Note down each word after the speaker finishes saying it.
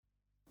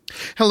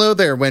Hello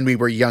there, When We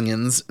Were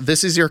Youngins.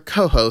 This is your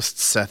co-host,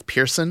 Seth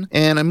Pearson,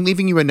 and I'm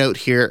leaving you a note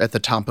here at the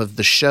top of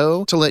the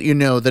show to let you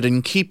know that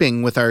in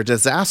keeping with our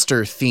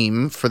disaster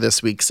theme for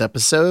this week's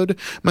episode,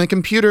 my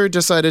computer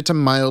decided to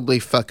mildly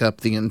fuck up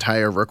the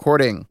entire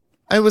recording.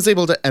 I was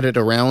able to edit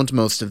around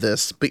most of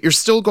this, but you're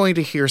still going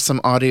to hear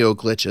some audio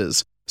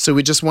glitches, so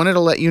we just wanted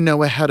to let you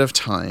know ahead of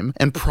time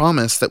and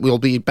promise that we'll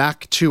be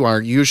back to our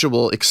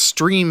usual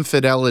extreme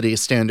fidelity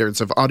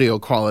standards of audio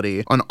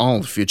quality on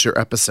all future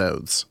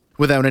episodes.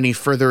 Without any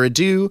further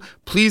ado,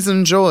 please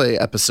enjoy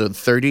episode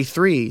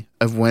 33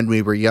 of When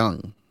We Were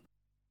Young.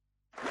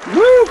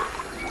 Woo!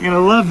 You're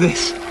gonna love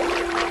this.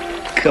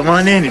 Come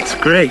on in, it's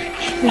great.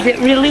 Is it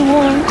really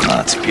warm?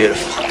 Oh, it's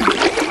beautiful.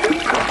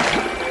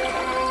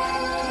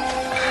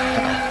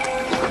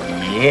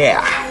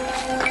 Yeah.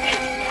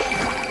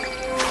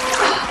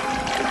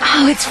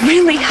 Oh, it's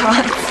really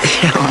hot.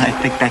 Yeah, well, I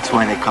think that's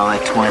why they call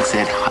it Torrance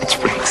Head Hot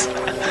Springs.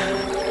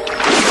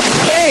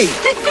 Hey!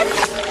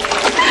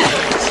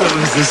 So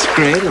is this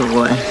great or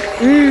what?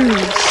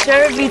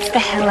 Sure beats the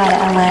hell out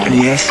of LA.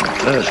 Yes, it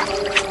does.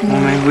 Well,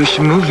 maybe we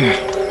should move here.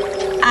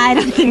 I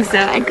don't think so.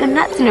 I'd go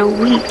nuts in a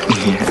week.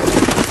 Yeah.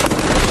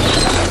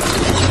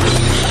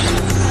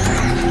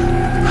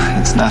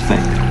 It's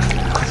nothing.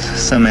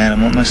 Some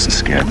animal must have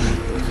scared me.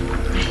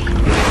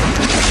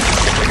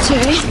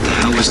 Jerry?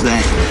 How was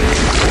that?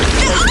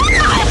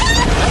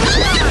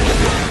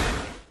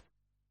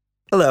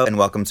 Hello, and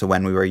welcome to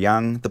When We Were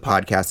Young, the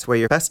podcast where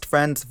your best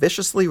friends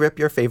viciously rip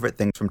your favorite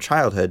things from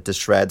childhood to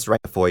shreds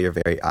right before your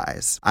very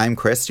eyes. I'm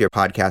Chris, your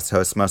podcast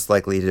host most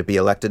likely to be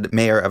elected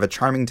mayor of a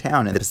charming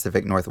town in the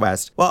Pacific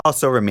Northwest, while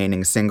also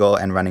remaining single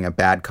and running a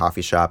bad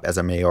coffee shop as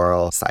a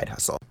mayoral side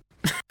hustle.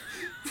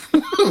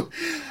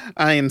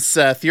 I am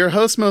Seth, your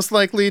host most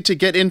likely to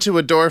get into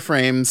a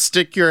doorframe,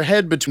 stick your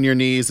head between your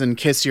knees, and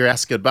kiss your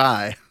ass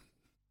goodbye.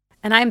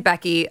 And I'm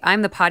Becky.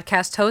 I'm the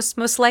podcast host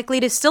most likely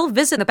to still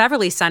visit the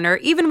Beverly Center,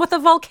 even with a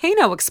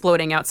volcano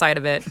exploding outside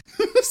of it.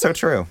 So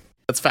true.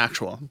 That's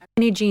factual. I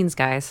need jeans,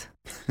 guys.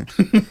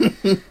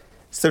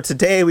 So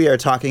today we are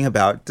talking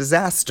about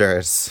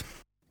disasters.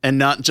 And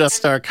not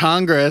just our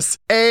Congress.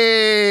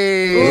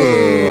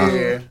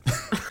 Hey! I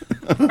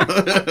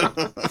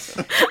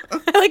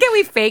like how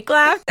we fake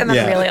laughed and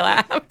then really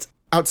laughed.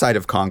 Outside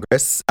of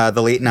Congress,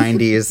 the late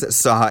 90s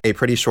saw a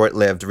pretty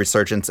short-lived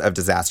resurgence of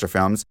disaster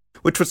films,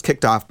 which was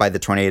kicked off by the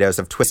tornadoes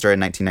of Twister in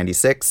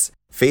 1996.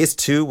 Phase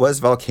 2 was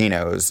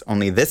volcanoes,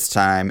 only this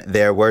time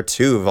there were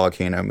two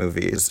volcano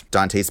movies,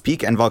 Dante's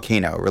Peak and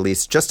Volcano,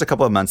 released just a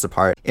couple of months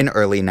apart in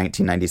early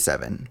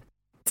 1997.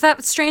 It's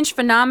that strange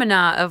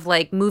phenomena of,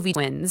 like, movie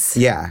twins.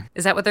 Yeah.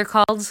 Is that what they're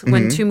called?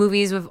 When two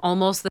movies with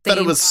almost the same... I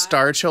thought it was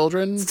Star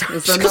Children. Is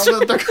that not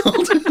what they're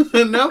called?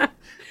 No?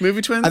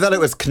 Movie twins? I thought it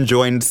was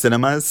conjoined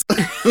cinemas.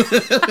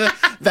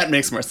 That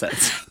makes more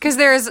sense. Because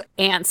there's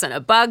Ants and A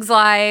Bug's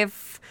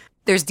Life...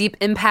 There's Deep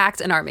Impact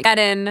and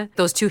Armageddon.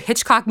 Those two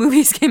Hitchcock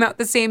movies came out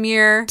the same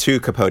year. Two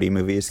Capote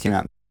movies came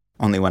out.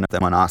 Only one of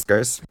them won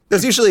Oscars.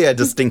 There's usually a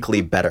distinctly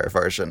better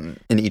version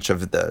in each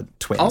of the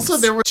twins. Also,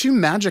 there were two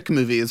magic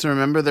movies.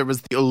 Remember, there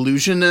was The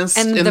Illusionist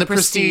and in The The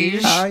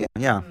Prestige.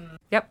 Yeah.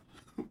 Yep.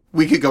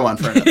 We could go on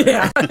for another.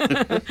 Yeah.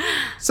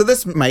 So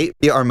this might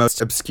be our most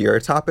obscure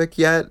topic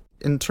yet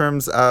in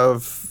terms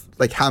of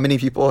like how many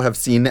people have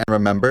seen and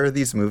remember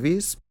these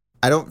movies.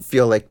 I don't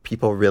feel like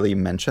people really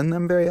mention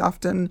them very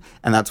often,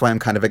 and that's why I'm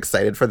kind of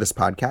excited for this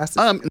podcast.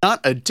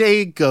 Not a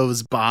day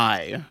goes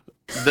by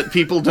that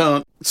people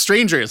don't,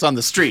 strangers on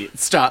the street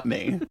stop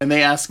me, and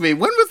they ask me,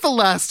 when was the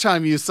last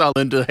time you saw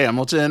Linda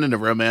Hamilton in a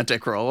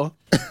romantic role?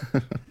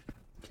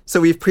 So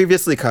we've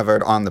previously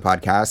covered on the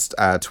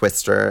podcast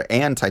Twister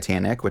and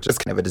Titanic, which is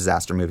kind of a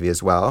disaster movie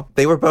as well.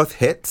 They were both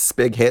hits,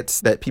 big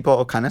hits that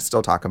people kind of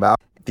still talk about.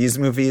 These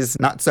movies,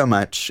 not so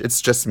much.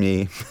 It's just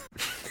me.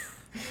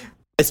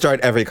 I start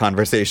every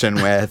conversation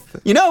with,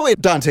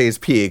 at Dante's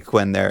Peak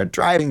when they're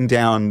driving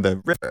down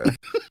the river.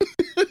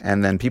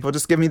 And then people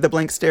just give me the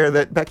blank stare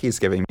that Becky's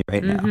giving me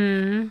right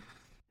now.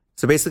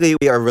 So basically,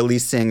 we are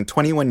releasing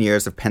 21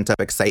 years of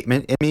pent-up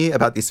excitement in me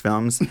about these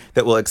films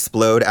that will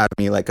explode out of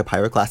me like a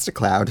pyroclastic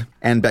cloud.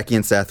 And Becky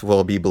and Seth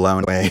will be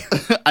blown away.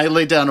 I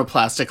laid down a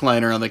plastic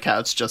liner on the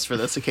couch just for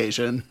this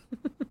occasion.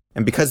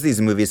 And because these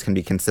movies can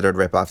be considered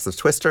ripoffs of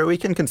Twister, we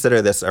can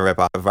consider this a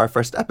ripoff of our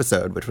first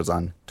episode, which was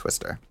on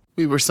Twister.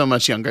 We were so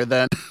much younger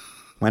then.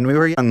 When we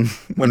were young,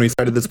 when we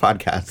started this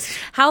podcast.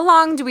 How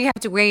long do we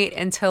have to wait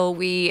until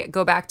we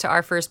go back to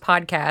our first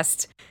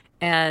podcast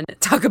and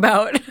talk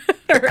about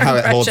our how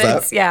it holds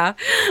up? Yeah.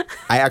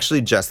 I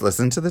actually just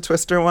listened to the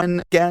Twister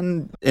one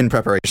again in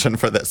preparation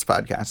for this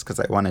podcast because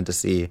I wanted to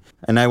see,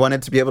 and I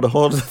wanted to be able to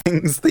hold the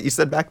things that you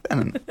said back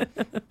then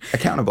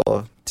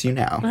accountable to you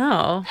now.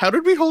 Oh. How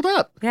did we hold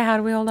up? Yeah, how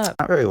do we hold up?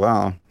 Not very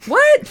well.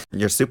 What?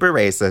 You're super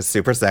racist,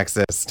 super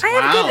sexist.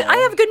 I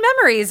have good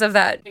memories of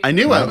that. I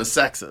knew I was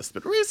sexist,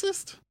 but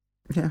racist?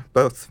 Yeah,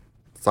 both.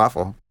 It's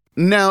awful.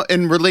 Now,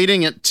 in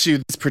relating it to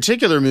these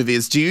particular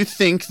movies, do you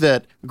think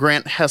that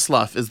Grant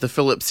Heslov is the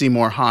Philip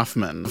Seymour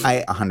Hoffman?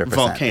 I 100%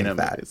 Volcano think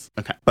that. movies.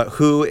 Okay. But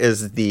who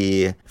is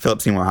the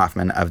Philip Seymour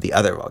Hoffman of the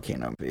other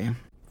Volcano movie?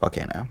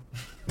 Volcano.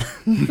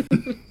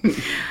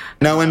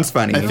 No one's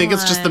funny. I think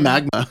it's just the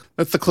magma.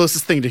 That's the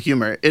closest thing to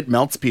humor. It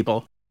melts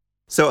people.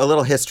 So a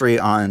little history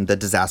on the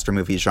disaster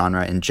movie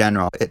genre in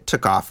general. It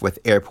took off with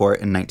Airport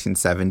in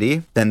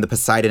 1970. Then The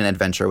Poseidon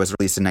Adventure was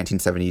released in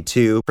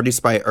 1972,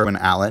 produced by Irwin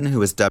Allen, who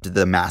was dubbed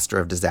the Master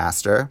of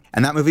Disaster.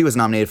 And that movie was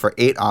nominated for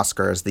 8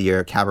 Oscars the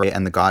year Cabaret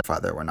and The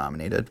Godfather were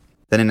nominated.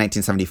 Then in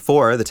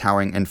 1974, The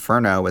Towering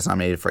Inferno was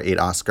nominated for 8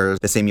 Oscars.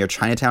 The same year,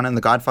 Chinatown and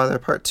The Godfather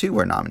Part 2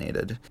 were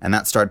nominated. And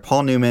that starred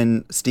Paul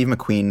Newman, Steve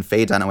McQueen,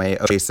 Faye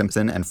Dunaway, O.J.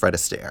 Simpson, and Fred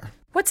Astaire.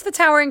 What's the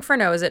Towering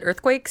Inferno? Is it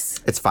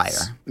earthquakes? It's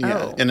fire.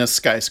 Yeah, in a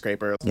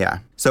skyscraper. Yeah.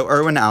 So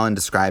Irwin Allen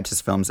described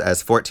his films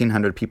as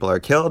 1,400 people are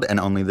killed and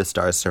only the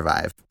stars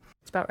survive.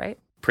 That's about right.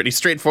 Pretty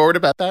straightforward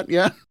about that,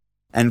 yeah.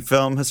 And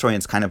film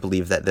historians kind of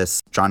believe that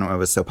this genre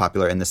was so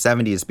popular in the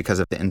 70s because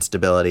of the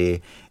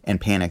instability and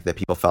panic that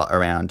people felt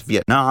around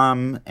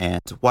Vietnam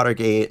and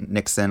Watergate,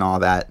 Nixon, all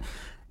that.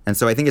 And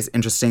so I think it's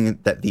interesting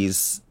that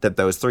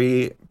those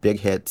 3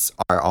 big hits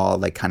are all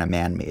like kind of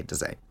man-made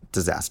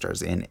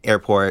disasters in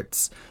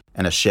airports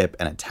and a ship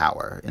and a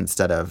tower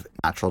instead of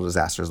natural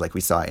disasters like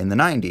we saw in the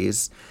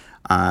 90s,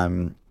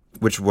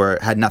 which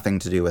had nothing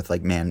to do with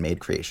like man-made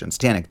creations.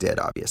 Titanic did,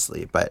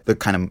 obviously, but the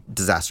kind of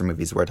disaster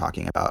movies we're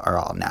talking about are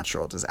all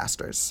natural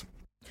disasters.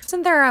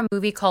 Isn't there a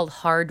movie called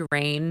Hard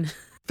Rain?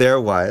 There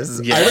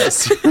was.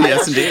 Yes,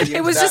 yes indeed.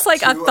 It was just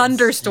like a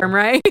thunderstorm,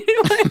 right?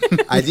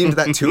 I deemed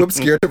that too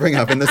obscure to bring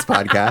up in this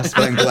podcast,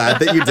 but I'm glad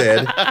that you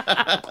did.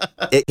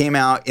 It came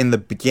out in the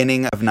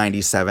beginning of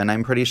 97,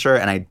 I'm pretty sure,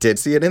 and I did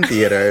see it in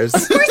theaters.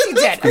 Of course you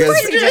did. Of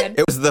course you did.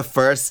 It was the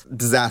first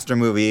disaster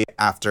movie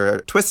after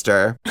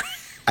Twister.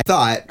 I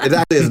thought it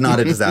actually is not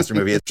a disaster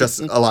movie. It's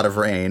just a lot of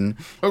rain.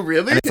 Oh,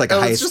 really? And it's like a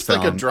heist it's just film.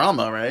 like a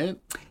drama, right?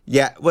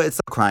 Yeah, well, it's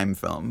a crime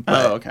film.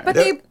 But okay.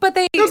 But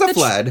they There's a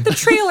flood. The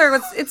trailer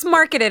it's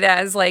marketed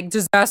as like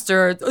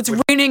disaster. It's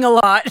raining a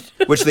lot.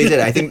 Which they did.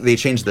 I think they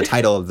changed the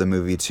title of the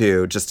movie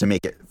too, just to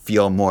make it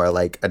feel more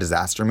like a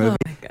disaster movie,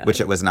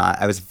 which it was not.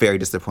 I was very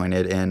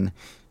disappointed in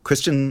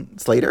Christian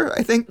Slater,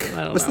 I think,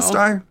 was the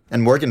star,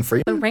 and Morgan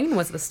Freeman. The rain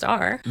was the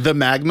star. The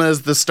magma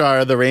is the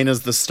star, the rain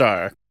is the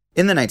star.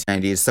 In the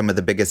 1990s, some of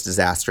the biggest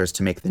disasters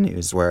to make the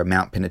news were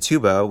Mount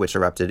Pinatubo, which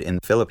erupted in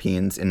the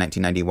Philippines in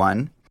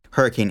 1991,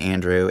 Hurricane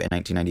Andrew in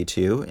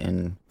 1992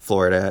 in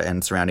Florida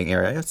and surrounding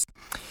areas,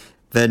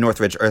 the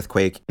Northridge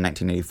earthquake in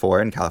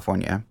 1984 in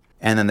California,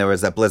 and then there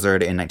was a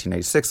blizzard in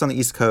 1996 on the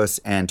East Coast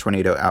and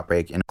tornado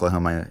outbreak in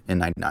Oklahoma in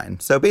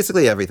 99. So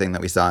basically everything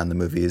that we saw in the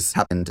movies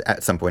happened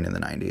at some point in the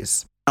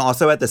 90s.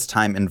 Also at this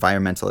time,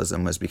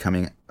 environmentalism was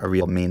becoming a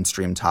real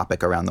mainstream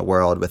topic around the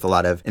world with a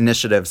lot of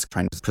initiatives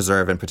trying to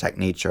preserve and protect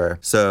nature.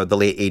 So the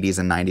late 80s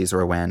and 90s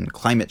were when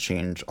climate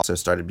change also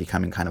started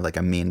becoming kind of like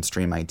a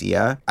mainstream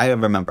idea. I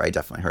remember I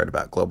definitely heard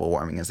about global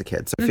warming as a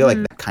kid. So I feel like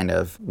that kind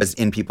of was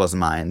in people's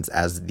minds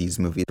as these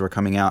movies were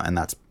coming out. And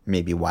that's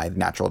maybe why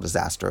natural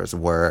disasters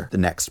were the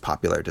next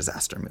popular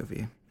disaster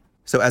movie.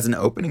 So as an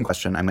opening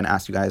question, I'm going to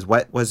ask you guys,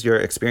 what was your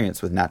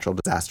experience with natural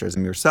disasters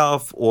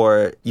yourself,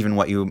 or even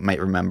what you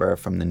might remember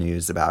from the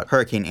news about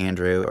Hurricane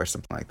Andrew or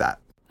something like that?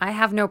 I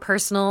have no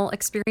personal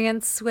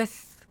experience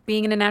with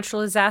being in a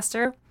natural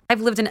disaster.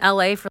 I've lived in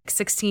LA for like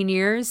 16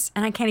 years,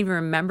 and I can't even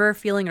remember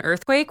feeling an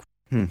earthquake.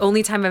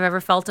 Only time I've ever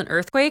felt an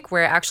earthquake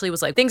where it actually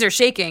was like, things are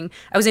shaking,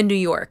 I was in New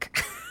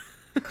York.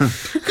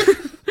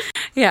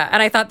 Yeah,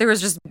 and I thought there was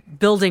just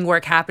building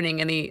work happening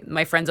in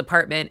my friend's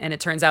apartment, and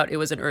it turns out it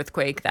was an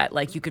earthquake that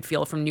like you could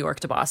feel from New York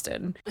to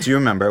Boston. Do you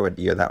remember what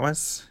year that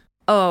was?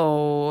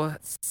 Oh,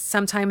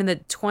 sometime in the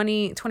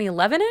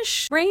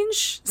 2011-ish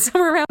range,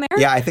 somewhere around there.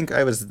 Yeah, I think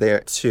I was there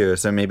too.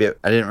 So maybe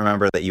I didn't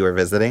remember that you were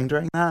visiting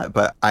during that,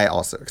 but I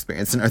also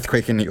experienced an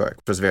earthquake in New York,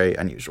 which was very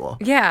unusual.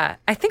 Yeah,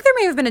 I think there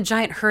may have been a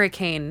giant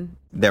hurricane.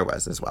 There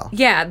was as well.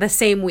 Yeah, the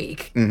same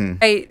week. Mm-hmm.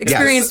 I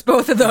experienced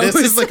both of those.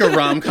 This is like a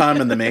rom-com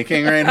in the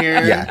making right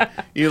here. Yeah.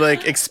 You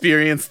like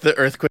experience the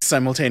earthquake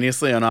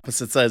simultaneously on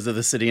opposite sides of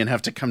the city and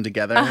have to come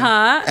together.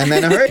 Uh-huh. And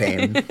then a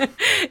hurricane.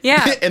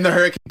 Yeah. And the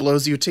hurricane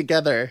blows you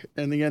together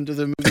in the end of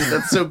the movie.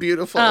 That's so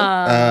beautiful.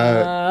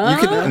 You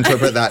can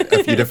interpret that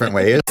a few different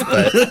ways,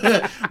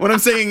 but What I'm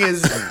saying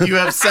is you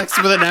have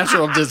sex with a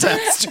natural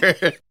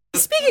disaster.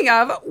 Speaking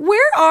of,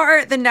 where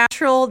are the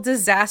natural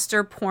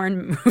disaster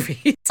porn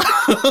movies?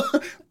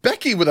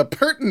 Becky with a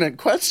pertinent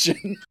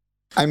question.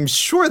 I'm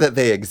sure that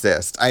they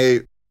exist.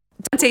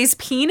 Dante's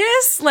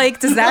penis? Like,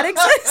 does that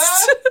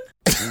exist?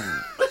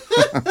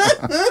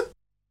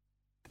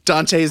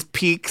 Dante's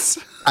Peaks.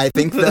 I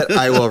think that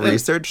I will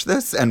research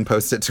this and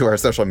post it to our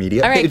social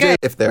media All right, pages good.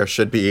 if there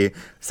should be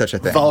such a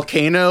thing.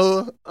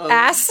 Volcano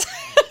Ass?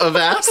 of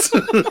ass.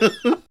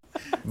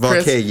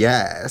 Volcano,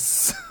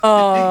 yes.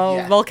 Oh,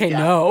 Yeah,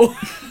 volcano.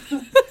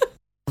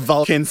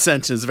 Vulcan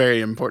scent is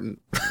very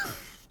important.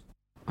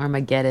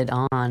 Armageddon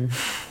on.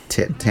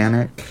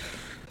 Titanic.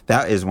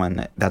 That is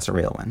one that's a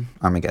real one.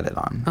 Armageddon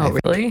on. I Oh, think.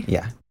 really?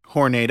 Yeah.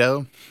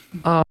 Hornado.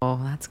 Oh,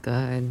 that's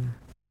good.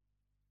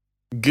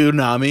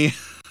 Gunami.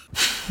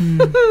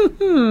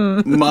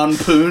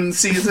 Monpoon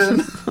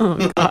season.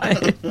 Oh,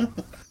 God.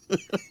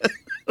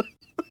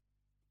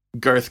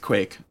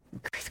 Girthquake.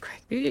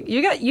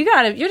 You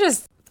got it. You're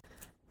just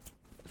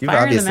You've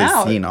firing them obviously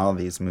out. seen all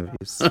these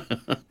movies.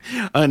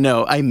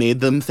 No, I made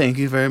them. Thank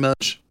you very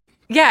much.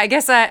 Yeah, I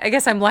guess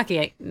I'm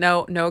lucky.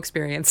 No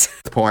experience.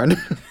 Porn.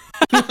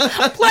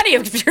 Plenty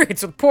of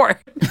experience with porn.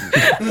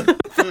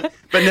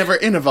 But never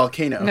in a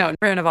volcano. No,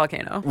 never in a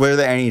volcano. Were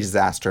there any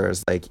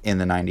disasters like in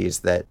the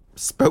 90s that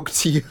spoke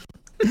to you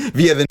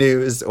via the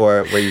news,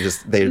 or were you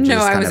just No,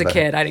 I was a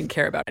kid. I didn't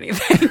care about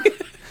anything.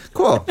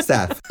 Cool,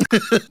 Seth.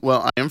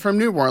 Well, I am from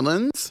New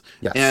Orleans,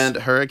 Yes. and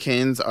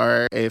hurricanes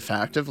are a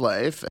fact of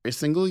life every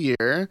single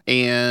year.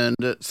 And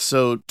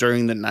so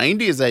during the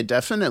 90s, I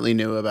definitely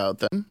knew about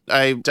them.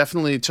 I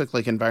definitely took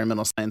like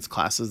environmental science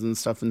classes and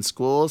stuff in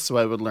school, so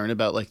I would learn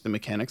about like the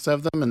mechanics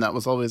of them, and that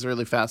was always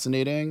really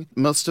fascinating.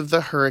 Most of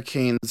the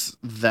hurricanes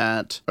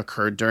that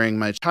occurred during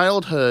my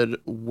childhood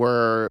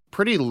were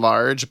pretty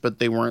large, but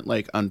they weren't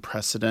like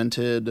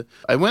unprecedented.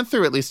 I went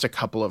through at least a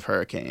couple of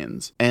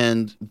hurricanes,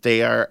 and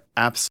they are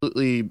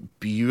absolutely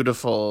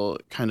beautiful,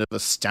 kind of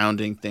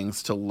astounding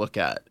things to look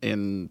at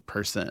in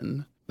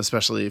person,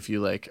 especially if you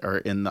like are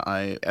in the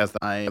eye. As the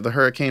eye of the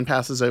hurricane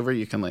passes over,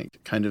 you can like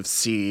kind of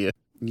see.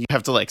 You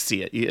have to like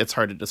see it. It's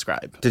hard to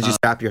describe. Did you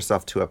strap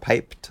yourself to a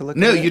pipe to look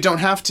No, at it? you don't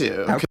have to,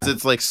 because Okay.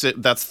 it's like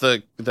that's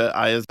the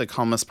eye is the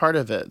calmest part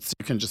of it. So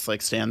you can just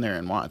like stand there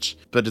and watch.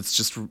 But it's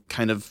just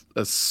kind of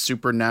a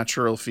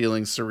supernatural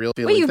feeling, surreal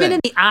feeling. Wait, you've been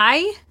in the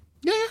eye?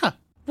 Yeah.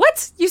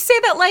 What? You say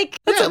that like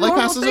that's Yeah, a it like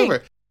normal passes thing.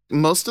 over.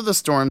 Most of the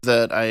storms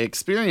that I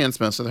experienced,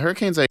 most of the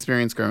hurricanes I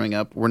experienced growing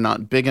up were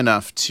not big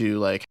enough to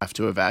like have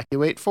to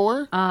evacuate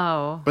for,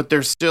 Oh. but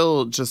they're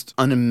still just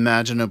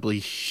unimaginably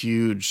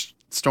huge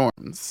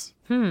storms.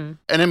 And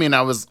I mean,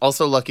 I was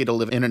also lucky to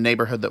live in a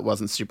neighborhood that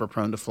wasn't super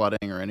prone to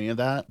flooding or any of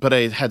that, but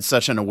I had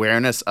such an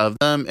awareness of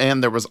them,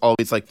 and there was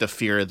always like the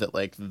fear that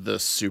like the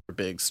super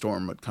big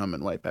storm would come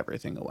and wipe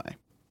everything away.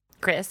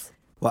 Chris.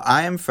 Well,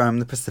 I am from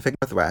the Pacific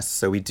Northwest,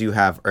 so we do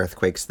have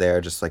earthquakes there,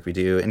 just like we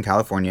do in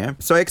California.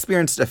 So I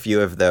experienced a few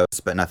of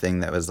those, but nothing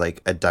that was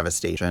like a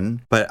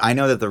devastation. But I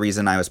know that the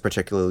reason I was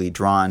particularly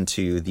drawn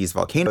to these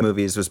volcano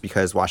movies was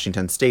because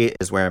Washington State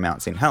is where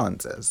Mount St.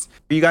 Helens is.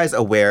 Are you guys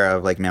aware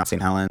of like Mount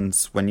St.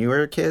 Helens when you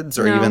were kids,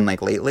 or No. even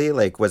like lately?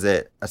 Like, was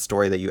it a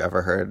story that you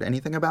ever heard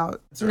anything about?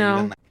 Or No.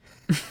 even,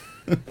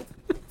 like-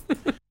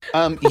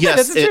 Yes,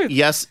 That's the truth.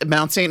 yes,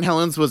 Mount St.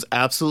 Helens was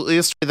absolutely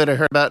a story that I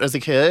heard about as a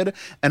kid,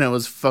 and I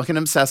was fucking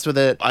obsessed with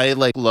it. I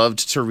like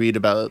loved to read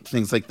about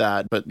things like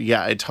that, but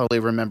yeah, I totally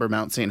remember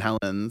Mount St.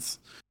 Helens.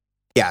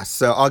 Yeah,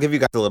 so I'll give you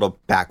guys a little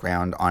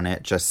background on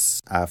it,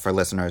 just for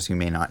listeners who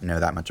may not know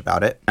that much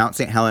about it. Mount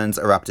St. Helens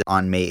erupted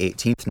on May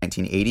 18th,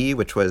 1980,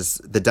 which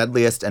was the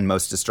deadliest and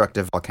most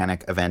destructive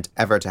volcanic event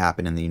ever to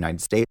happen in the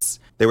United States.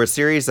 There were a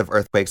series of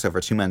earthquakes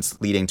over 2 months,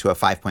 leading to a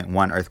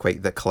 5.1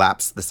 earthquake that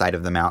collapsed the side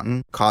of the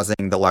mountain,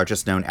 causing the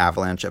largest known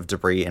avalanche of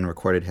debris in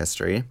recorded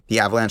history. The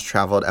avalanche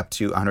traveled up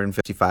to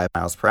 155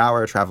 miles per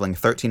hour, traveling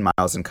 13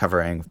 miles and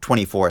covering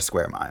 24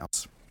 square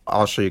miles.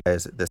 I'll show you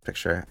guys this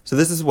picture. So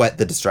this is what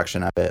the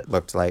destruction of it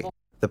looked like.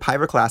 The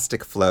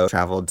pyroclastic flow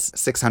traveled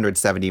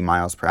 670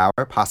 miles per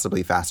hour,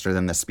 possibly faster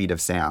than the speed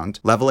of sound,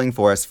 leveling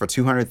forests for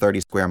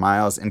 230 square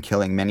miles and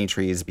killing many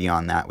trees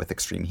beyond that with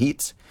extreme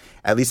heat.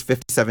 At least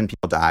 57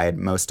 people died,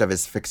 most of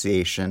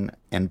asphyxiation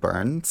and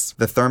burns.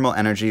 The thermal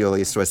energy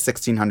released was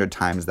 1,600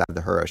 times that of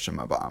the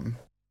Hiroshima bomb.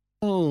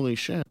 Holy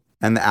shit.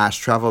 And the ash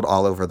traveled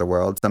all over the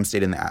world. Some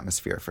stayed in the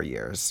atmosphere for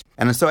years.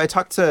 And so I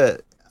talked to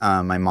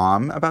my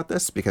mom about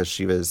this because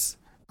she was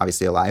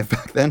obviously alive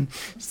back then,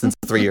 since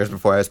 3 years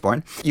before I was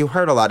born. You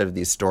heard a lot of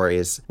these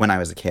stories when I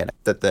was a kid,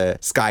 that the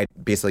sky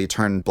basically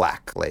turned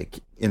black, like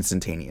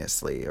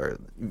instantaneously or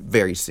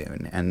very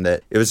soon. And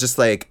that it was just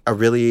like a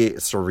really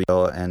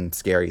surreal and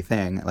scary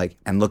thing. Like,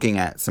 and looking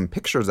at some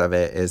pictures of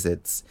it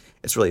it's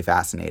really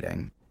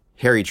fascinating.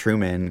 Harry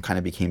Truman kind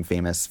of became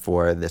famous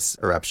for this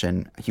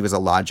eruption. He was a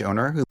lodge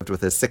owner who lived with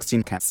his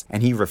 16 cats,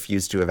 and he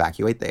refused to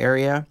evacuate the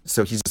area.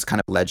 So he's just kind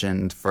of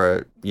legend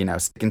for,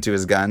 sticking to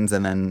his guns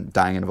and then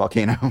dying in a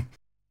volcano.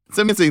 It's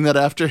amazing that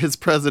after his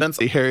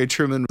presidency, Harry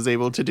Truman was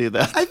able to do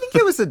that. I think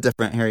it was a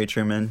different Harry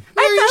Truman.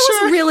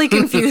 I was really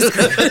confused,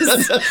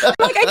 Chris.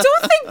 Like, I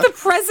don't think the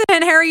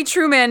president, Harry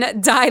Truman,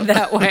 died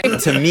that way.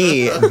 To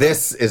me,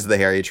 this is the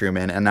Harry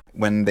Truman. And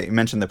when they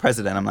mentioned the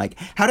president, I'm like,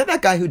 how did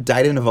that guy who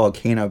died in a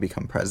volcano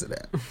become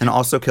president? And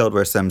also killed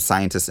were some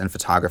scientists and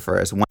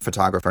photographers. One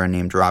photographer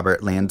named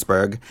Robert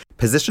Landsberg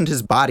positioned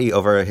his body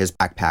over his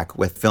backpack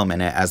with film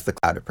in it as the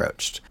cloud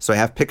approached. So I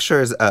have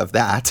pictures of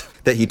that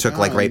he took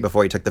like right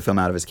before he took the film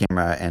out of his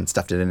camera and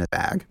stuffed it in his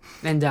bag.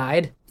 And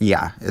died.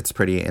 Yeah, it's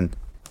pretty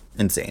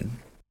insane.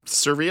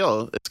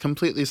 Surreal. It's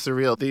completely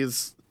surreal.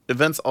 These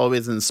events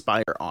always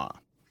inspire awe.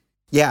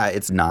 Yeah,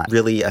 it's not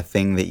really a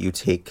thing that you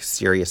take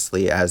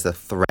seriously as a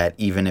threat.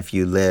 Even if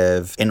you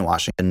live in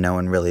Washington, no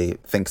one really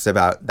thinks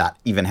about that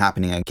even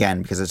happening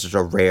again because it's just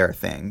a rare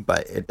thing,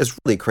 but it's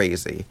really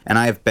crazy. And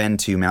I've been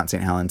to Mount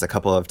St. Helens a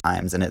couple of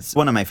times, and it's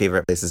one of my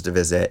favorite places to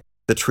visit.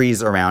 The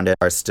trees around it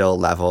are still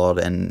leveled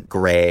and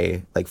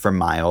gray, like for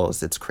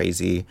miles. It's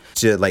crazy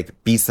to like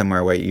be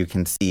somewhere where you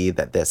can see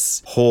that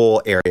this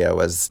whole area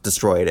was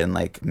destroyed in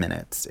like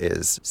minutes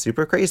is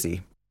super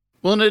crazy.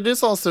 Well, and it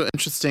is also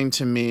interesting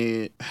to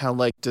me how,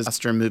 like,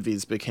 disaster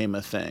movies became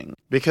a thing.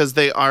 Because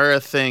they are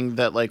a thing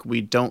that, like,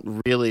 we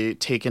don't really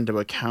take into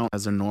account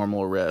as a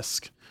normal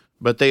risk.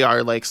 But they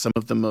are, like, some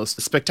of the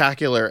most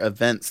spectacular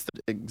events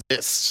that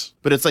exist.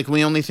 But it's like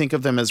we only think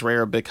of them as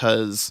rare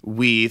because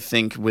we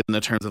think within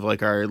the terms of,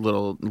 like, our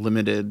little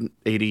limited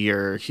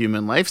 80-year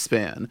human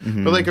lifespan.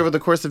 Mm-hmm. But, like, over the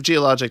course of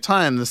geologic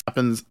time, this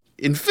happens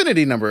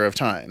infinity number of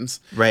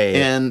times. Right.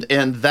 And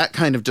that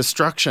kind of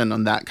destruction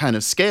on that kind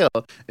of scale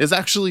is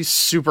actually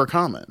super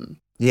common.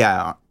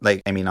 Yeah,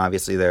 like, I mean,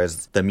 obviously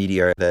there's the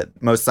meteor that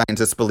most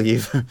scientists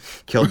believe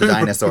killed the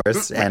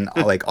dinosaurs and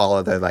like all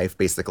of their life,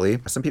 basically.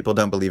 Some people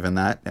don't believe in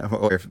that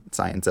or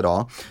science at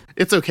all.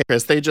 It's okay,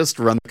 Chris. They just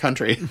run the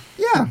country.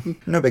 Yeah,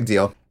 no big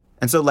deal.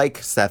 And so like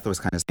Seth was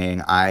kind of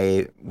saying,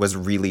 I was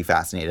really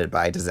fascinated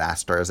by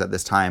disasters at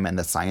this time and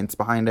the science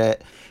behind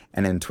it.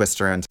 And in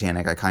Twister and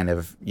Titanic, I kind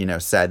of,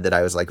 said that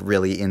I was like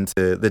really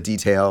into the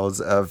details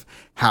of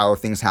how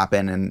things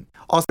happen and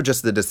also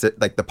just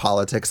the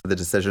politics of the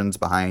decisions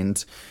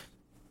behind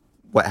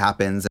what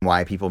happens and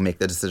why people make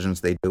the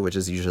decisions they do, which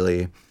is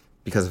usually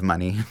because of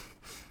money.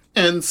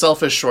 And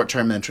selfish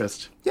short-term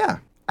interest. Yeah.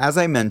 As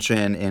I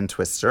mentioned in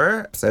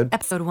Twister,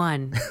 Episode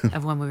 1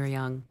 of When We Were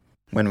Young.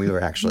 When we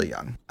were actually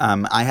young.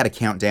 I had a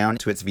countdown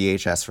to its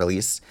VHS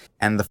release.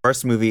 And the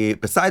first movie,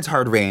 besides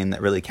Hard Rain,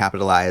 that really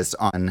capitalized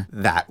on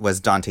that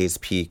was Dante's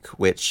Peak,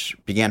 which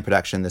began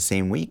production the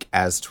same week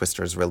as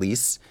Twister's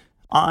release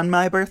on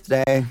my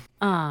birthday.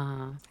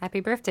 Aw, happy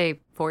birthday,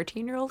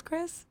 14-year-old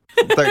Chris?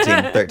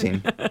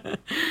 13.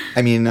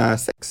 I mean,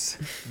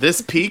 6.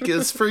 This peak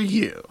is for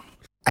you.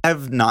 I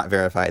have not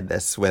verified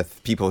this with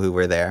people who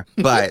were there,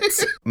 but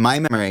my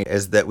memory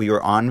is that we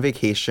were on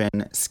vacation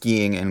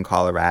skiing in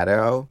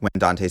Colorado when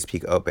Dante's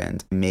Peak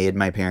opened. Made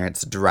my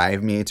parents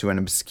drive me to an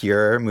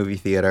obscure movie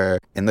theater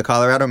in the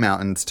Colorado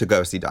mountains to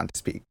go see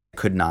Dante's Peak. I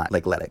could not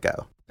let it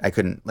go. I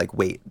couldn't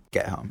wait to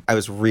get home. I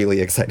was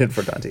really excited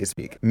for Dante's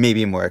Peak,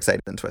 maybe more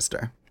excited than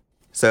Twister.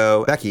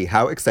 So, Becky,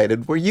 how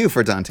excited were you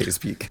for Dante's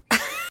Peak?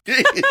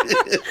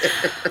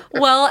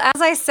 Well, as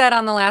I said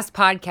on the last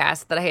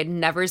podcast that I had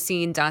never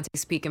seen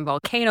Dante's Peak and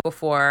Volcano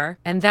before,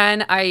 and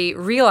then I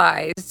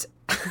realized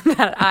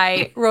that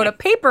I wrote a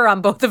paper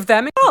on both of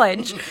them in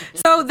college.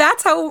 So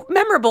that's how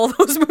memorable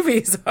those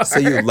movies are. So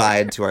you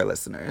lied to our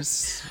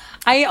listeners.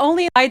 I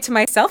only lied to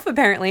myself,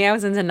 apparently. I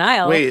was in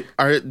denial. Wait,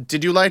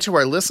 did you lie to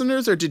our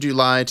listeners or did you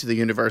lie to the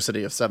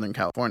University of Southern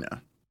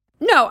California?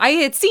 No, I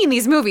had seen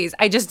these movies.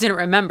 I just didn't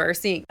remember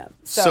seeing them.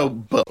 So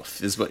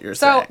both is what you're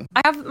saying. So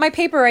I have my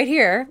paper right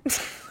here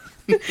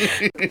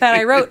that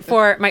I wrote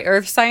for my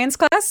earth science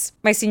class,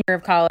 my senior year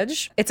of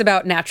college. It's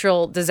about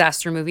natural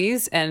disaster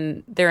movies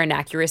and their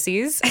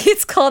inaccuracies.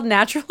 It's called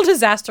Natural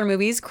Disaster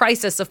Movies,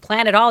 Crisis of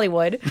Planet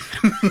Hollywood.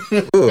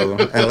 Ooh,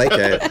 I like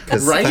it.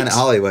 Because Right? Planet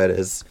Hollywood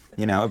is,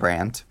 a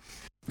brand.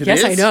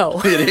 Yes, I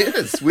know. It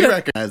is. We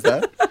recognize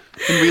that.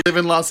 And we live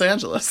in Los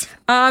Angeles.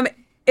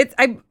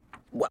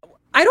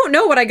 I don't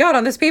know what I got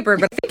on this paper,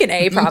 but I think an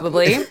A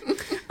probably.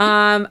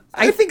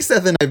 I think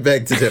Seth and I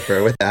beg to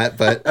differ with that,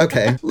 but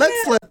okay.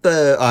 Let's let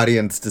the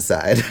audience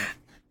decide.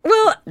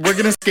 Well, We're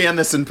going to scan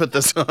this and put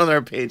this on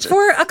our page.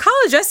 for a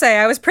college essay,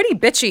 I was pretty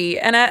bitchy.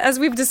 And as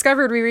we've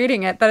discovered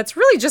rereading it, that it's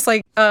really just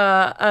like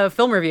a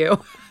film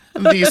review.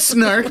 The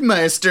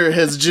Snarkmeister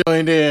has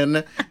joined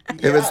in.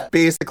 It was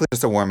basically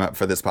just a warm-up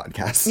for this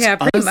podcast. Yeah,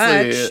 pretty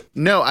much.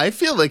 No, I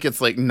feel like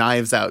it's like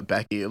Knives Out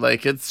Becky.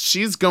 Like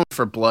she's going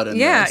for blood in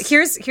Yeah,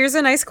 this. here's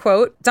a nice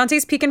quote.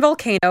 Dante's Peak and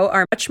Volcano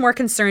are much more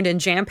concerned in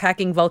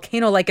jam-packing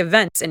volcano-like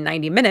events in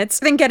 90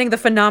 minutes than getting the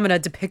phenomena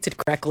depicted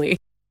correctly.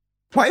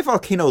 Why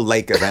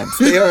volcano-like events?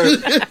 They are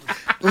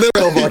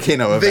literal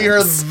volcano events. They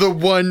are the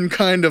one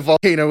kind of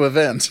volcano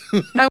event.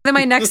 Then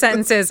my next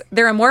sentence is,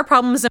 there are more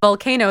problems in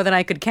Volcano than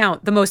I could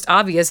count. The most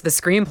obvious, the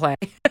screenplay.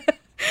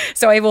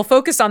 So I will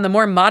focus on the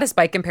more modest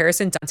by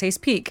comparison, Dante's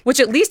Peak, which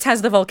at least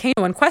has the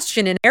volcano in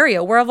question in an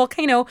area where a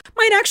volcano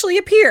might actually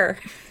appear.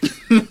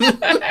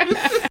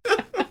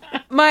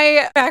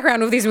 My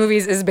background with these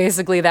movies is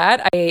basically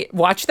that. I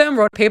watched them,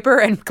 wrote a paper,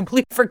 and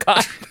completely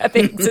forgot that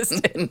they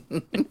existed.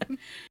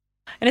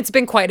 And it's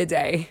been quite a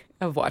day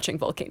of watching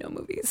volcano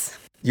movies.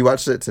 You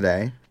watched it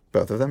today?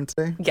 Both of them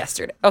today?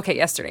 Yesterday. Okay,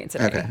 yesterday and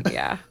today. Okay.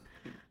 Yeah.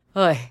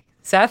 Oy.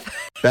 Seth?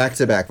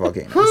 Back-to-back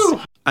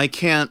volcanoes. I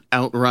can't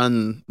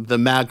outrun the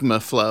magma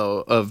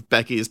flow of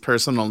Becky's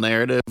personal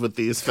narrative with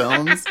these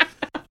films.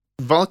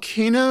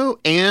 Volcano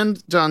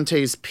and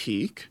Dante's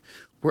Peak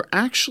were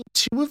actually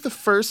two of the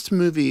first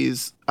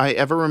movies I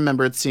ever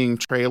remembered seeing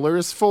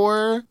trailers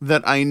for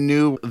that I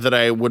knew that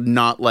I would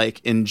not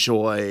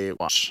enjoy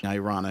watching,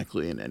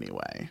 ironically, in any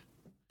way.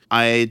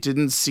 I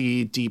didn't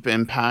see Deep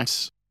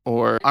Impact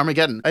or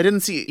Armageddon. I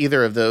didn't see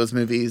either of those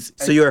movies.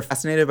 So you were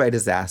fascinated by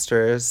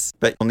disasters,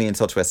 but only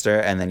until Twister,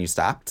 and then you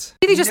stopped?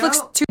 Maybe they just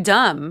looks too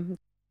dumb.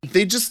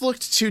 They just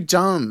looked too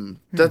dumb.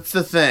 That's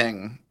the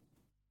thing.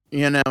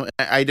 You know,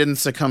 I didn't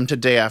succumb to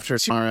Day After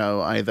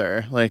Tomorrow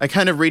either. Like, I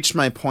kind of reached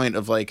my point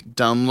of, like,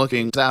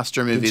 dumb-looking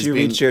disaster movies. Did you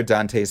reach your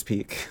Dante's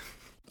Peak?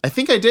 I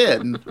think I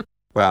did.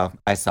 Well,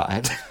 I saw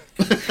it.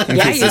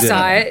 Yeah, you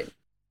saw it.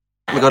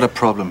 We got a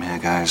problem here,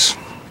 guys.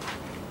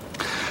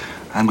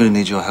 I'm going to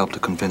need your help to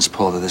convince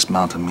Paul that this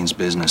mountain means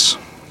business.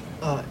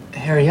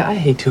 Harry, I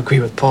hate to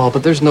agree with Paul,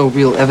 but there's no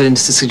real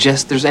evidence to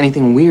suggest there's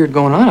anything weird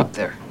going on up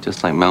there.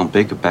 Just like Mount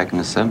Baker back in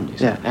the 70s.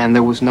 Yeah, and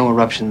there was no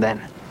eruption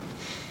then.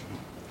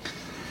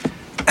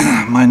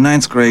 My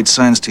 9th grade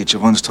science teacher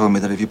once told me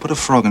that if you put a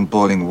frog in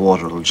boiling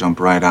water, it'll jump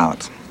right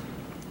out.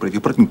 But if you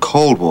put it in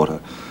cold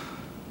water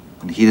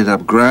and heat it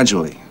up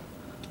gradually,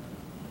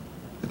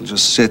 it'll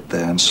just sit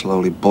there and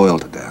slowly boil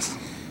to death.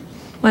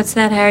 What's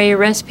that, Harry? A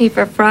recipe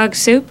for frog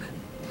soup?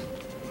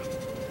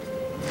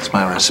 It's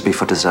my recipe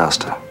for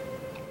disaster.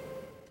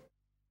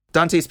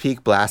 Dante's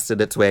Peak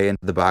blasted its way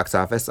into the box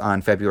office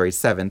on February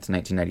 7th,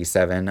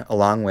 1997,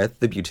 along with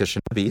The Beauty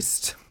and the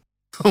Beast.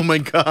 Oh my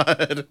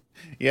god.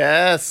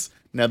 Yes.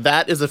 Now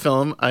that is a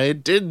film I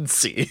did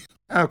see.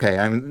 Okay,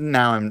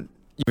 you've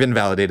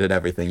invalidated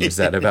everything you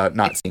said about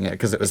not seeing it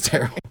because it was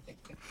terrible.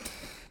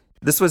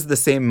 This was the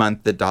same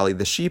month that Dolly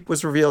the Sheep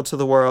was revealed to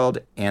the world,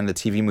 and the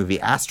TV movie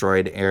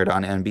Asteroid aired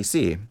on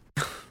NBC.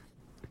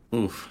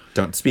 Oof.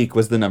 Don't Speak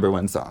was the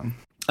 #1 song.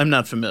 I'm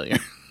not familiar.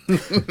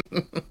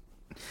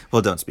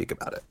 Well, don't speak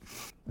about it.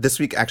 This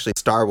week, actually,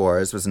 Star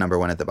Wars was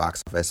 #1 at the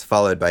box office,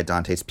 followed by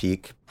Dante's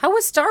Peak. How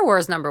was Star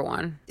Wars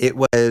 #1? It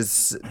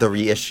was the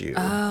reissue.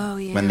 Oh,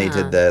 yeah. When they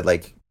did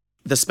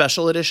The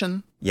special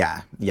edition?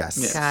 Yeah,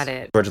 yes. Got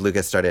it. George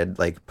Lucas started,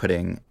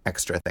 putting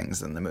extra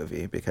things in the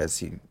movie because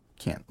he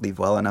can't leave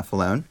well enough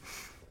alone.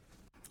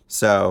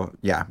 So,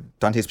 yeah,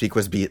 Dante's Peak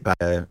was beat by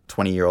a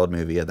 20-year-old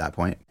movie at that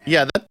point.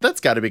 Yeah, that's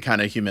got to be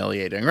kind of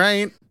humiliating,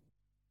 right?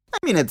 I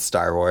mean, it's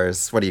Star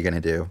Wars. What are you going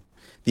to do?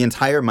 The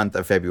entire month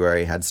of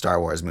February had Star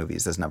Wars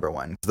movies as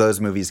 #1. Those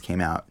movies came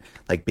out,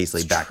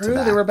 basically back to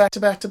back. They were back to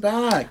back to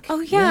back. Oh,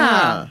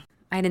 yeah.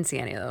 I didn't see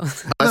any of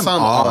those. I saw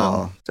them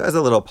all. So as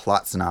a little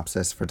plot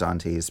synopsis for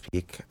Dante's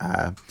Peak,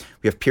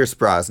 we have Pierce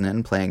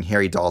Brosnan playing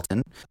Harry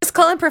Dalton. Just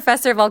call him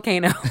Professor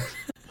Volcano.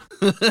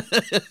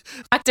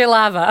 Dr.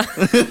 Lava.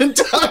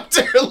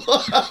 Dr.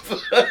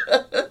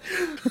 Lava.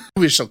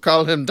 We shall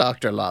call him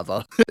Dr.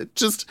 Lava.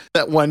 Just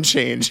that one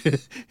change.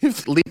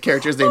 If the lead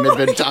character's name had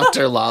been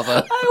Dr.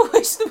 Lava. I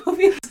wish the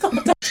movie was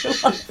called Dr.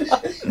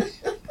 Lava.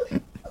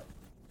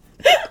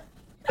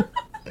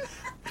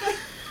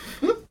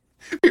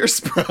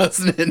 Pierce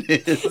Brosnan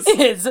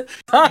is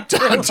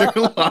Dr.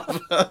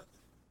 Lava.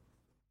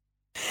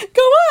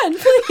 Go on,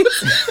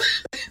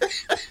 please.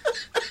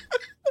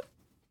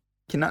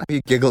 Cannot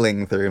be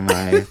giggling through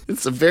my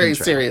It's a very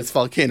intro. serious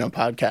volcano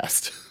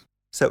podcast.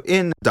 So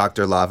in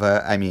Dr.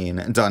 Lava,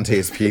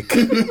 Dante's Peak,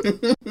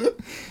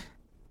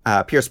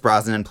 Pierce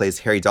Brosnan plays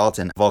Harry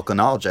Dalton, a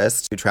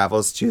volcanologist who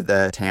travels to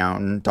the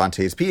town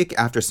Dante's Peak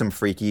after some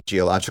freaky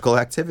geological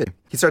activity.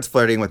 He starts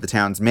flirting with the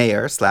town's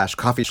mayor /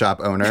 coffee shop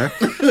owner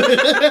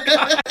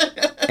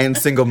and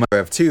single mother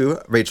of 2,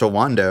 Rachel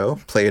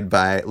Wando, played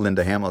by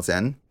Linda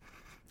Hamilton.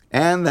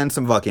 And then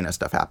some volcano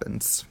stuff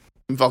happens.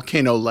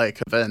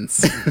 Volcano-like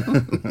events.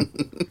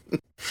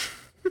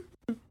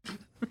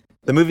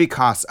 The movie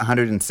cost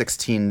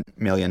 $116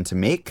 million to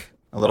make,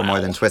 a little more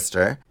than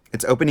Twister.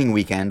 Its opening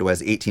weekend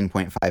was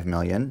 $18.5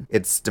 million.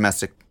 Its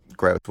domestic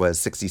growth was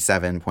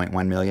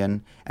 $67.1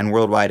 million, and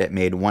worldwide it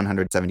made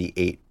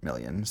 $178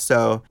 million.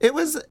 So it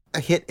was a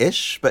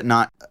hit-ish, but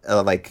not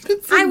I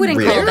wouldn't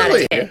call that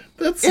a hit.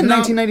 That's in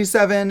not...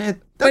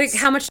 1997. But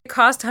how much did it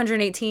cost?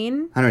 118?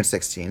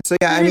 116. So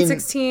yeah,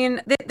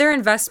 116. Their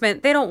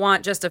investment, they don't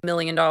want just $1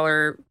 million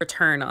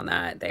return on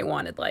that. They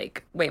wanted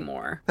way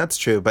more. That's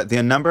true, but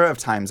the number of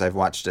times I've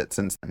watched it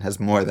since then has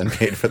more than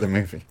paid for the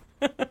movie.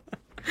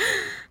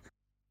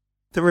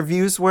 The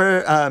reviews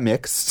were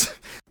mixed.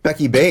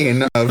 Becky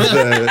Bain of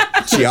the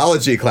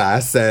geology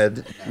class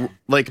said...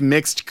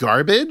 mixed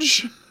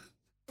garbage?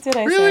 Did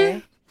I Really?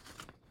 say?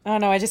 Oh,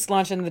 no, I just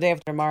launched in The Day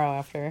After Tomorrow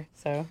after,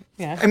 so,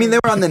 yeah. I mean, they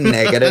were on the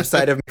negative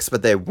side of mixed,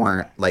 but they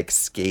weren't,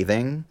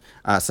 scathing.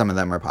 Some of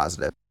them were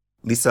positive.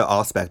 Lisa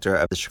Allspector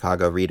of the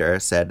Chicago Reader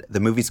said,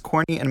 "The movie's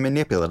corny and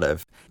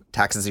manipulative,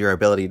 taxes your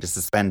ability to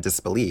suspend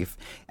disbelief,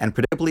 and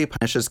predictably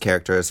punishes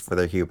characters for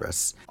their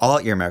hubris. All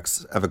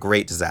earmarks of a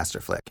great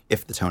disaster flick,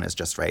 if the tone is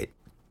just right."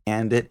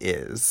 And it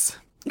is.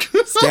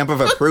 Stamp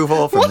of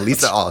approval from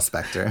Lisa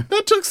Allspector.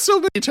 That took so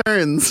many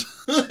turns.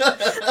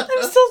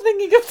 I'm still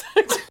thinking of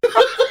that.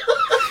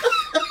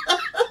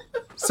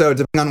 So,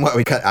 depending on what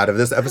we cut out of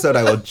this episode,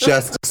 I will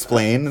just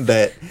explain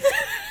that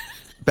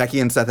Becky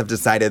and Seth have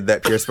decided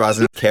that Pierce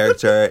Brosnan's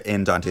character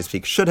in Dante's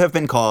Peak should have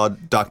been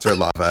called Dr.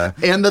 Lava.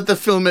 And that the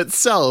film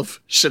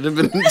itself should have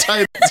been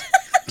entitled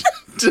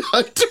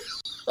Dr.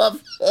 Lava.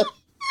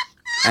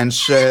 And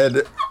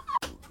should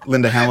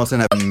Linda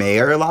Hamilton have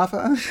Mayor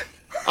Lava?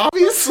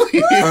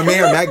 Obviously. Or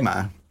Mayor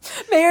Magma?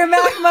 Mayor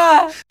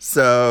Magma.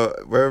 So,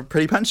 we're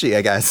pretty punchy,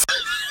 I guess.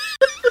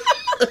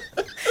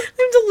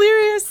 I'm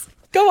delirious.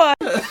 Go on.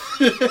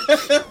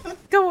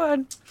 Go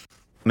on.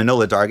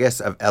 Manola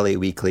Dargis of LA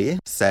Weekly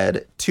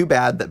said, "Too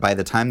bad that by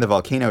the time the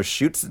volcano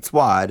shoots its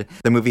wad,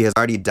 the movie has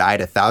already died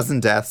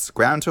 1,000 deaths,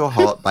 ground to a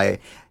halt by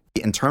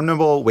the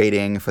interminable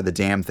waiting for the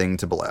damn thing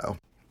to blow."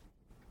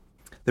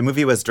 The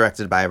movie was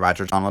directed by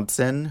Roger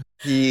Donaldson.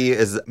 He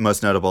is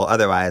most notable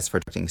otherwise for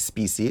directing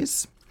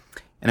Species.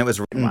 And it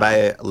was written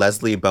by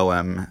Leslie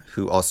Boehm,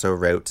 who also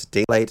wrote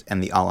Daylight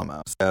and The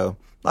Alamo. So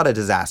a lot of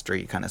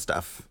disaster-y kind of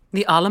stuff.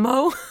 The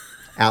Alamo?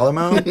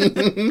 Alamo?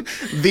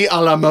 The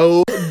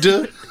Alamo.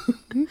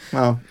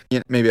 Well,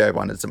 maybe I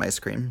wanted some ice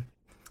cream.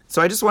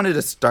 So I just wanted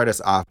to start us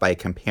off by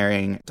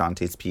comparing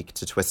Dante's Peak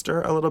to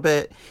Twister a little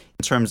bit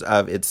in terms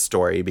of its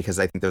story, because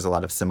I think there's a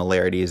lot of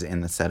similarities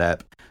in the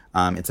setup.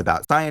 It's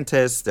about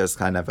scientists. There's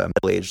kind of a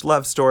middle-aged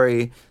love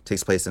story. It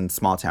takes place in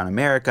small-town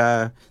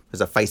America.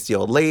 There's a feisty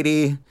old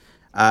lady.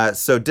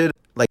 So did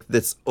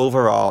this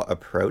overall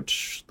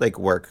approach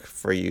work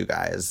for you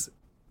guys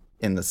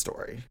in the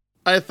story?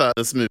 I thought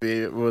this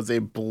movie was a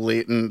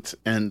blatant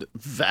and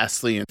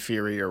vastly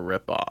inferior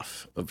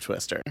ripoff of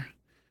Twister.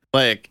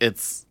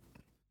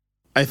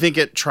 I think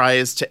it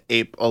tries to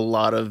ape a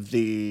lot of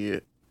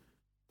the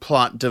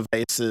plot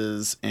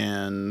devices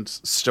and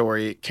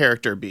story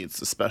character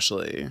beats,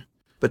 especially.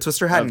 But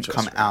Twister hadn't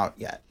come out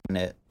yet when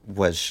it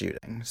was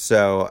shooting.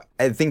 So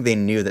I think they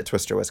knew that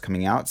Twister was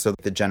coming out. So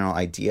the general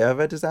idea of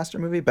a disaster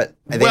movie, but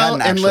they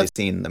hadn't actually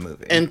seen the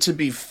movie. And to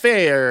be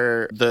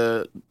fair,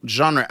 the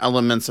genre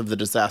elements of the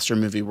disaster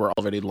movie were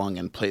already long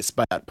in place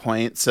by that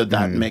point. So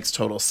that makes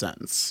total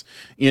sense.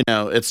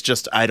 It's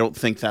just, I don't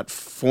think that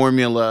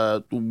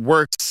formula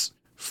works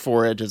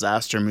for a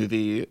disaster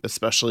movie,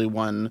 especially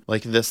one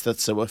like this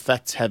that's so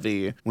effects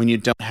heavy, when you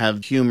don't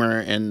have humor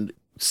and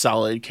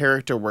solid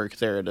character work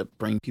there to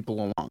bring people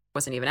along.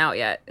 Wasn't even out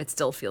yet. It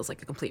still feels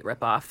like a complete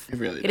ripoff. It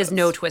really does. It is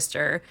no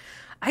Twister.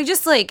 I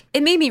just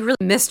it made me really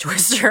miss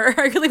Twister.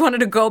 I really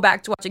wanted to go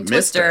back to watching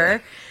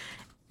Twister.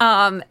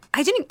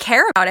 I didn't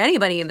care about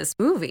anybody in this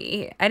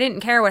movie. I didn't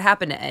care what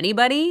happened to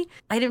anybody.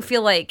 I didn't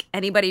feel like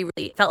anybody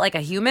really felt like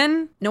a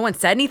human. No one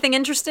said anything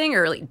interesting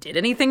or really did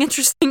anything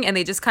interesting, and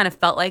they just kind of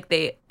felt like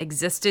they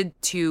existed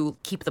to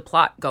keep the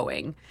plot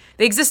going.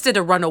 They existed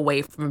to run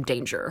away from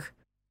danger.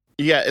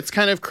 Yeah, it's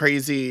kind of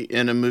crazy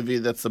in a movie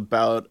that's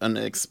about an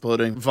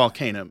exploding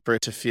volcano for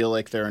it to feel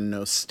like there are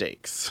no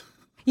stakes.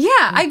 Yeah,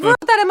 I wrote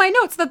that in my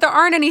notes, that there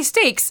aren't any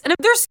stakes. And if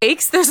there's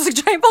stakes, there's a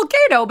giant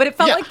volcano. But it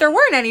felt like there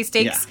weren't any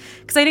stakes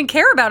because I didn't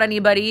care about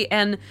anybody.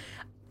 And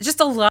just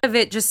a lot of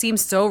it just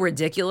seems so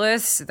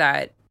ridiculous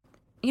that,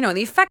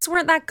 the effects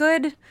weren't that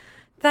good.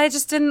 That I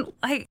just didn't,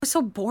 I was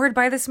so bored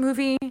by this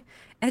movie.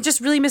 And it just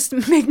really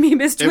made me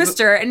miss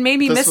Twister and made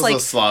me miss, This was a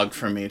slog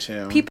for me,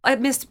 too. I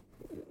missed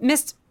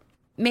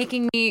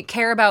making me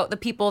care about the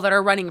people that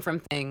are running from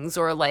things,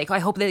 or I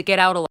hope they get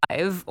out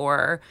alive,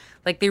 or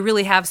they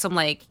really have some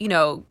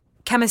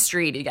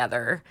chemistry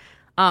together.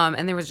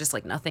 And there was just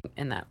nothing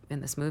in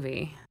this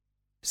movie.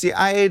 See,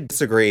 I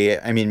disagree.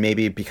 I mean,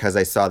 maybe because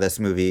I saw this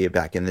movie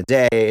back in the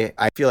day,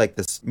 I feel like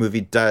this movie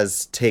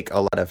does take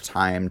a lot of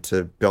time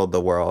to build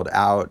the world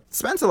out. It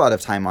spends a lot of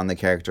time on the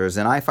characters,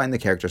 and I find the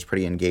characters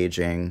pretty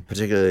engaging,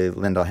 particularly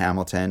Linda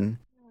Hamilton.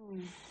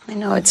 I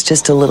know it's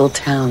just a little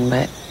town,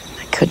 but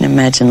I couldn't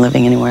imagine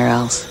living anywhere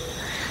else.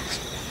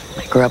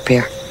 I grew up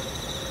here.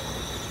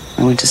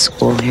 I went to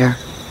school here.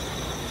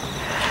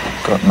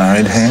 Got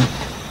married here?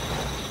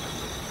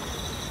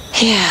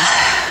 Yeah.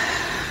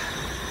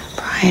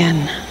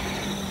 Brian.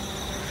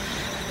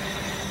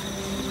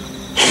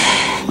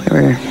 We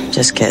were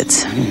just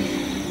kids.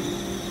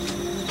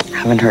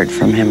 Haven't heard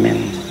from him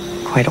in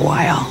quite a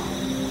while.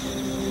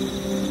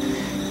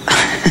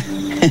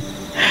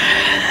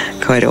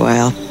 Quite a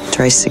while.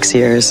 Try 6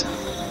 years.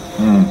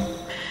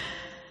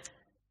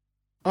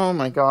 Oh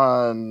my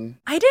god.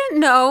 I didn't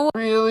know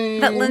really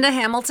that Linda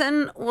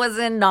Hamilton was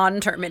in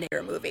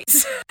non-Terminator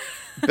movies.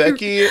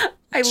 Becky,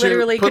 I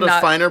literally to put could a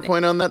not finer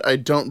point on that, I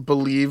don't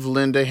believe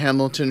Linda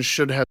Hamilton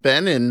should have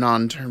been in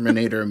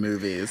non-Terminator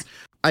movies.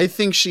 I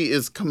think she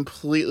is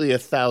completely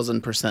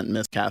 1,000%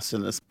 miscast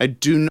in this. I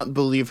do not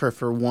believe her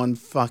for one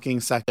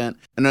fucking second,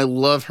 and I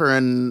love her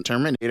in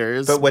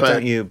Terminators. But what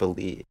don't you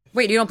believe?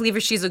 Wait, you don't believe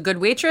if she's a good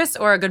waitress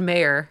or a good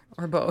mayor,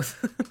 or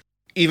both?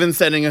 Even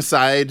setting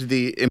aside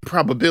the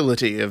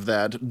improbability of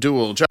that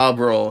dual job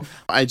role,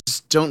 I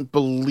just don't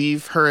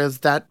believe her as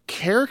that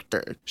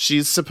character.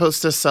 She's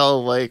supposed to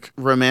sell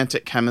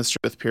romantic chemistry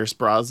with Pierce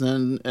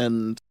Brosnan,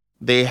 and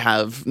they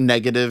have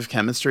negative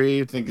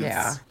chemistry. I think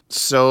it's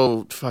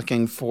so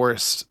fucking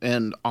forced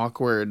and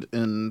awkward.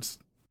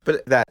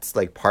 But that's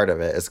part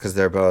of it is because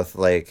they're both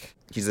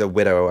he's a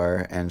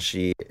widower and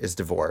she is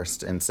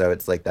divorced. And so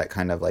it's that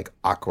kind of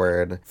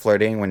awkward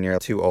flirting when you're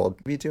too old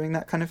to be doing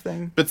that kind of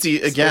thing. But see,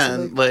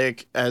 again,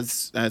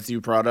 as you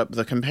brought up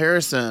the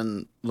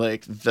comparison,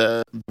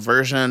 the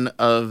version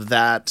of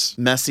that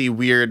messy,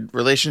 weird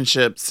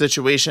relationship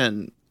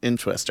situation in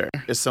Twister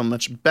is so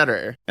much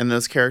better. And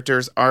those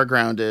characters are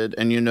grounded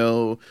and you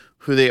know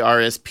who they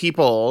are as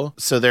people.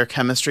 So their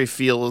chemistry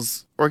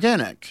feels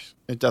organic.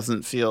 It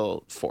doesn't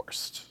feel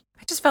forced.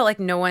 I just felt like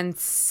no one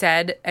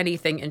said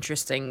anything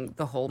interesting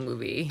the whole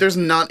movie. There's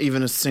not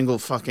even a single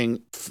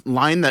fucking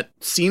line that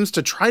seems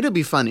to try to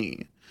be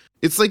funny.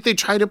 It's like they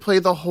try to play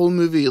the whole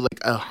movie like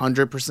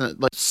 100%,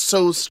 like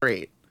so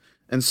straight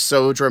and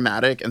so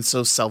dramatic and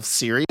so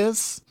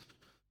self-serious.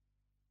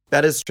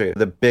 That is true.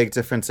 The big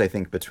difference, I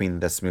think, between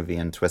this movie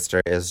and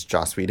Twister is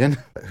Joss Whedon,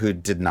 who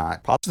did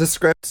not polish the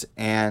script,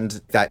 and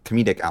that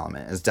comedic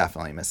element is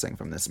definitely missing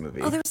from this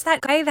movie. Oh, there was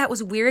that guy that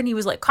was weird, and he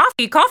was like,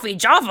 coffee,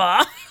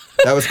 Java.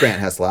 That was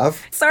Grant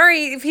Heslov.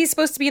 Sorry, if he's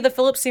supposed to be the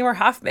Philip Seymour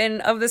Hoffman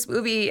of this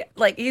movie,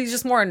 like, he's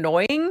just more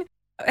annoying.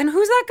 And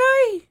who's that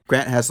guy?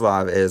 Grant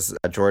Heslov is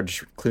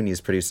George Clooney's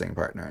producing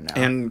partner now.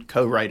 And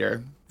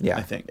co-writer. Yeah.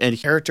 I think. And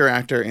character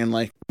actor in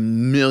like a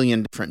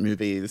million different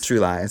movies. True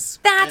Lies.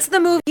 That's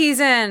the movie he's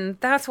in.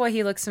 That's why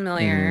he looks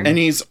familiar. And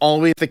he's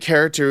always the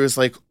character who's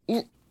like,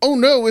 oh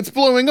no, it's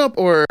blowing up.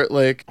 Or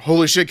like,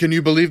 holy shit, can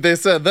you believe they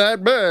said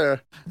that? Bah.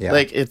 Yeah.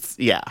 Like, it's,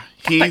 yeah.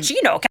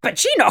 Cappuccino.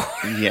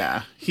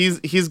 Yeah.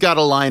 He's got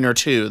a line or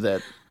two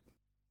that...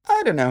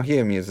 I don't know. He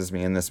amuses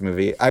me in this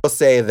movie. I will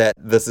say that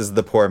this is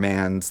the poor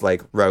man's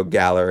like rogue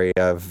gallery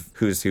of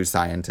who's who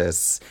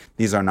scientists.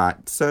 These are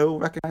not so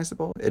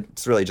recognizable.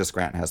 It's really just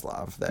Grant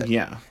Heslov that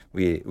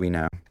we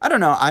know. I don't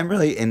know. I'm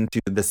really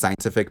into the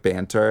scientific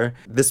banter.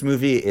 This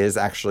movie is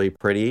actually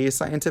pretty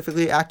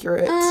scientifically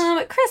accurate.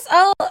 Chris,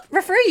 I'll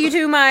refer you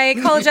to my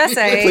college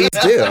essay. Please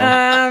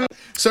do.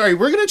 Sorry,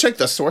 we're going to check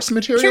the source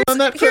material on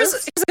that, Chris?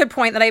 Here's a good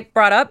point that I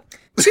brought up.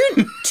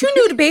 Two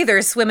nude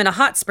bathers swim in a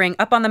hot spring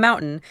up on the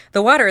mountain.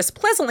 The water is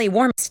pleasantly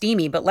warm and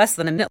steamy, but less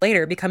than a minute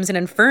later becomes an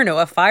inferno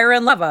of fire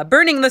and lava,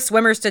 burning the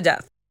swimmers to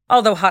death.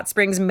 Although hot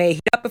springs may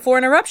heat up before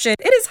an eruption,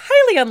 it is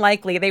highly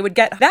unlikely they would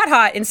get that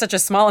hot in such a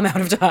small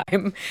amount of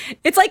time.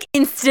 It's like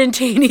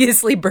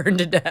instantaneously burned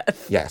to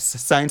death. Yes,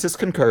 scientists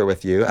concur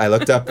with you. I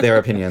looked up their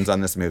opinions on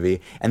this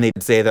movie, and they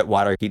say that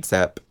water heats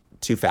up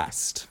too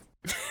fast.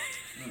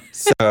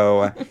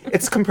 So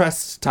it's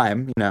compressed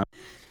time, you know.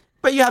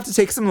 But you have to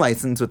take some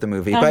license with the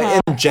movie.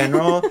 But in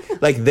general,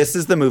 like, this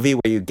is the movie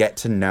where you get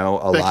to know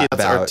a lot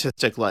about...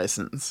 artistic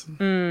license.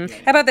 How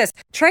about this?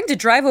 Trying to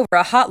drive over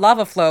a hot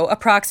lava flow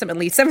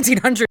approximately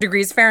 1,700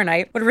 degrees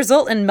Fahrenheit would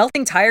result in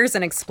melting tires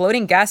and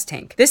exploding gas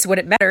tank. This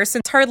wouldn't matter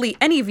since hardly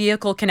any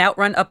vehicle can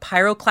outrun a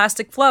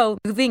pyroclastic flow,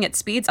 moving at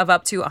speeds of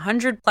up to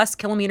 100 plus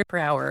kilometers per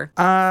hour.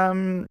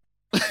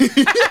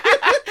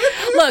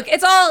 Look,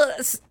 it's all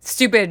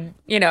stupid,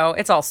 you know,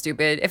 it's all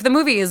stupid. If the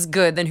movie is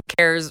good, then who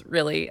cares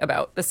really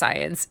about the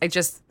science?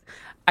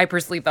 I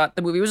personally thought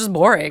the movie was just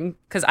boring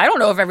because I don't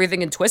know if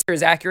everything in Twister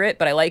is accurate,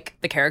 but I like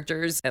the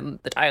characters and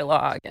the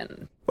dialogue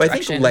and Well, I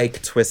think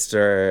like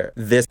Twister,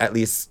 this at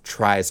least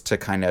tries to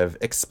kind of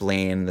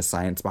explain the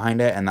science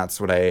behind it, and that's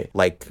what I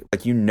like.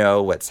 Like, you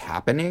know what's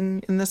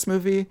happening in this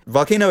movie.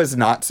 Volcano is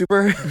not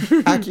super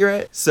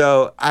accurate,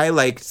 so I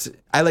liked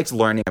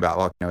learning about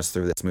volcanoes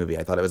through this movie.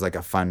 I thought it was like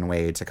a fun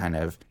way to kind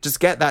of just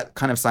get that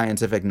kind of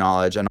scientific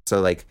knowledge and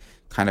also like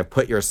kind of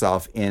put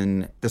yourself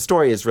in. The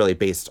story is really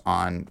based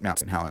on Mount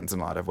St. Helens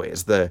in a lot of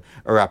ways. The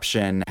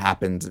eruption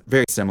happened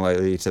very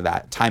similarly to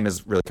that. Time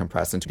is really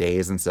compressed into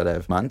days instead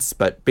of months,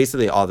 but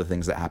basically all the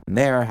things that happen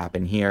there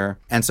happen here.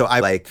 And so I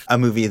like a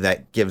movie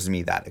that gives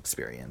me that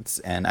experience,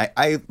 and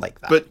I like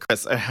that. But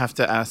Chris, I have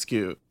to ask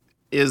you,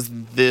 is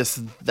this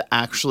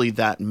actually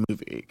that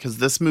movie? Because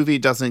this movie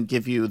doesn't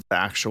give you the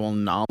actual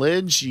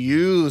knowledge.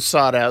 You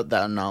sought out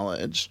that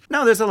knowledge.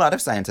 No, there's a lot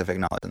of scientific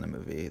knowledge in the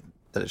movie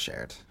that is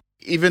shared.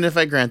 Even if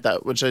I grant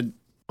that, which I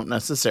don't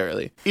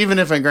necessarily, even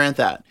if I grant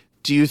that,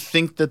 do you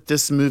think that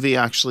this movie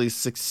actually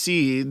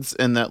succeeds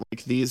and that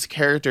like these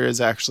characters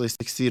actually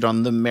succeed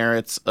on the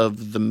merits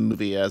of the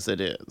movie as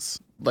it is?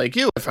 Like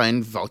you, I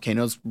find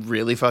volcanoes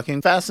really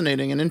fucking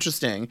fascinating and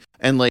interesting.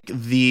 And like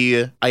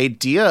the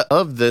idea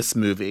of this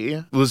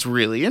movie was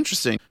really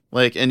interesting.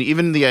 Like, and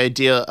even the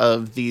idea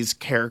of these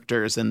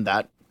characters and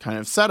that kind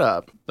of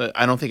setup, but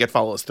I don't think it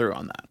follows through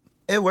on that.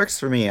 It works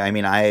for me. I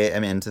mean, I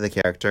am into the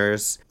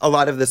characters. A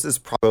lot of this is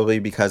probably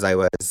because I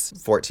was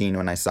 14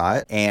 when I saw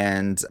it,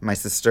 and my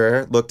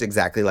sister looked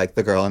exactly like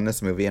the girl in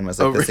this movie and was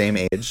like the same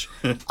age.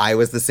 I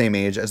was the same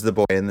age as the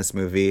boy in this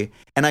movie.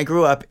 And I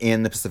grew up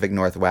in the Pacific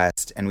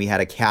Northwest, and we had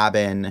a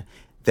cabin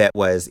that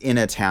was in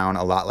a town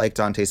a lot like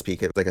Dante's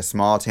Peak. It was like a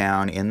small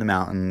town in the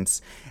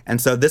mountains. And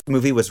so this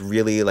movie was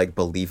really like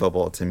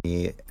believable to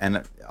me.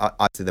 And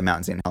obviously the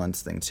Mount St.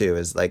 Helens thing too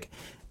is like,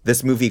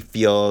 this movie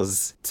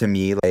feels to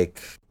me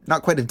like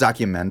not quite a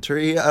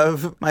documentary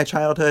of my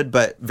childhood,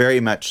 but very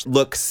much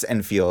looks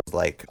and feels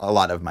like a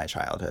lot of my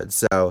childhood.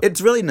 So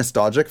it's really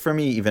nostalgic for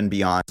me, even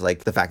beyond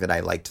like the fact that I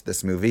liked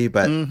this movie.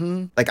 But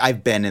like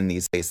I've been in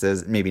these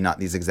places, maybe not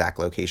these exact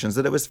locations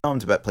that it was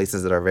filmed, but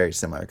places that are very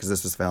similar because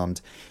this was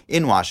filmed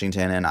in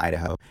Washington and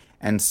Idaho.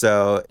 And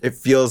so it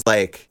feels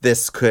like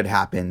this could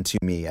happen to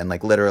me and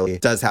like literally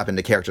does happen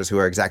to characters who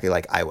are exactly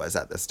like I was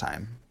at this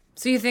time.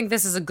 So you think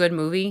this is a good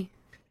movie?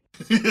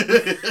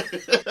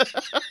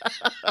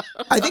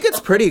 I think it's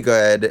pretty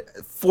good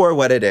for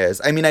what it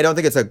is. I mean, I don't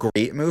think it's a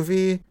great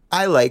movie.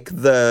 I like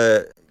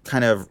the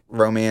kind of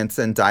romance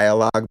and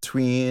dialogue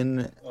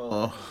between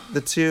no.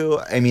 The two,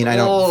 I mean, I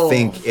don't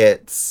think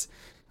it's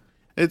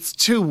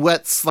two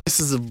wet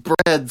slices of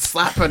bread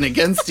slapping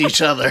against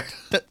each other.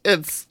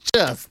 It's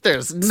just,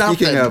 there's nothing.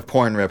 Speaking of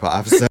porn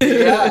ripoffs.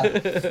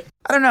 Yeah.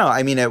 I don't know.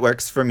 I mean, it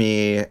works for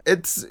me.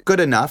 It's good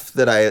enough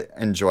that I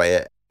enjoy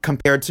it.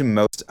 Compared to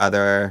most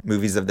other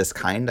movies of this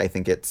kind, I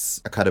think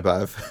it's a cut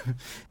above.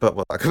 But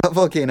we'll talk about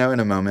Volcano in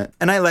a moment.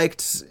 And I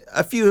liked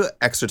a few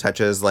extra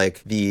touches,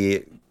 like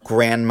the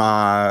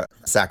grandma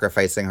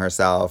sacrificing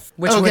herself.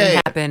 Which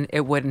wouldn't happen.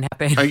 It wouldn't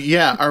happen.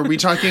 Are we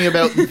talking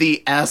about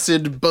the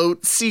acid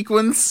boat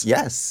sequence?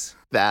 Yes.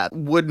 That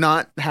would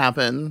not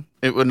happen.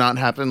 It would not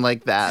happen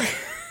like that.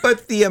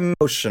 But the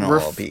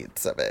emotional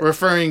beats of it.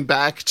 Referring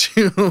back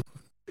to...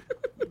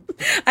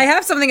 I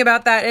have something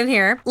about that in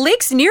here.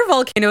 Lakes near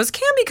volcanoes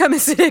can become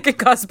acidic and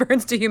cause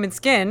burns to human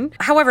skin.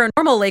 However,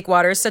 normal lake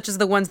waters, such as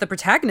the ones the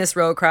protagonists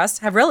row across,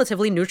 have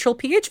relatively neutral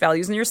pH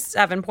values near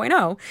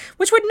 7.0,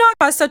 which would not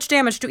cause such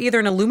damage to either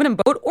an aluminum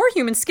boat or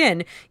human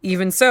skin.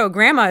 Even so,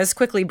 Grandma is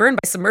quickly burned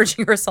by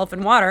submerging herself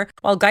in water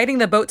while guiding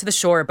the boat to the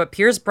shore, but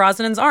Pierce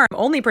Brosnan's arm,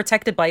 only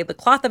protected by the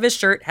cloth of his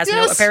shirt, has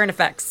no apparent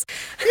effects.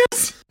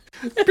 Yes!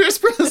 Pierce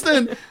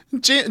Brosnan,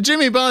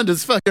 Jimmy Bond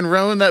is fucking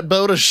rowing that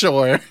boat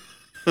ashore.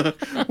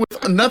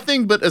 With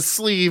nothing but a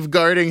sleeve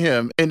guarding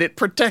him, and it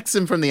protects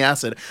him from the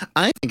acid.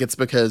 I think it's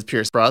because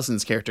Pierce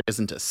Brosnan's character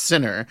isn't a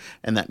sinner,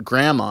 and that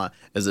Grandma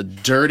is a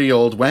dirty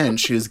old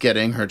wench who's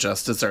getting her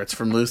just desserts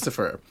from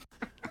Lucifer.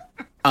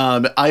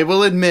 I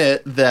will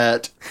admit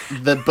that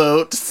the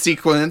boat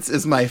sequence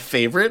is my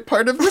favorite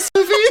part of this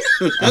movie.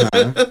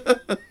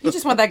 You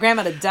just want that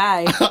grandma to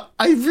die.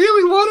 I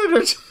really wanted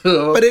her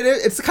to. But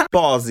it's kind of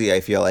ballsy, I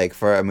feel like,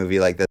 for a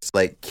movie like this,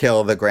 like,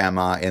 kill the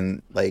grandma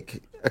in,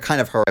 like, a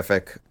kind of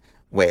horrific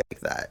way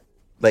like that.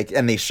 Like,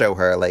 and they show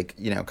her, like,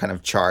 you know, kind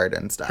of charred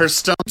and stuff. Her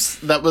stumps,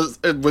 that was,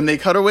 when they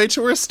cut away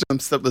to her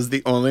stumps, that was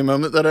the only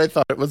moment that I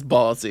thought it was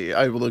ballsy.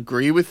 I will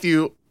agree with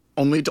you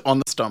only on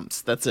the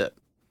stumps. That's it.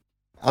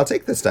 I'll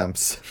take the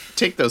stumps.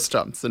 Take those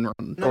stumps and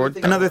run.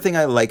 Another thing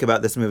I like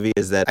about this movie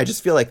is that I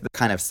just feel like the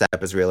kind of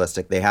setup is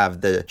realistic. They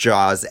have the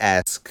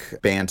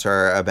Jaws-esque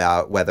banter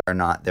about whether or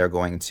not they're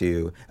going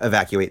to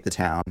evacuate the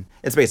town.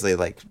 It's basically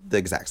like the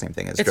exact same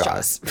thing as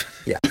Jaws.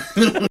 Yeah.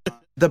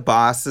 The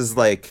boss is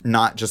like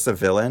not just a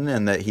villain,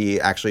 and that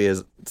he actually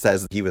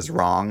says he was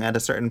wrong at a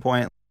certain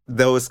point.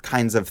 Those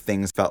kinds of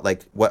things felt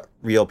like what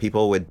real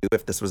people would do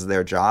if this was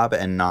their job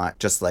and not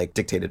just like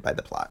dictated by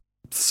the plot.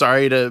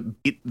 Sorry to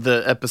beat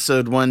the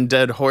episode 1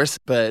 dead horse,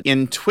 but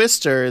in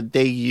Twister,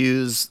 they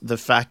use the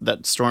fact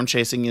that storm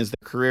chasing is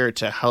their career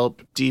to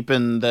help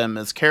deepen them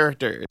as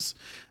characters.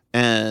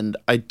 And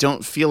I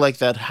don't feel like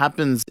that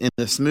happens in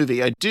this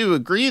movie. I do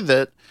agree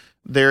that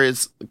there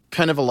is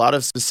kind of a lot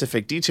of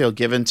specific detail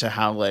given to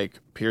how, like,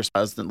 Pierce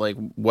Brosnan, like,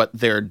 what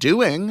they're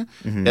doing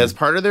as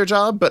part of their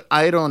job, but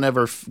I don't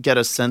ever get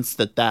a sense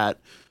that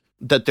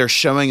they're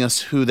showing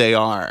us who they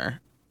are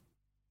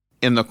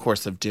in the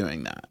course of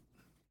doing that.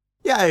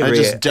 Yeah, I agree. I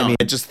just don't.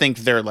 I just think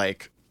they're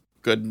like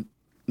good,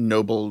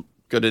 noble,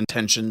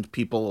 good-intentioned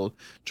people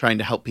trying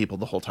to help people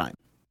the whole time.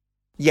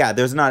 Yeah,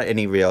 there's not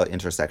any real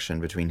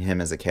intersection between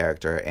him as a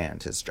character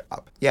and his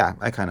job. Yeah,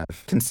 I kind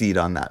of concede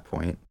on that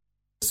point.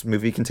 This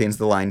movie contains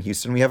the line,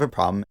 "Houston, we have a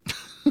problem."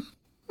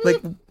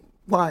 Like,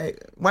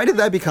 why did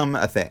that become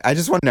a thing? I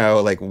just want to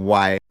know, like,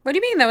 why. What do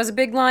you mean? That was a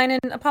big line in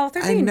Apollo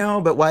 13. I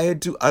know, but why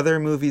do other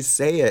movies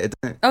say it?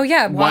 Oh,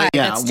 yeah. Why?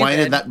 Why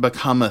did that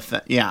become a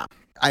thing? Yeah.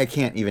 I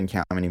can't even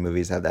count how many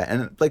movies have that.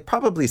 And, like,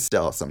 probably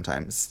still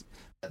sometimes.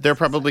 There are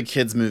probably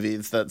kids'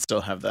 movies that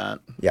still have that.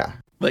 Yeah.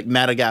 Like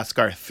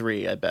Madagascar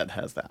 3, I bet,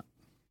 has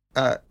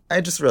that.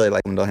 I just really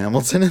like Linda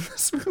Hamilton in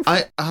this movie.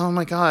 Oh,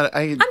 my God.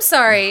 I'm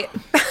sorry.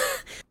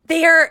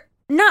 They are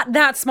not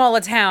that small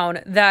a town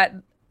that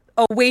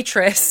a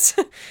waitress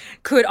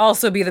could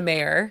also be the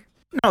mayor.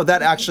 No,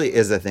 that actually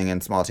is a thing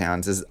in small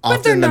towns. Is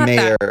often the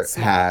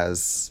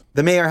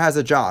mayor has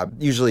a job.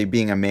 Usually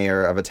being a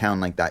mayor of a town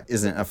like that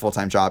isn't a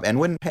full-time job and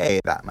wouldn't pay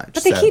that much.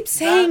 But they keep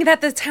saying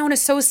that the town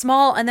is so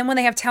small, and then when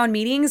they have town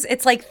meetings,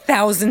 it's like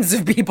thousands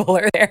of people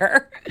are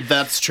there.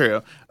 That's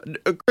true.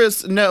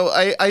 Chris, no,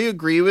 I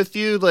agree with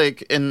you.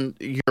 Like, and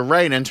you're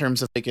right in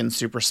terms of like in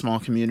super small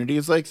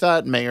communities like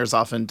that, mayors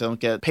often don't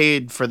get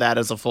paid for that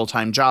as a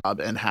full-time job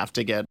and have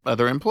to get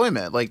other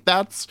employment. Like,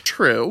 that's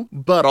true.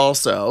 But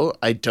also,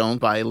 I don't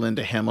buy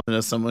Linda Hamilton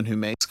as someone who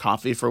makes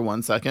coffee for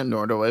 1 second,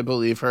 nor do I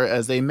believe her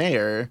as a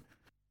mayor.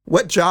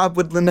 What job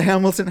would Linda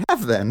Hamilton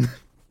have then?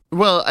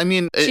 Well, I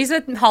mean, she's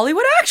a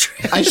Hollywood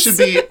actress. I should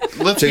be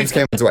James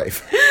Cameron's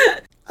wife.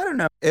 I don't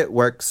know. It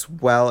works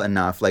well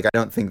enough. Like, I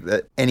don't think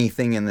that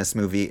anything in this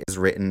movie is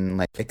written,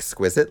 like,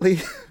 exquisitely.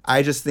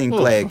 I just think,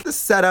 like, the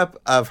setup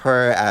of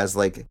her as,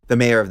 like, the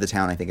mayor of the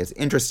town, I think is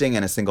interesting,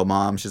 and a single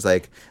mom. She's,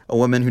 like, a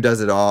woman who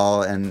does it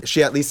all, and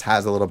she at least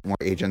has a little more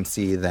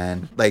agency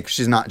than, like,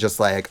 she's not just,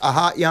 like, a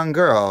hot young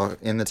girl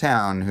in the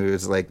town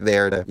who's, like,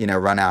 there to, you know,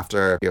 run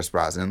after Pierce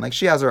Brosnan. Like,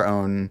 she has her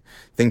own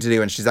thing to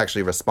do, and she's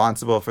actually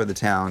responsible for the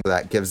town. So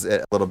that gives it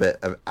a little bit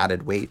of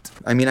added weight.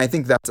 I mean, I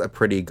think that's a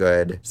pretty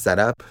good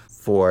setup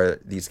for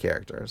these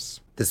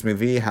characters. This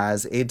movie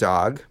has a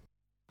dog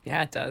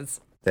Yeah, it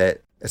does.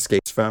 that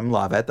escapes from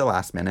lava at the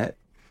last minute.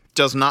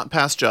 Does not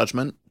pass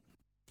judgment.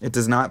 It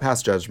does not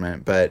pass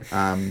judgment, but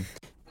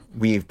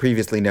we've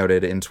previously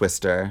noted in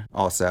Twister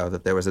also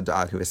that there was a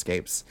dog who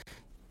escapes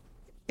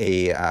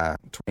a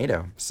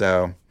tornado.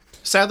 So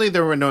Sadly,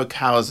 there were no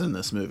cows in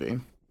this movie.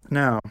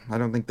 no, I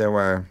don't think there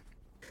were.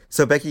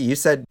 So Becky, you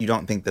said you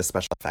don't think the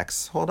special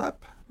effects hold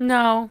up?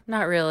 No,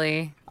 not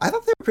really. I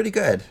thought they were pretty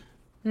good.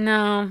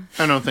 No.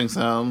 I don't think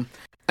so.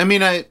 I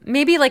mean,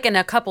 Maybe like in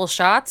a couple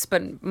shots,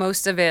 but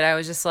most of it I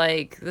was just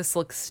like, this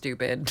looks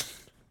stupid.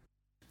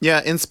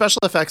 Yeah, in special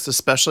effects,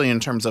 especially in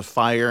terms of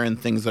fire and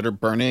things that are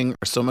burning,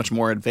 are so much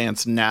more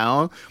advanced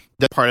now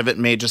that part of it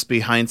may just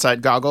be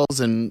hindsight goggles.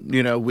 And,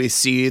 we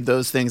see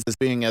those things as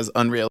being as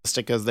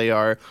unrealistic as they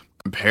are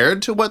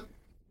compared to what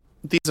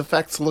these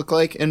effects look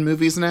like in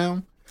movies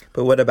now.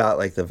 But what about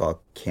like the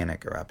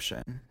volcanic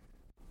eruption?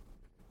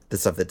 The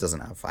stuff that doesn't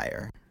have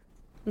fire.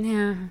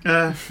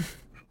 Yeah.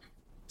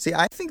 See,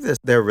 I think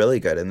they're really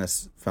good in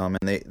this film,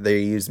 and they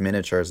use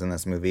miniatures in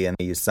this movie, and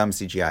they use some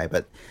CGI,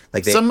 but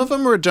some of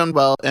them were done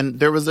well. And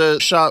there was a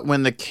shot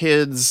when the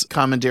kids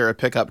commandeer a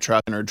pickup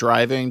truck and are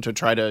driving to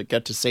try to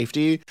get to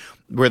safety,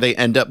 where they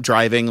end up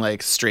driving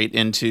like straight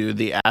into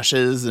the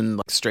ashes and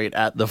like straight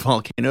at the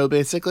volcano,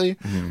 basically.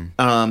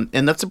 Mm-hmm.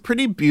 And that's a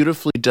pretty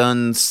beautifully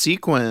done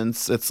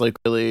sequence. It's like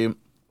really,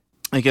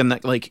 again,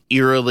 that like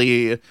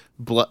eerily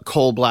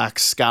coal black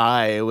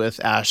sky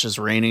with ashes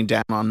raining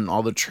down on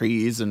all the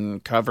trees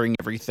and covering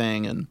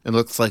everything, and it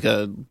looks like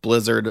a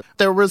blizzard.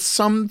 There was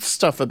some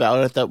stuff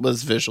about it that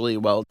was visually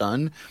well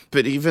done,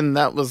 but even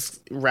that was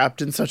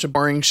wrapped in such a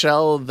boring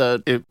shell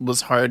that it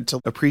was hard to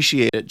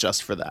appreciate it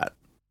just for that.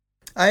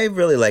 I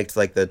really liked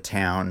like the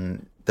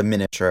town, the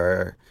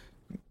miniature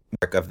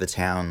work of the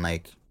town,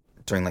 like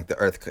during like the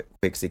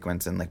earthquake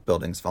sequence and like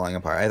buildings falling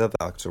apart. I thought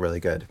that looked really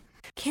good.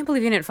 Can't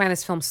believe you didn't find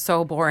this film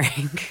so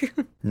boring.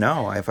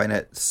 No, I find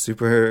it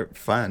super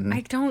fun.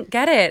 I don't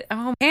get it.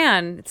 Oh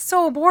man, it's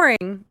so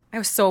boring. I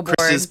was so bored.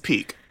 Chris's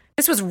peak.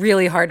 This was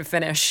really hard to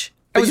finish.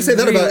 But you say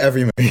that about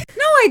every movie.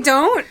 No, I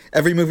don't.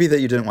 Every movie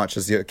that you didn't watch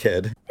as a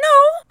kid.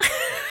 No.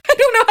 I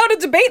don't know how to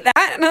debate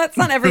that. No, it's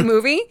not every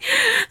movie.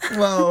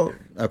 Well,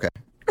 okay.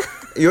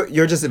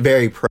 You're just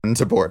very prone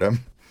to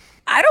boredom.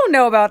 I don't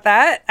know about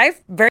that. I'm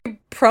very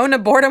prone to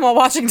boredom while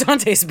watching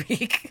Dante's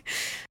Peak.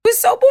 It was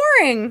so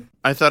boring.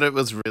 I thought it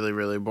was really,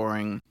 really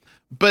boring.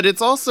 But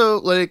it's also,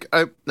 like,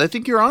 I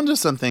think you're onto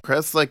something,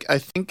 Chris. Like, I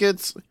think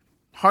it's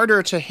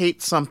harder to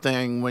hate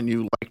something when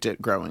you liked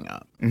it growing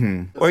up.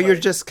 Mm-hmm. Or you're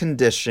just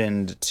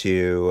conditioned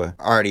to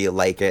already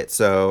like it.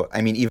 So,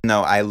 I mean, even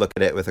though I look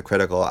at it with a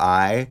critical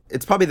eye,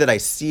 it's probably that I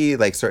see,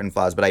 like, certain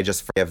flaws, but I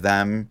just forgive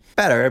them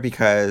better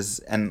because,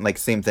 and, like,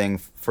 same thing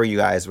for you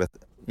guys with,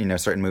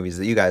 certain movies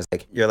that you guys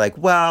like, you're like,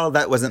 well,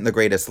 that wasn't the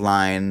greatest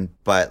line,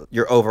 but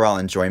your overall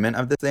enjoyment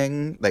of the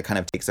thing, like, kind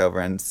of takes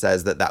over and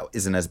says that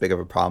isn't as big of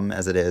a problem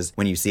as it is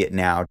when you see it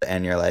now,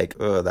 and you're like,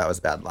 oh, that was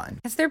a bad line.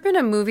 Has there been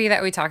a movie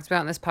that we talked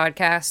about in this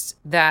podcast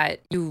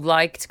that you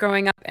liked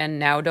growing up and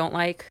now don't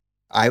like?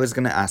 I was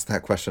going to ask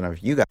that question of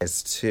you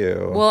guys,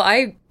 too. Well,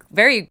 I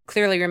very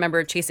clearly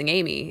remember Chasing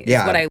Amy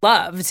is what I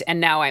loved,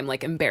 and now I'm,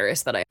 like,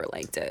 embarrassed that I ever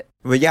liked it.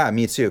 Well, yeah,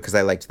 me too, because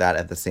I liked that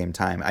at the same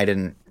time. I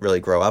didn't really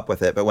grow up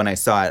with it, but when I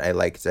saw it, I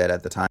liked it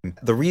at the time.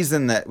 The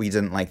reason that we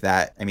didn't like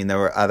that, I mean, there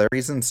were other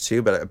reasons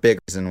too, but a big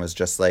reason was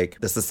just like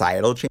the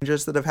societal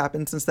changes that have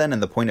happened since then,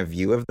 and the point of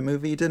view of the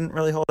movie didn't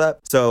really hold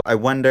up. So I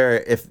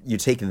wonder if you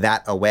take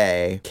that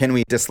away, can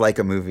we dislike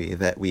a movie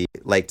that we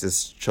liked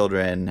as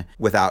children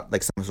without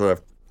like some sort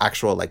of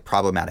actual like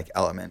problematic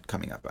element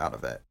coming up out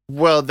of it?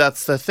 Well,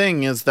 that's the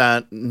thing, is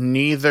that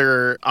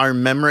neither our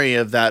memory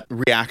of that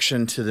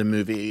reaction to the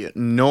movie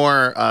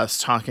nor us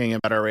talking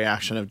about our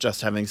reaction of just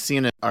having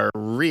seen it are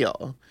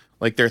real.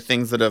 Like, they're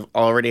things that have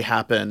already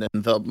happened,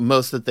 and the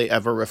most that they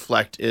ever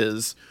reflect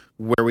is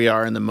where we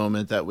are in the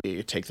moment that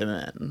we take them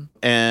in.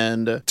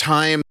 And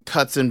time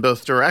cuts in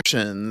both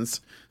directions.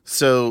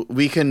 So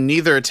we can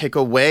neither take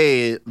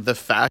away the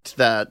fact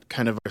that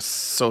kind of our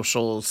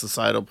social,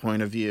 societal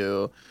point of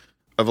view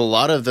of a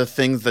lot of the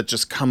things that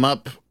just come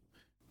up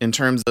in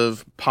terms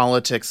of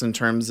politics, in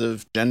terms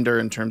of gender,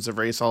 in terms of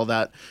race, all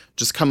that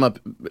just come up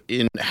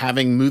in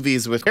having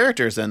movies with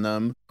characters in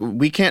them.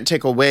 We can't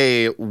take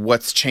away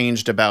what's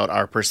changed about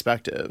our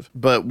perspective,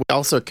 but we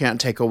also can't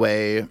take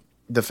away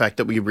the fact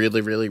that we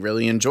really, really,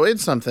 really enjoyed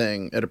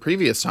something at a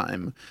previous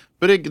time.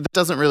 But it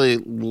doesn't really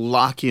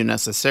lock you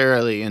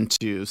necessarily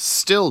into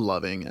still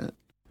loving it.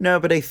 No,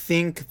 but I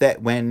think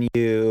that when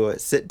I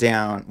sit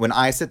down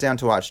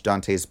to watch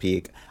Dante's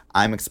Peak,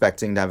 I'm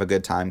expecting to have a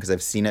good time because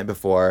I've seen it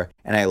before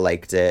and I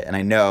liked it. And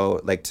I know,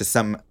 like, to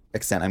some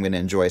extent, I'm going to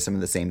enjoy some of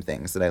the same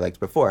things that I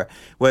liked before.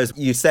 Whereas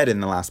you said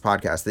in the last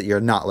podcast that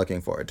you're not looking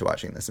forward to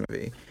watching this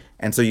movie.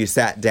 And so you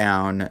sat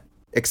down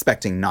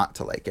expecting not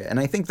to like it. And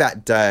I think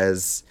that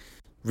does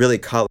really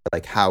color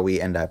like how we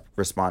end up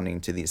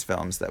responding to these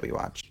films that we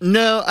watch.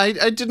 No,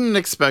 I didn't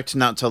expect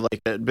not to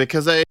like it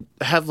because I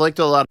have liked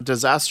a lot of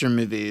disaster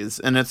movies,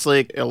 and it's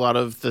like a lot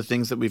of the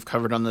things that we've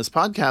covered on this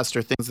podcast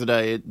are things that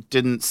I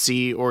didn't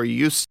see or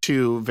used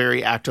to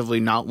very actively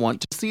not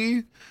want to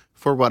see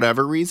for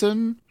whatever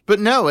reason. But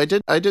no, I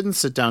didn't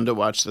sit down to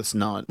watch this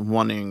not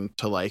wanting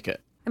to like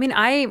it. I mean,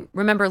 I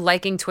remember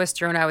liking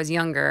Twister when I was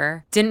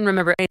younger, didn't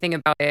remember anything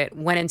about it,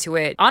 went into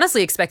it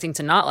honestly expecting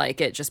to not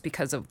like it just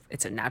because of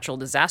it's a natural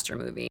disaster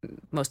movie.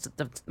 Most of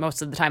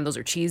the time those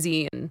are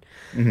cheesy and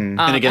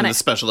and again, the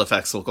special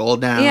effects look old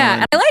now. Yeah,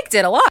 and I liked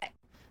it a lot.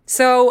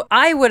 So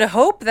I would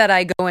hope that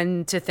I go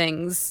into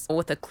things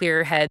with a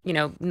clear head, you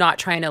know, not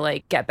trying to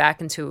like get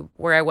back into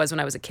where I was when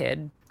I was a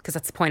kid, because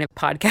that's the point of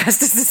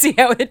podcast is to see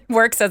how it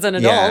works as an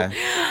adult. Yeah.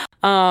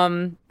 But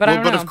I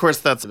don't know. But of course,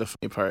 that's the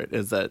funny part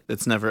is that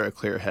it's never a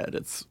clear head.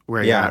 It's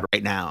where you're at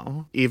right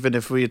now. Even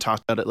if we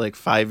talked about it like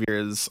 5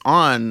 years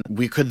on,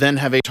 we could then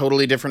have a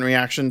totally different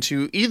reaction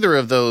to either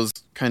of those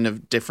kind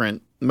of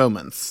different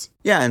moments.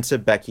 Yeah, and to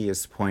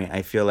Becky's point,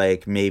 I feel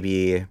like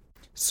maybe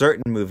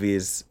certain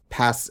movies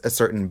pass a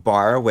certain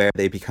bar where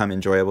they become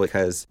enjoyable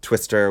because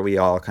Twister, we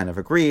all kind of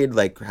agreed,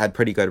 like had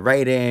pretty good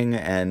writing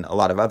and a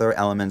lot of other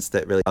elements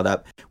that really held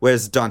up.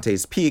 Whereas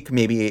Dante's Peak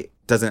maybe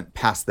doesn't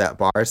pass that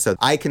bar. So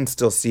I can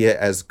still see it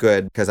as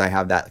good because I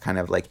have that kind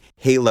of like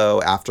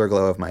halo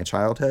afterglow of my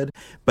childhood,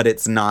 but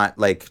it's not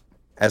like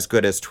as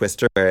good as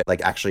Twister where it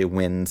like actually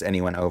wins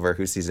anyone over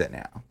who sees it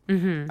now.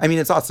 Mm-hmm. I mean,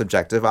 it's all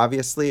subjective,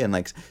 obviously, and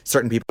like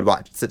certain people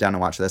would sit down and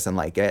watch this and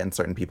like it and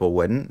certain people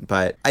wouldn't.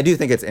 But I do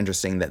think it's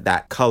interesting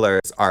that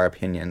colors our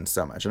opinion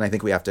so much. And I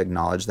think we have to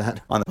acknowledge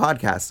that on the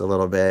podcast a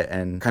little bit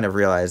and kind of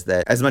realize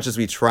that as much as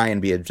we try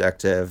and be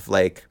objective,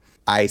 like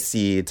I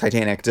see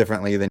Titanic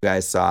differently than you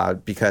guys saw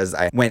because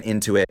I went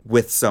into it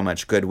with so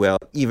much goodwill,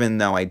 even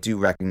though I do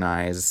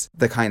recognize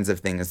the kinds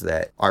of things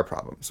that are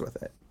problems with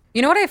it.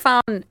 You know what I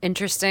found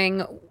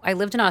interesting? I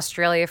lived in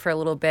Australia for a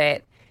little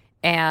bit,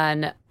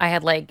 and I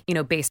had like, you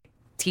know, basic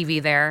TV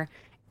there.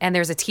 And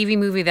there's a TV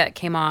movie that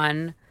came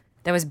on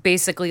that was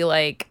basically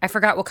like, I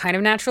forgot what kind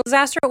of natural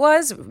disaster it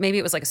was. Maybe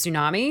it was like a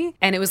tsunami.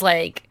 And it was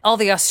like all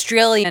the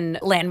Australian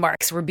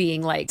landmarks were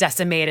being like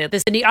decimated. The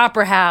Sydney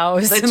Opera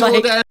House. They and,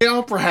 told like, the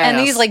Opera House. And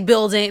these like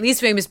these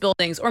famous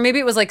buildings. Or maybe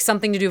it was like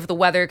something to do with the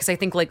weather, because I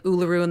think like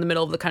Uluru in the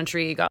middle of the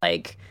country got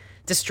like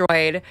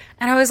destroyed.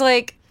 And I was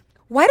like,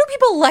 why do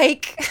people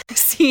like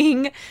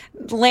seeing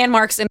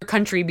landmarks in their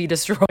country be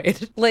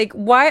destroyed? Like,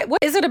 why?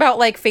 What is it about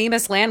like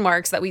famous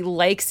landmarks that we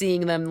like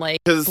seeing them like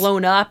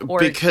blown up? Or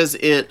because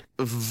it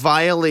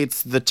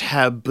violates the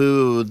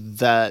taboo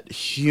that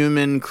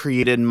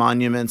human-created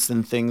monuments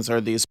and things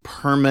are these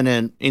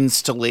permanent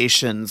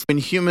installations. When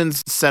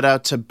humans set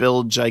out to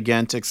build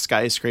gigantic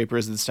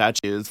skyscrapers and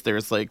statues,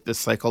 there's like this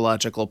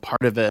psychological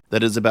part of it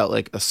that is about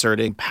like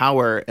asserting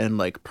power and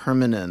like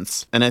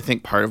permanence. And I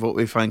think part of what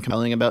we find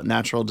compelling about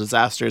natural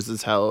disasters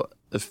is how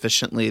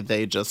efficiently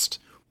they just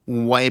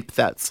wipe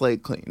that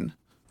slate clean.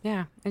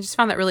 Yeah, I just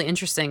found that really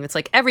interesting. It's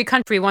like every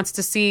country wants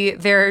to see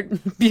their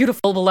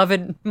beautiful,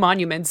 beloved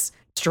monuments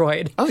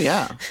destroyed. Oh,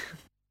 yeah.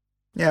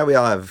 Yeah, we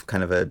all have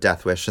kind of a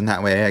death wish in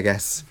that way, I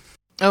guess.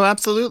 Oh,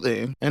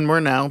 absolutely. And we're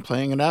now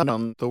playing it out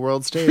on the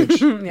world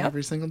stage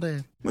every single day.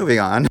 Moving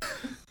on.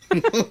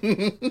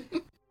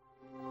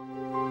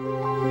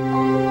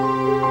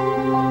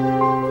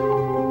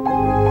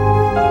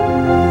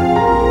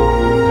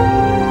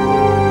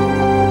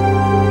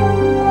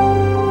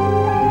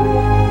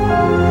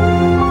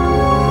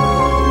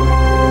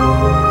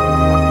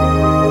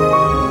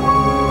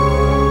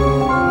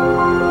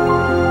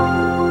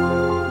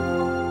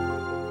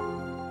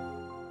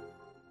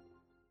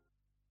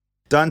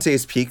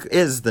 Dante's Peak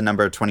is the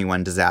number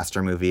 21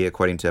 disaster movie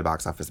according to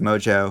Box Office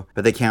Mojo,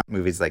 but they count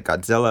movies like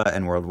Godzilla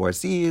and World War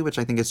Z, which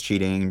I think is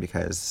cheating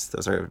because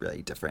those are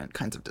really different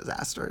kinds of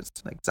disasters,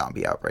 like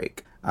zombie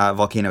outbreak.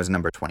 Volcano is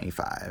number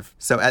 25.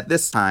 So at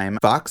this time,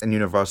 Fox and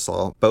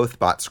Universal both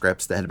bought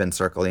scripts that had been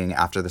circling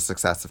after the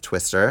success of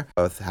Twister.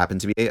 Both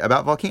happened to be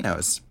about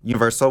volcanoes.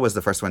 Universal was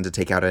the first one to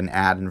take out an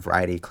ad in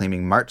Variety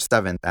claiming March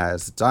 7th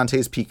as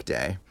Dante's Peak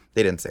Day.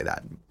 They didn't say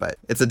that, but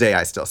it's a day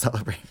I still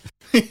celebrate.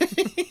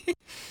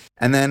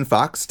 And then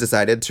Fox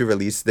decided to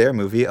release their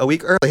movie a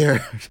week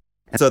earlier.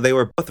 And so they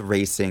were both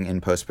racing in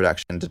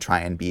post-production to try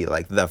and be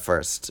like the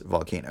first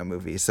volcano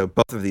movie. So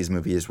both of these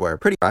movies were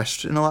pretty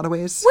rushed in a lot of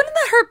ways. Wouldn't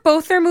that hurt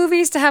both their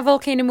movies to have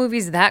volcano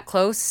movies that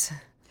close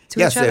to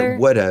each other? Yes, it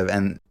would have.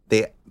 And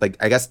they, like,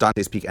 I guess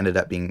Dante's Peak ended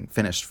up being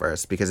finished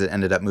first because it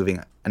ended up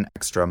moving an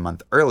extra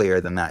month earlier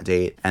than that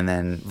date. And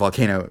then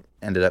Volcano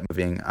ended up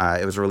moving,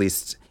 it was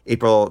released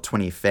April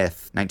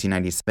 25th,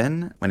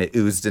 1997, when it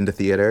oozed into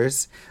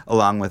theaters,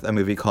 along with a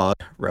movie called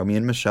Romy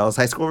and Michelle's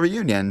High School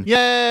Reunion.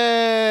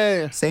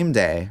 Yay! Same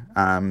day.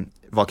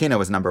 Volcano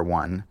was number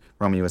 1.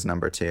 Romy was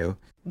number 2.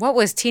 What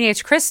was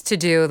Teenage Chris to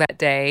do that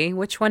day?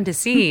 Which one to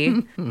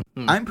see?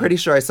 I'm pretty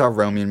sure I saw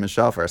Romy and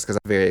Michelle first because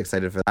I'm very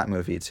excited for that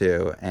movie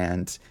too.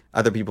 And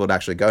other people would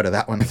actually go to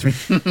that one with me.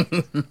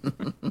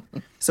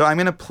 So I'm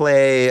going to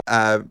play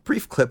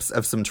brief clips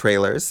of some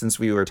trailers since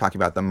we were talking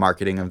about the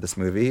marketing of this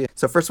movie.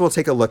 So first we'll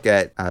take a look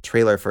at a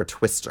trailer for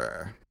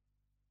Twister.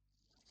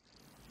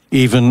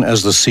 Even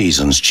as the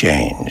seasons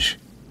change,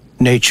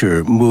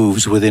 nature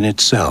moves within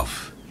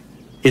itself.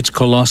 Its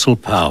colossal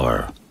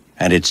power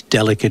and its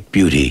delicate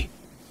beauty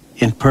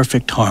in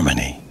perfect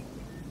harmony,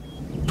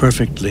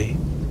 perfectly,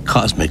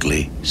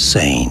 cosmically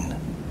sane.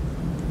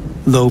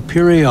 Though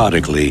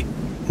periodically,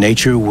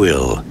 nature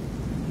will,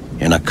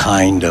 in a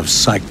kind of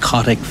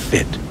psychotic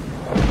fit,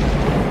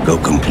 go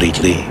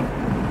completely,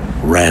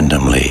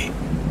 randomly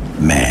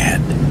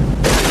mad.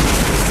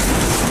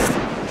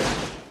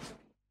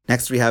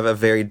 Next, we have a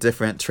very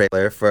different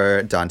trailer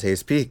for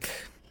Dante's Peak.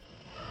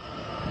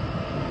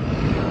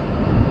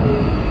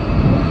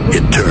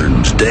 It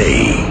turns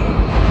day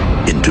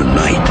into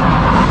night,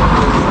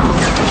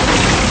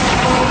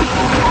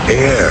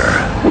 air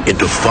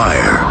into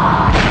fire.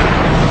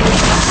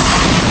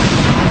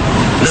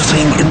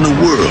 Nothing in the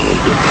world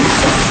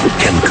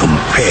can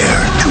compare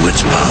to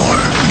its power.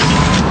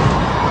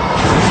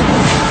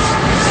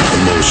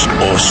 The most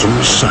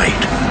awesome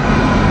sight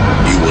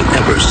you will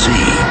ever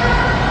see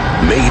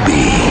may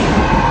be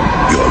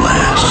your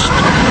last.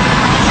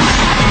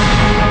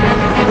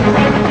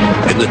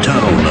 In the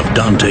town of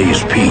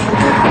Dante's Peak,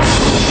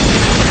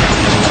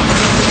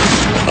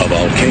 a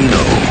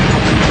volcano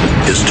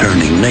is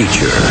turning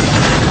nature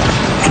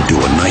into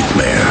a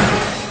nightmare.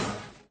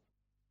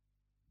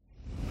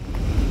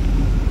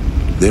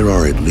 There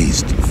are at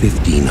least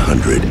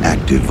 1,500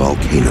 active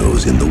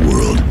volcanoes in the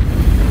world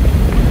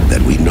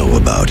that we know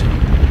about.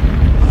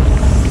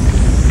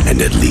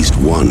 And at least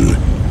one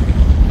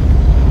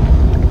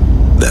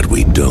that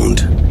we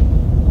don't.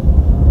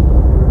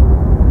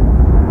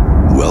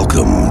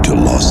 Welcome to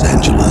Los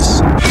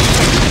Angeles.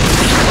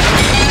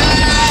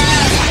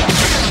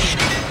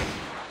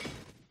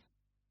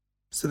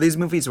 So these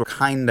movies were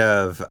kind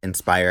of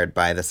inspired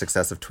by the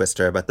success of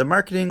Twister, but the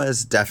marketing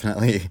was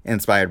definitely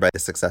inspired by the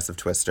success of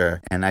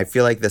Twister. And I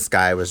feel like this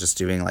guy was just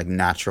doing like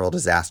natural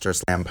disaster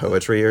slam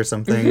poetry or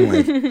something.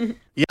 Like,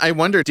 yeah, I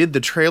wonder, did the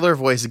trailer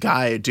voice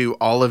guy do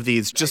all of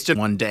these just in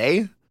one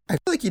day? I feel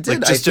like he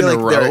did. Like just I feel in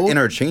a like they're row?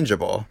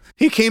 interchangeable.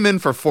 He came in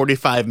for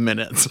 45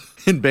 minutes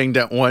and banged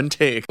out one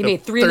take. He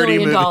made $3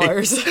 million.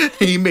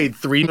 He made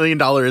 $3 million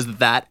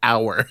that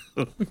hour.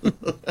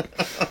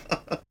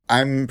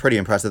 I'm pretty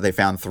impressed that they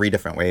found 3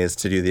 different ways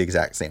to do the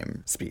exact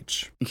same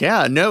speech.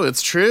 Yeah, no,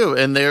 it's true.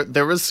 And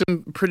there was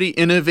some pretty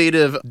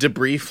innovative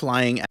debris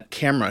flying at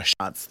camera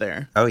shots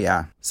there. Oh,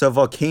 yeah. So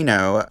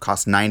Volcano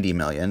cost $90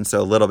 million, so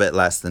a little bit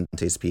less than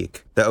Dante's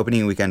Peak. The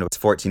opening weekend was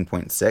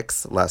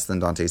 14.6, less than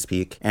Dante's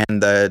Peak.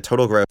 And the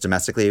total gross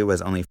domestically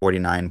was only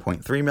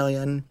 49.3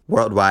 million.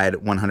 Worldwide,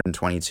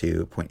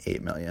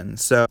 122.8 million.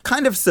 So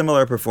kind of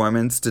similar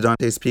performance to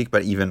Dante's Peak,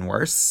 but even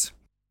worse.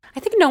 I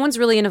think no one's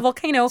really into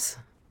volcanoes.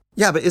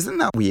 Yeah, but isn't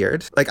that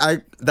weird? Like,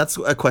 that's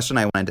a question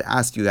I wanted to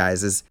ask you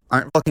guys is,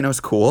 aren't volcanoes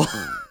cool?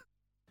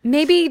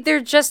 Maybe they're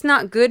just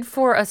not good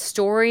for a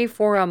story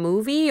for a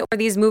movie, or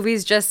these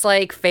movies just,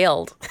 like,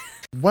 failed.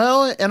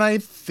 Well, and I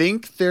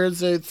think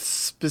there's a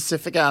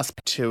specific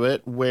aspect to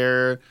it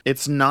where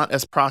it's not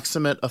as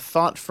proximate a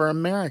thought for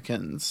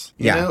Americans.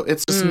 You know,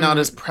 it's just not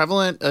as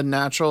prevalent a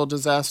natural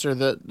disaster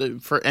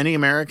that for any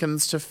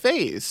Americans to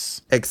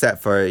face.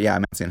 Except for,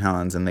 St.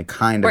 Helens, and they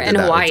kind of Or did in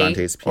that Hawaii. with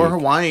Dante's Peak. Or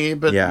Hawaii,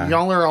 but Yeah.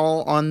 y'all are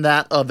all on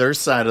that other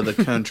side of the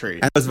country.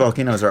 And those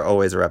volcanoes are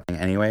always erupting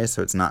anyway,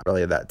 so it's not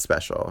really that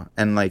special.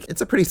 And, like,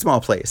 it's a pretty small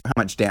place. How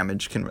much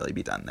damage can really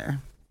be done there?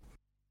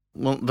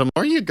 Well, the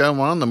more you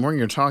go on, the more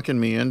you're talking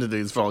me into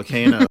these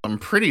volcanoes. I'm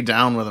pretty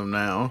down with them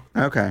now.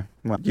 Okay.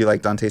 Well, you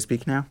like Dante's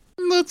Peak now?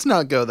 Let's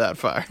not go that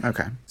far.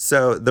 Okay.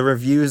 So the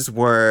reviews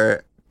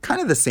were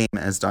kind of the same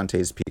as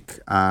Dante's Peak,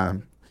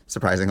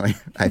 surprisingly,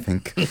 I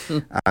think.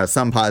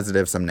 Some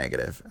positive, some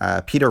negative.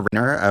 Peter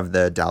Renner of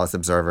the Dallas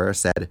Observer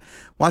said,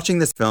 "Watching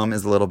this film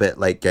is a little bit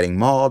like getting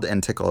mauled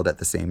and tickled at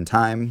the same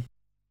time.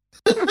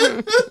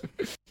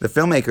 The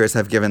filmmakers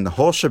have given the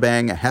whole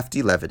shebang a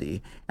hefty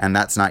levity, and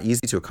that's not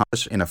easy to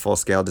accomplish in a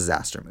full-scale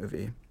disaster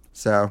movie."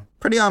 So,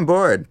 pretty on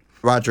board.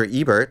 Roger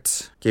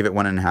Ebert gave it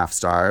 1.5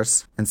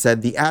 stars and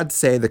said, "The ads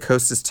say the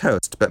coast is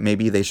toast, but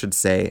maybe they should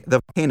say the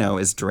volcano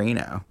is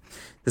Drano.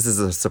 This is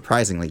a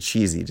surprisingly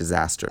cheesy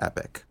disaster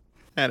epic."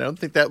 I don't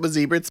think that was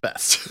Ebert's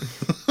best.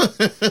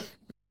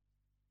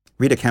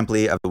 Rita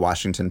Kempley of the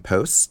Washington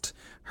Post,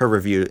 her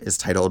review is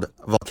titled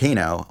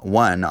 "Volcano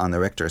 1 on the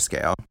Richter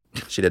scale."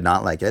 She did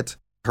not like it.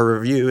 Her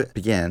review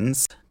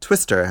begins,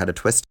 "Twister had a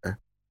twister.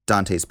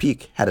 Dante's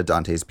Peak had a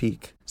Dante's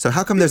Peak. So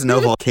how come there's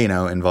no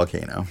volcano in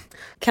Volcano?"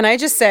 Can I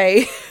just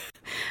say,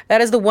 that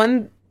is the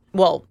one,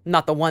 well,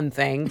 not the one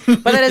thing,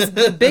 but that is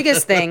the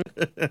biggest thing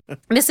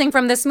missing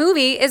from this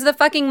movie is the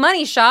fucking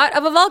money shot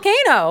of a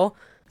volcano.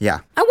 Yeah.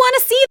 I want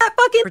to see that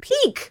fucking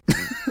peak.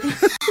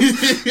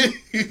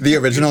 The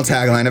original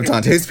tagline of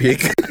Dante's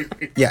Peak.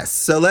 Yes,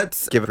 so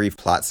let's give a brief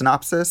plot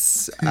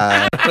synopsis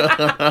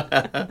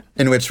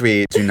in which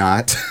we do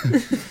not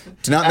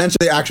mention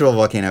the actual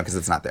volcano because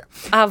it's not there.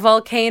 A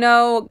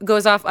volcano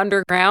goes off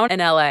underground in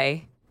LA.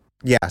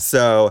 Yeah,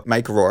 so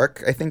Mike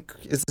Rourke, I think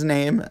is his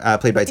name,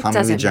 played by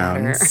Tommy Lee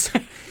Jones.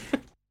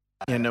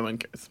 Yeah, no one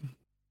cares.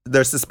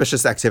 There's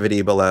suspicious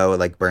activity below,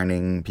 like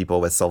burning people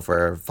with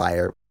sulfur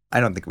fire. I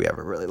don't think we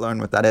ever really learn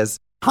what that is.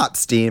 Hot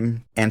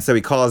steam. And so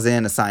he calls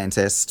in a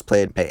scientist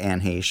played by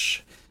Anne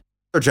Heche.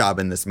 Her job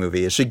in this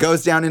movie is she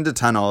goes down into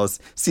tunnels,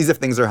 sees if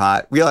things are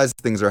hot, realizes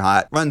things are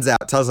hot, runs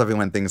out, tells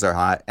everyone things are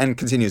hot, and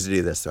continues to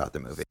do this throughout the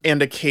movie.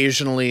 And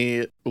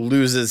occasionally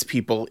loses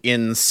people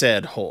in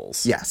said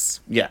holes. Yes.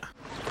 Yeah.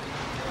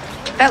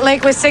 That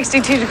lake was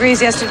 62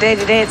 degrees yesterday.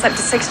 Today it's up to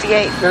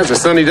 68. That's a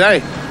sunny day.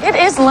 It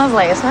is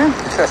lovely, isn't it?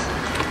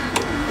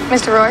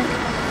 Mr. Rourke,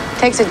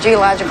 takes a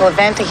geological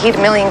event to heat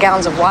 1 million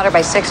gallons of water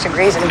by 6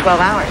 degrees in 12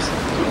 hours.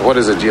 What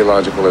is a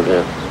geological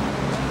event?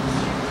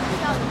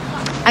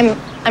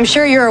 I'm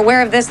sure you're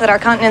aware of this, that our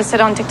continents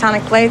sit on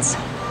tectonic plates.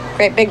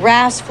 Great big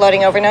rafts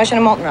floating over an ocean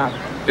of molten rock.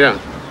 Yeah.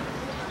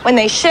 When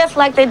they shift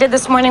like they did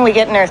this morning, we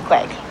get an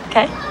earthquake,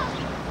 okay?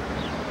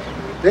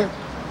 Yeah.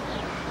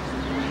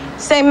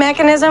 Same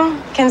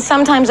mechanism can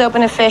sometimes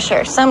open a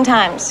fissure.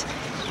 Sometimes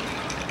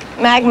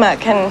magma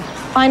can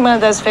find one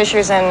of those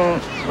fissures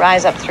and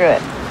rise up through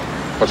it.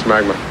 What's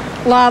magma?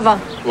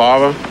 Lava.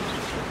 Lava?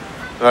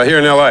 Here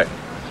in L.A.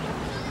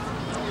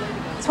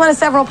 It's one of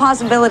several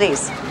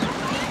possibilities.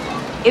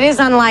 It is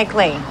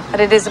unlikely, but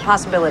it is a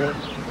possibility.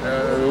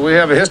 We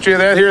have a history of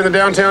that here in the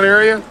downtown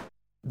area?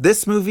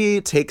 This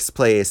movie takes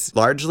place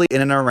largely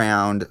in and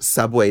around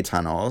subway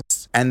tunnels,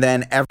 and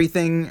then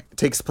everything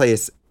takes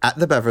place at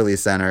the Beverly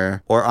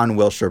Center or on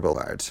Wilshire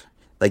Boulevard.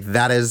 Like,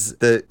 that is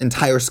the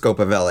entire scope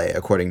of LA,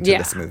 according to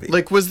this movie.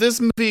 Like, was this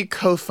movie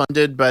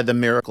co-funded by the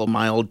Miracle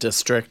Mile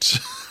District?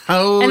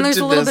 How And there's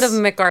did a little this... bit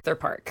of Macarthur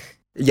Park.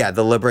 Yeah,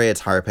 the La Brea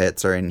tar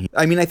pits are in here.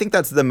 I mean, I think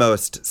that's the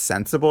most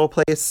sensible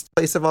place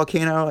a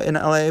volcano in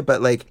LA.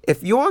 But like,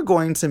 if you're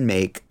going to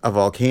make a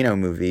volcano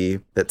movie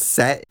that's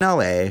set in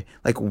LA,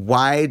 like,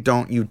 why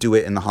don't you do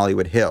it in the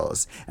Hollywood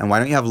Hills? And why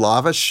don't you have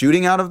lava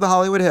shooting out of the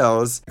Hollywood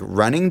Hills,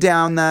 running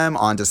down them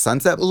onto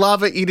Sunset?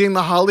 Lava eating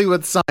the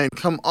Hollywood sign.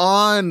 Come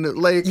on.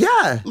 Like,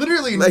 yeah,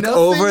 literally like nothing.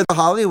 over the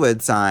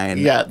Hollywood sign.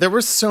 Yeah, there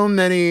were so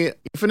many.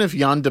 Even if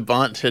Jan de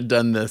Bont had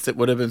done this, it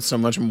would have been so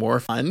much more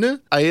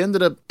fun. I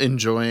ended up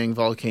enjoying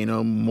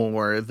Volcano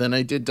more than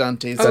I did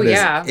Dante's. Oh,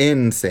 yeah.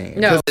 Insane.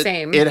 No,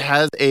 same. It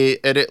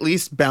at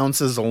least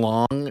bounces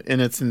along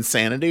in its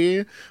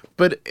insanity,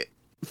 but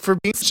for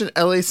being such an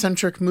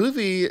LA-centric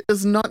movie, it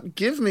does not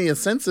give me a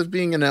sense of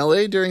being in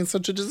LA during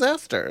such a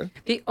disaster.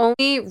 The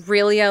only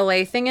really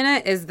LA thing in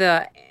it is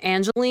the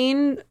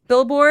Angeline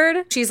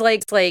billboard. She's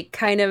like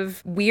kind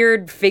of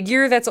weird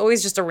figure that's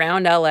always just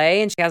around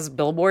LA, and she has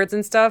billboards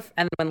and stuff.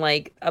 And when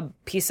like a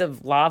piece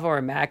of lava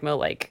or magma,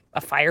 like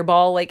a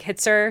fireball, like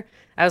hits her,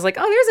 I was like,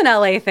 oh, there's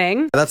an LA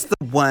thing. That's the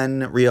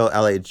one real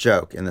LA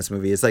joke in this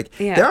movie. It's like,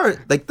 Yeah. there are,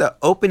 like, the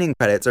opening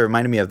credits are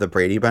reminding me of the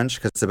Brady Bunch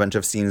because it's a bunch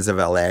of scenes of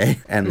LA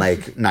and, like,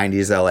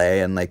 90s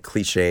LA and, like,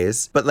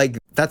 cliches. But, like,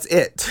 that's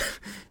it.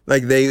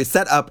 Like, they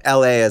set up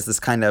LA as this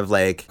kind of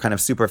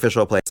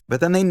superficial place. But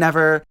then they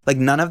never, like,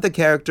 none of the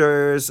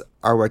characters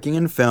are working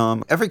in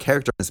film. Every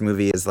character in this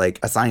movie is, like,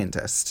 a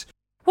scientist.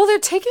 Well, they're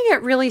taking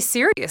it really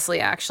seriously,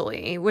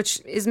 actually,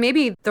 which is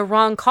maybe the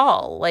wrong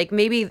call. Like,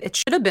 maybe it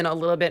should have been a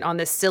little bit on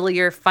the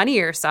sillier,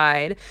 funnier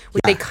side,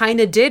 which they kind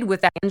of did with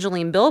that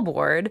Angeline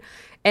billboard.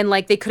 And,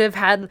 like, they could have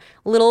had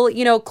little,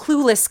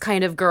 clueless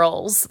kind of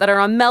girls that are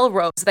on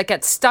Melrose that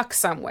get stuck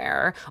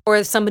somewhere.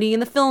 Or somebody in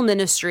the film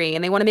industry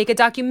and they want to make a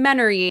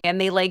documentary and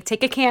they, like,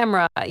 take a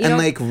camera. You know?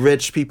 Like,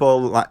 rich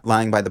people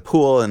lying by the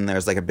pool and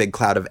there's, like, a big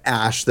cloud of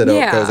ash that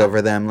goes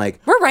over them. Like,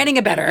 we're writing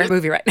a better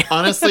movie right now.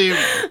 Honestly,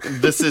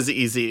 this is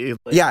easy.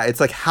 Yeah, it's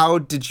like, how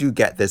did you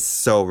get this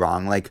so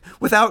wrong? Like,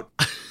 without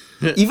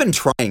even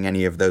trying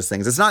any of those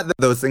things. It's not that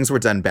those things were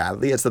done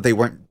badly, it's that they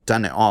weren't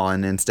done at all.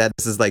 And instead,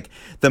 this is like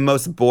the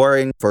most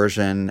boring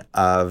version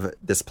of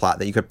this plot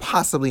that you could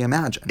possibly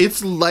imagine.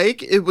 It's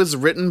like it was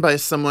written by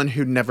someone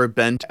who'd never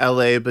been to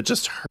LA, but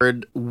just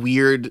heard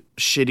weird,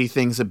 shitty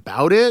things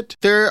about it.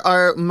 There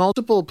are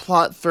multiple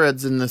plot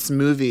threads in this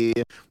movie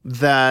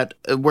that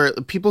where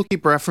people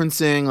keep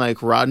referencing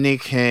like Rodney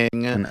King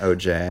and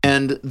OJ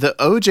and the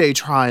OJ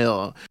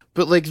trial.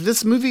 But, like,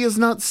 this movie is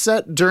not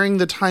set during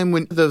the time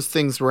when those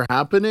things were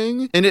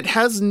happening, and it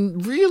has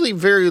really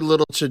very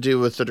little to do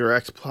with the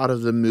direct plot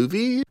of the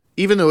movie.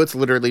 Even though it's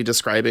literally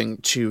describing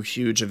two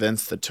huge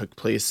events that took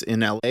place in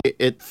LA,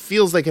 it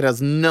feels like it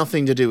has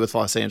nothing to do with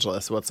Los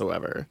Angeles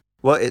whatsoever.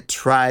 Well, it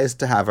tries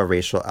to have a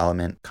racial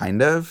element,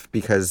 kind of,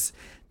 because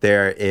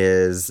there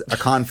is a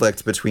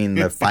conflict between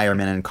the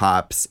firemen and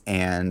cops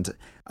and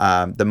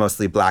the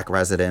mostly black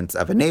residents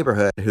of a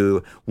neighborhood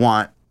who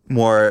want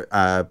more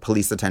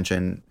police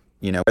attention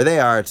where they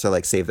are to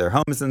like save their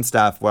homes and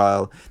stuff,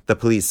 while the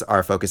police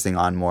are focusing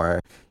on more,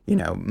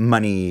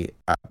 money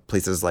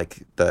places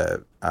like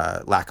the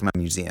LACMA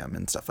Museum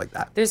and stuff like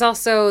that. There's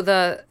also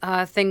the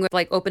thing with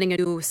like opening a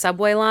new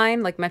subway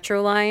line, like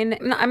Metro line.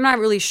 I'm not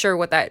really sure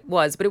what that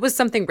was, but it was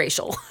something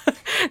racial.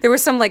 There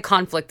was some like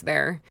conflict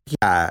there.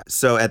 Yeah.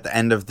 So at the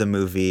end of the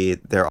movie,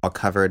 they're all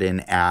covered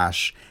in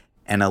ash,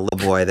 and a little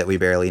boy that we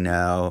barely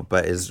know,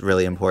 but is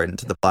really important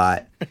to the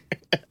plot,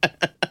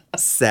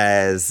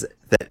 says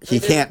that he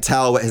can't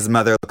tell what his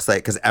mother looks like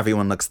because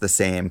everyone looks the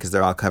same because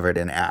they're all covered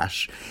in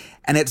ash.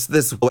 And it's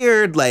this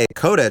weird, like,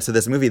 coda to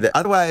this movie that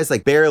otherwise,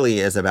 like, barely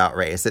is about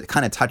race. It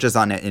kind of touches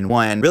on it in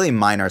one really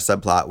minor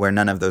subplot where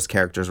none of those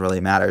characters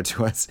really matter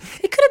to us.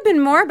 It could have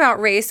been more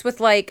about race with,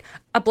 like,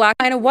 a black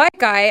and a white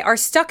guy are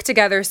stuck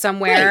together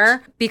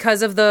somewhere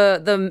because of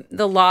the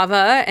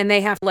lava, and they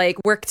have to, like,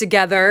 work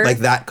together. Like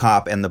that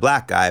cop and the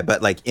black guy,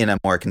 but, like, in a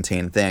more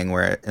contained thing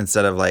where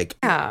instead of, like...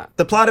 Yeah.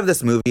 The plot of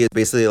this movie is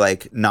basically,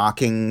 like,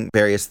 knocking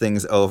various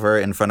things over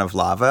in front of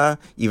lava,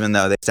 even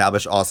though they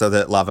establish also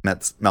that lava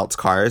melts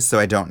cars, so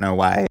I don't know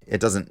why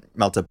it doesn't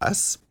melt a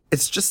bus.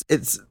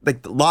 It's like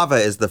lava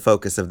is the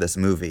focus of this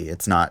movie.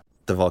 It's not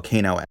the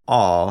volcano at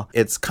all.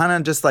 It's kind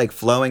of just like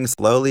flowing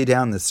slowly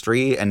down the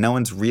street, and no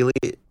one's really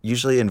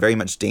usually in very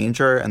much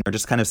danger, and they're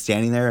just kind of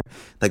standing there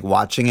like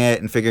watching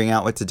it and figuring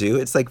out what to do.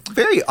 It's like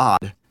very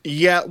odd.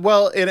 Yeah,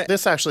 well,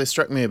 this actually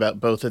struck me about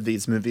both of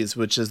these movies,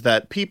 which is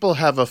that people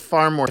have a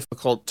far more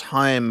difficult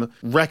time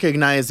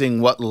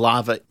recognizing what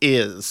lava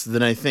is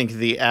than I think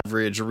the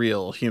average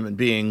real human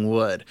being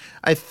would.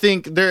 I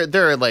think there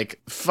are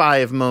like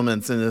 5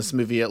 moments in this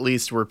movie at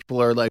least where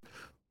people are like,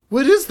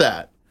 what is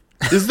that?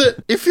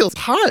 It feels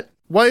hot.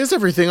 Why is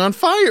everything on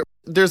fire?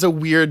 There's a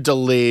weird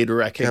delayed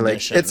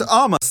recognition. Yeah, like, it's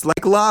almost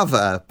like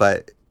lava,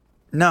 but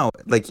no,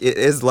 like it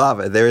is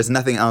lava. There is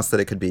nothing else that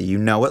it could be. You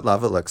know what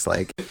lava looks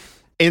like.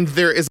 And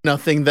there is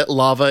nothing that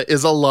lava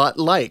is a lot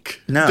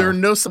like. No. There are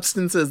no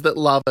substances that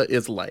lava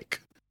is like.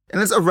 And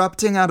it's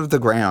erupting out of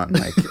the ground.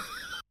 Like,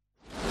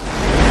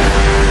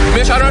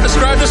 Mitch, I don't know how to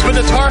describe this, but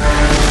the tar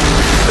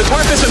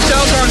pits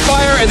themselves are on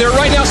fire, and they're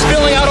right now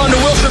spilling out onto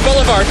Wilshire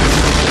Boulevard.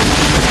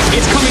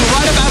 It's coming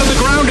right up out of the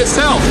ground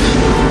itself.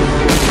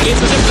 It's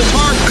as if the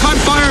tar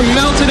caught fire,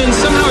 melted, and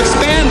somehow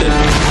expanded.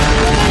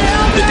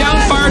 The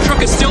downed fire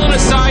truck is still on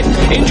its side.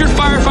 Injured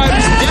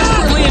firefighters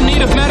desperately in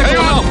need of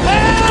medical help.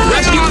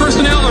 Rescue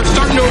personnel are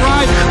starting to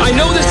arrive. I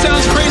know this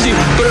sounds crazy,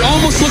 but it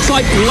almost looks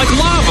like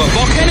lava,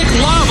 volcanic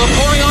lava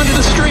pouring onto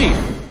the street.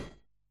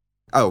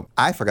 Oh,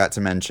 I forgot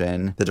to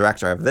mention the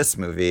director of this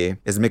movie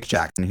is Mick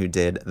Jackson, who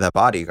did The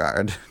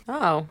Bodyguard.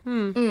 Oh.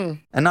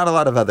 And not a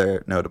lot of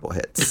other notable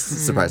hits,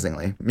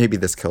 surprisingly. Maybe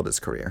this killed his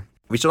career.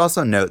 We should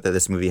also note that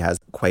this movie has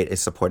quite a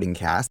supporting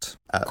cast.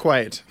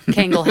 Quite.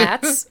 Kangol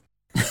hats.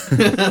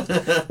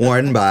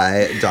 Worn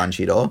by Don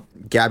Cheadle,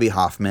 Gabby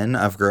Hoffman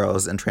of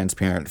Girls and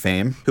Transparent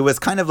fame, who was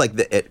kind of like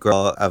the it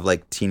girl of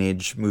like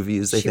teenage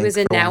movies. I think she was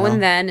in Now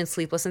and Then and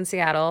Sleepless in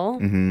Seattle.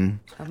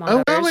 Mm-hmm.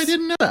 Oh, I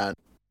didn't know that.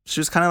 She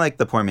was kind of like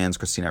the poor man's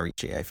Christina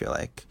Ricci, I feel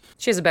like.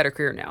 She has a better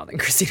career now than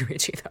Christina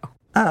Ricci,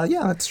 though.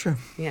 Yeah, that's true.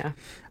 Yeah.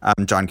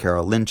 John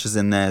Carroll Lynch is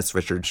in this,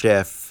 Richard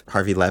Schiff,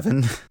 Harvey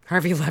Levin.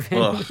 Harvey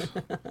Levin.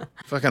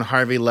 Fucking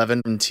Harvey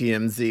Levin from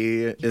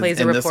TMZ plays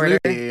in a this reporter.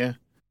 movie.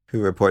 Who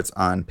reports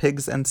on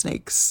pigs and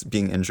snakes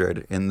being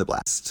injured in the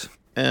blast.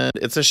 And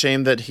it's a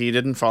shame that he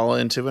didn't fall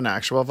into an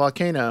actual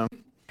volcano.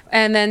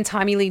 And then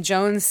Tommy Lee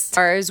Jones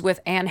stars with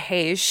Anne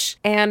Heche.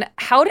 And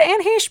how did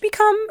Anne Heche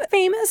become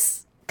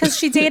famous? Because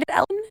she dated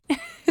Ellen?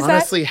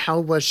 Honestly, how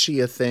was she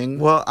a thing?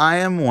 Well, I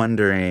am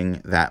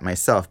wondering that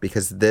myself,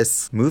 because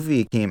this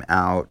movie came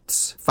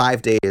out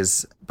 5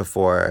 days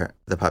before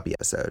the puppy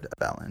episode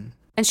of Ellen.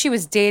 And she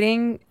was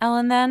dating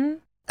Ellen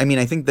then? I mean,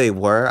 I think they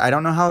were. I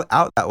don't know how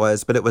out that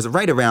was, but it was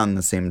right around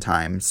the same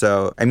time.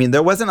 So, I mean,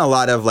 there wasn't a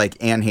lot of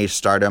like Anne Heche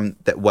stardom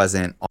that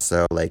wasn't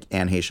also like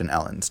Anne Heche and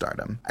Ellen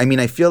stardom. I mean,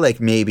 I feel like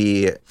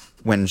maybe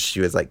when she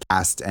was like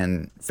cast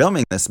and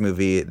filming this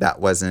movie, that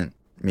wasn't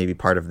maybe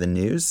part of the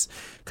news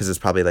because it was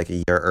probably like a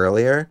year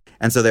earlier.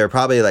 And so they were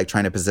probably like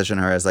trying to position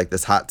her as like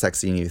this hot,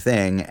 sexy new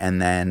thing.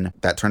 And then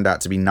that turned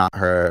out to be not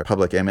her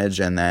public image.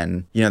 And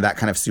then, you know, that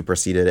kind of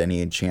superseded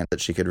any chance that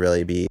she could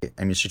really be.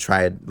 I mean, she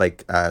tried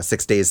like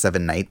 6 Days,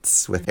 7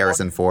 Nights with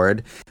Harrison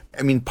Ford.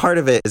 I mean, part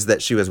of it is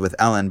that she was with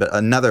Ellen, but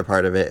another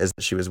part of it is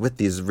that she was with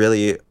these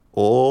really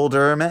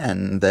older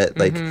men that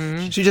like,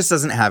 she just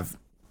doesn't have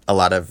a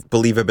lot of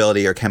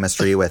believability or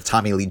chemistry with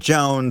Tommy Lee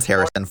Jones,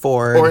 Harrison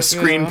Ford. Or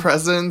screen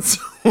presence.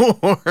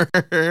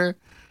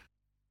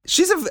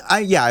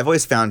 I've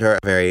always found her a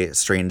very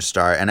strange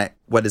star. And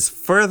what is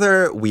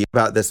further weird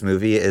about this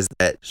movie is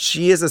that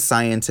she is a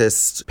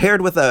scientist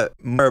paired with a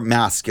more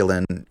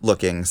masculine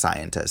looking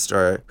scientist,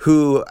 or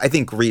who I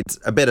think reads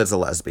a bit as a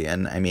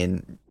lesbian. I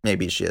mean,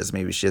 maybe she is,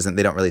 maybe she isn't.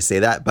 They don't really say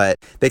that, but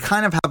they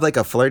kind of have like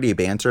a flirty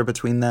banter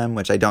between them,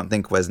 which I don't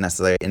think was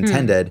necessarily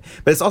intended.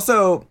 But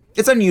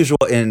it's unusual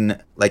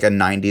in like a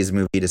 90s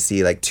movie to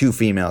see like 2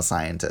 female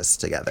scientists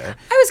together.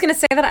 I was going to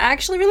say that I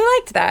actually really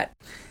liked that.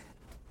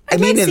 I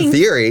mean, in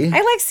theory.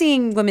 I like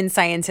seeing women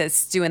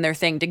scientists doing their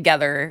thing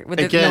together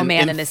with no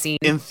man in the scene.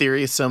 In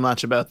theory, so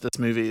much about this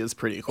movie is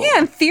pretty cool. Yeah,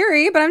 in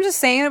theory, but I'm just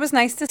saying it was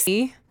nice to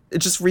see. It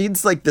just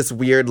reads like this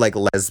weird, like,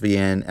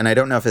 lesbian, and I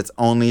don't know if it's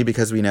only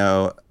because we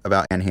know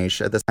about Anne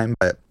Heche at this time,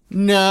 but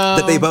no,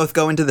 that they both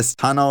go into this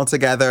tunnel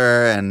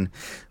together, and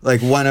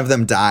like one of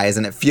them dies,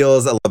 and it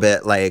feels a little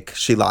bit like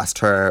she lost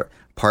her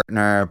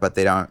partner, but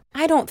they don't.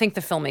 I don't think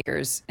the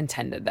filmmakers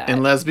intended that.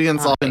 And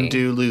lesbians often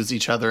do lose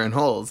each other in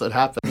holes. It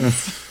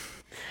happens.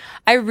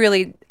 I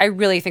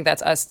really think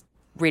that's us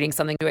reading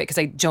something to it, because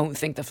I don't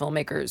think the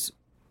filmmakers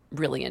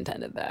really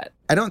intended that.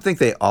 I don't think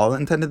they all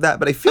intended that,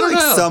 but I feel like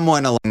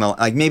someone along the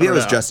like maybe it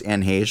was just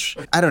Anne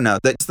Heche. I don't know.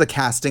 That's the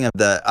casting of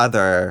the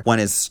other one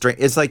is straight.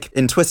 It's like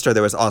in Twister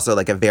there was also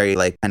like a very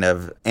like kind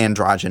of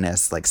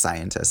androgynous like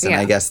scientist, and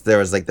I guess there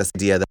was like this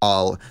idea that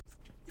all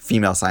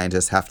female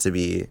scientists have to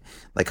be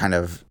like kind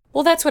of.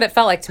 Well, that's what it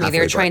felt like to me. They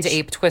were trying to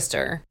ape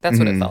Twister. That's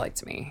what it felt like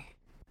to me.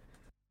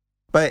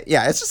 But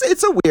yeah,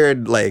 it's a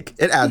weird, like,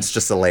 it adds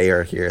just a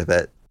layer here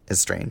that is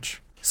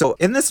strange. So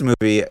in this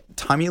movie,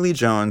 Tommy Lee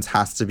Jones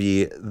has to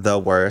be the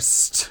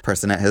worst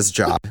person at his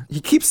job. He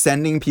keeps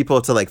sending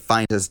people to like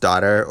find his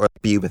daughter or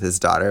be with his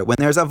daughter when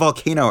there's a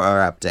volcano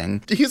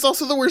erupting. He's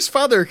also the worst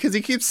father because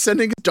he keeps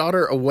sending his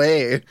daughter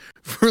away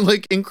for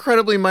like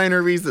incredibly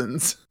minor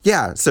reasons.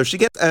 Yeah, so she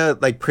gets a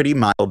like pretty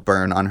mild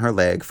burn on her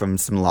leg from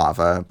some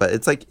lava, but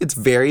it's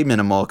very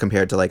minimal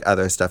compared to like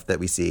other stuff that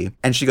we see.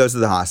 And she goes to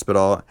the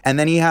hospital, and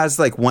then he has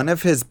like one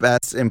of his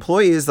best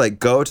employees like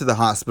go to the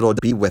hospital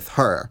to be with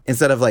her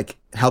instead of like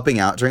helping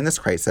out during this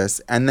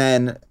crisis. And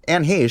then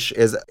Anne Heche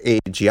is a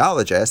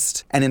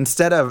geologist, and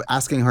instead of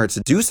asking her to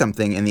do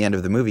something in the end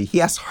of the movie,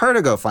 he asks her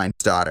to go find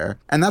his daughter.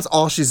 And that's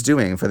all she's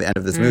doing for the end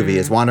of this movie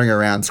is wandering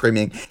around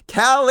screaming,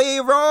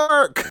 "Callie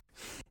Rourke!"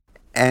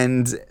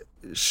 And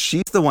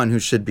she's the one who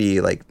should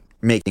be like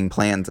making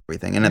plans and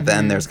everything. And at the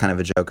end, there's kind of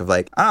a joke of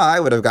like, I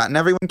would have gotten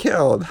everyone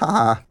killed.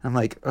 Haha. I'm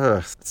like,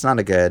 ugh, it's not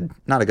a good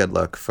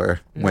look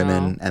for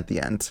women at the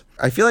end.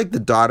 I feel like the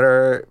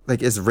daughter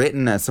like is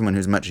written as someone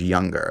who's much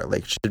younger.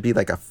 Like she should be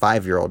like a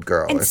 5-year-old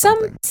girl in or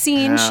something. some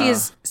scene, she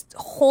is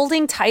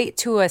holding tight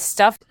to a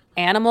stuffed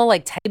animal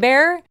like teddy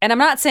bear. And I'm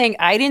not saying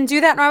I didn't do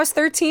that when I was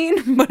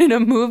 13, but in a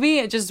movie,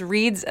 it just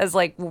reads as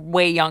like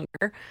way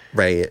younger.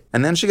 Right.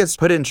 And then she gets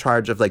put in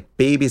charge of like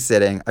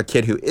babysitting a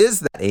kid who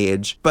is that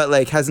age, but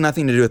like has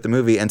nothing to do with the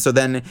movie. And so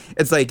then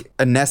it's like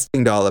a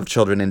nesting doll of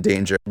children in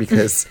danger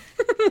because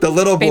the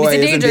little boy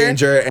is in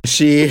danger and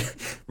she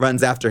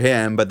runs after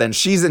him, but then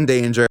she's in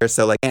danger.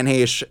 So like Anne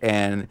Heche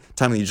and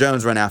Tommy Lee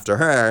Jones run after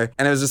her.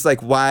 And it was just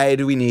like, why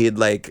do we need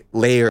like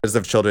layers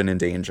of children in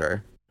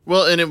danger?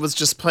 Well, and it was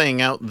just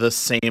playing out the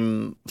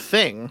same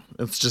thing.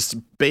 It's just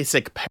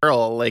basic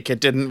peril. Like, it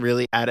didn't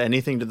really add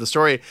anything to the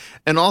story.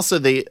 And also,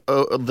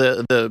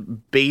 the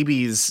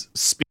baby's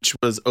speech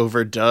was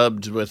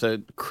overdubbed with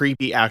a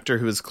creepy actor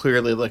who was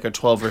clearly like a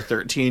 12 or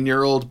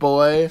 13-year-old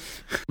boy.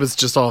 It was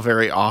just all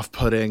very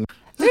off-putting.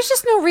 There's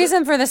just no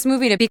reason for this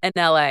movie to be in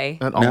LA.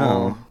 At all.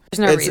 No.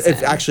 There's no reason.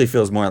 It actually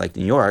feels more like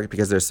New York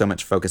because there's so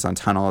much focus on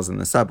tunnels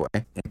and the subway.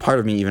 And part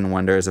of me even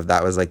wonders if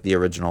that was like the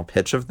original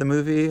pitch of the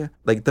movie.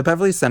 Like the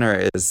Beverly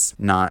Center is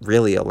not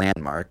really a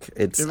landmark.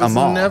 It's a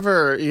mall.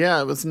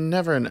 It was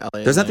never an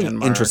LA There's nothing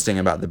landmark. interesting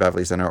about the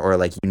Beverly Center or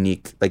like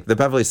unique. Like the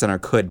Beverly Center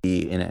could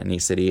be in any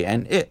city,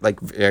 and it like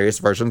various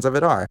versions of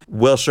it are.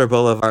 Wilshire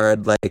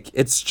Boulevard, like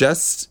it's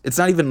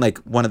not even like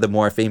one of the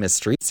more famous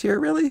streets here,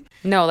 really.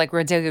 No, like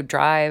Rodeo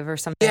Drive or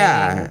something.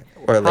 Yeah.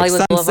 Or like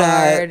Hollywood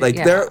Sunset. Boulevard.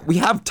 Like we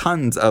have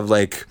tons of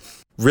like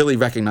really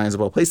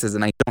recognizable places,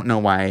 and I don't know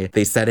why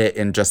they set it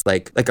in just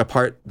like a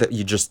part that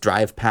you just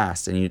drive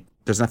past and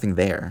there's nothing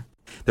there.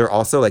 There are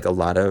also like a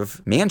lot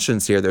of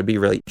mansions here that would be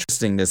really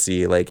interesting to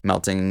see like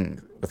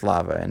melting with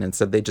lava, and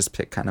instead they just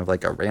pick kind of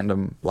like a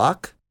random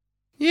block.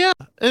 Yeah,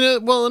 and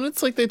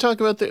it's like they talk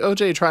about the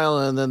OJ trial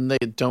and then they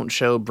don't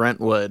show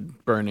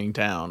Brentwood burning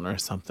down or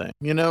something.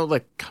 You know,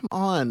 like come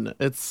on,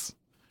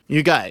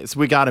 you guys,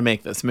 we got to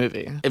make this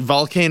movie. A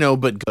volcano,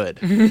 but good.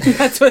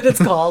 That's what it's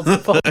called.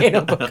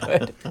 Volcano, but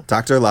good.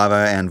 Dr.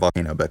 Lava and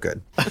Volcano, but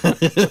good.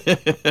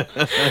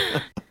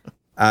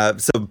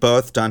 So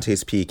both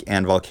Dante's Peak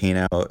and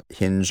Volcano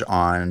hinge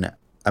on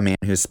a man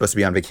who's supposed to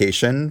be on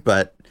vacation,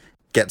 but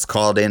gets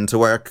called in to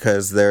work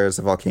because there's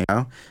a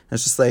volcano.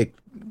 It's just like,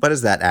 what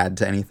does that add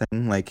to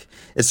anything? Like,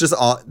 it's just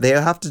they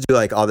have to do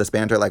like all this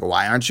banter, like,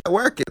 why aren't you at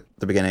work at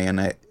the beginning?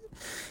 And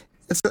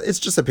it's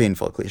just a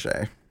painful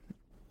cliche.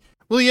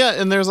 Well, yeah,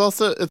 and there's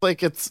also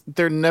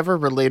they're never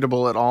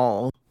relatable at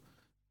all.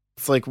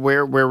 It's like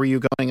where were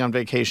you going on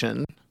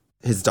vacation?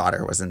 His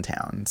daughter was in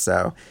town,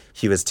 so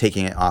he was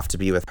taking it off to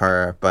be with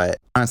her. But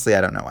honestly,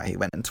 I don't know why he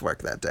went into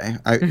work that day.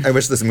 I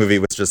wish this movie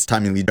was just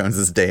Tommy Lee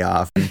Jones's day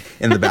off. And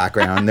in the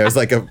background, there's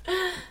like a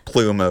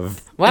plume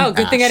of wow,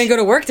 good thing I didn't go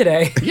to work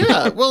today.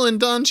 Yeah, well, and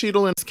Don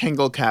Cheadle in his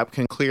Kangol cap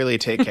can clearly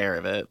take care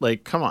of it.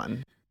 Like, come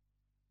on.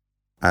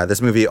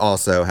 This movie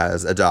also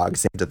has a dog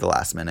saved at the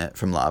last minute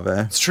from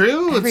lava. It's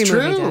true. Every It's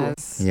movie true.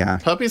 does. Yeah.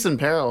 Puppies in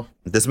peril.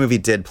 This movie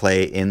did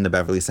play in the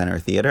Beverly Center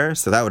Theater,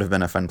 so that would have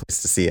been a fun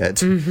place to see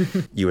it.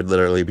 You would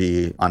literally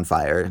be on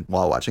fire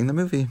while watching the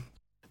movie.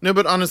 No,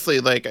 but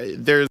honestly, like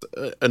there's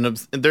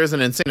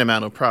an insane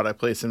amount of product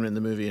placement in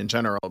the movie in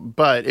general,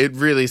 but it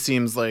really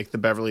seems like the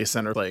Beverly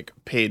Center like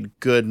paid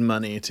good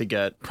money to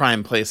get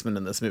prime placement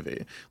in this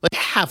movie. Like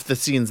half the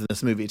scenes in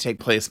this movie take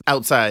place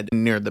outside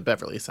near the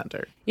Beverly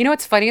Center. You know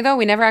what's funny though?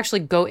 We never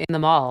actually go in the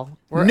mall.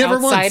 We're Never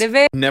outside once. of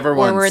it. Never or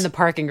once. we're in the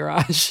parking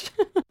garage.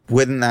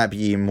 Wouldn't that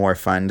be more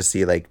fun to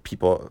see like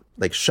people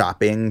like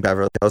shopping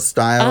Beverly Hills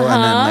style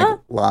and then like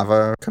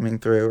lava coming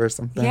through or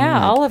something? Yeah,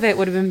 Like, all of it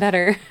would have been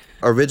better.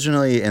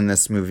 originally in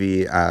this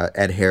movie,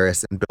 Ed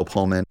Harris and Bill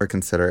Pullman were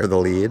considered the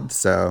lead,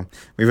 so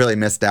we really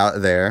missed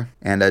out there.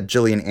 And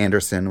Gillian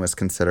Anderson was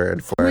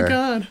considered for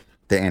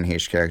the Anne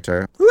Heche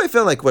character, who I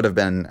feel like would have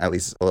been at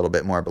least a little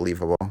bit more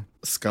believable.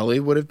 Scully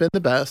would have been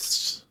the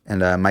best.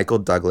 And Michael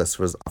Douglas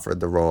was offered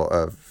the role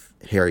of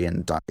Harry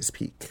in Dante's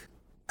Peak.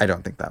 I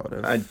don't think that would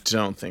have. I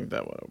don't think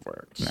that would have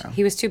worked. No.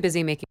 He was too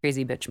busy making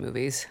crazy bitch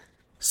movies.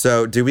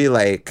 So do we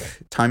like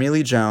Tommy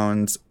Lee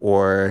Jones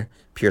or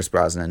Pierce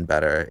Brosnan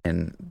better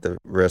in the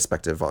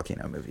respective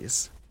Volcano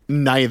movies?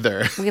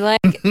 Neither. We like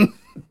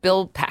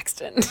Bill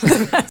Paxton.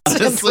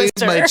 Honestly,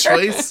 my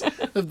choice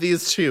of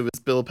these two is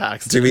Bill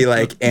Paxton. Do we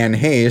like Anne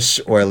Heche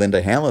or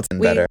Linda Hamilton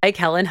We better? like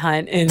Helen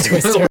Hunt in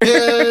Twister.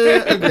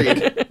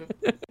 Agreed.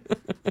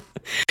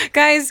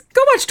 Guys,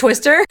 go watch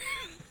Twister.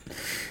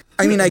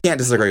 I mean, I can't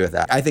disagree with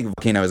that. I think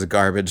Volcano is a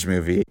garbage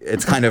movie.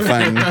 It's kind of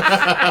fun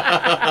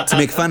to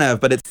make fun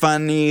of, but it's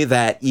funny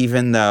that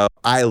even though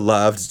I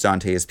loved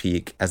Dante's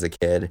Peak as a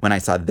kid, when I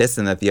saw this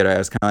in the theater, I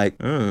was kind of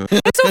like, ooh.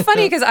 It's so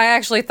funny because I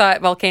actually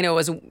thought Volcano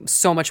was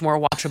so much more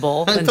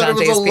watchable I than thought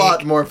Dante's it was a Peak.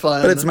 lot more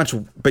fun. But it's much,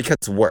 because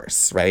it's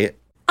worse, right?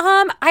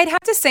 I'd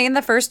have to say in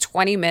the first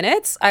 20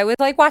 minutes, I was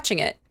like watching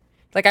it.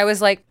 Like I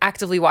was like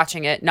actively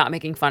watching it, not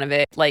making fun of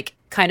it, like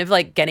kind of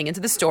like getting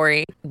into the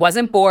story.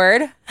 Wasn't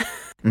bored.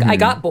 I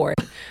got bored.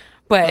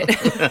 But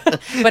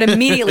but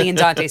immediately in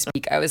Dante's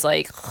Peak, I was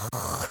like,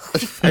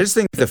 I just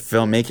think the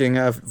filmmaking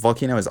of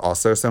Volcano is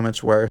also so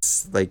much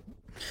worse. Like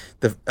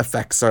the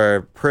effects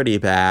are pretty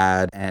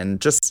bad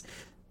and just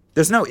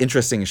there's no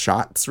interesting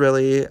shots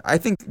really. I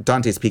think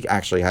Dante's Peak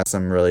actually has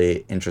some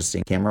really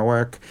interesting camera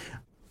work.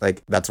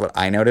 Like that's what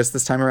I noticed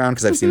this time around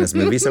because I've seen this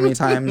movie so many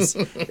times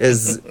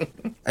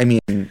I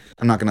mean,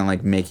 I'm not going to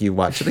like make you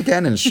watch it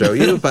again and show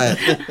you, but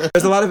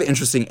there's a lot of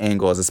interesting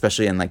angles,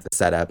 especially in like the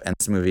setup, and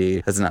this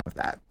movie has none of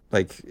that.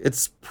 Like it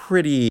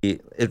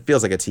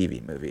feels like a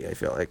TV movie, I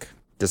feel like.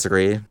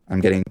 Disagree?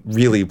 I'm getting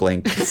really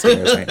blank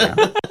stares right now.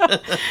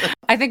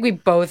 I think we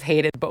both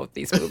hated both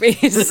these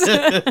movies.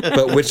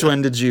 But which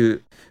one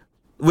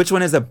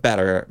is a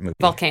better movie?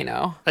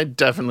 Volcano. I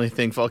definitely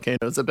think Volcano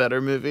is a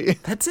better movie.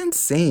 That's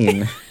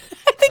insane.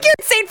 I think you're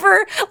insane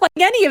for like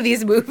any of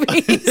these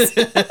movies.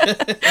 Look,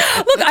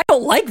 I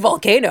don't like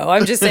Volcano.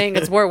 I'm just saying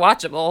it's more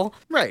watchable.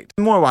 Right.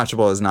 More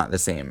watchable is not the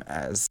same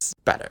as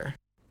better.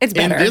 It's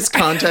better. In this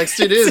context,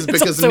 it is It's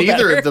because also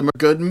neither better. of them are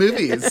good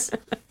movies.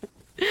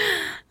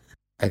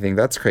 I think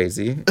that's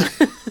crazy.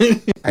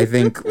 I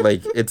think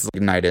like it's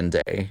like night and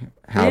day.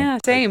 Yeah,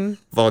 same.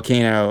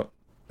 Volcano.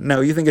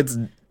 No, you think it's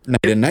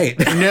night and night.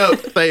 No,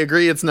 I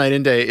agree it's night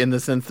and day in the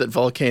sense that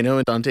Volcano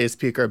and Dante's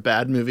Peak are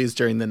bad movies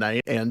during the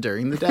night and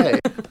during the day.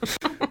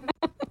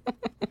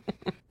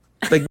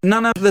 Like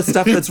none of the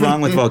stuff that's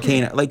wrong with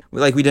Volcano, like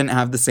we didn't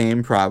have the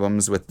same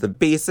problems with the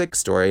basic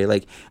story.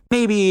 Like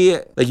maybe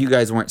like you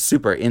guys weren't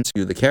super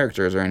into the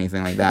characters or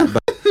anything like that,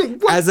 but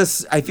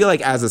I feel like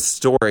as a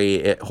story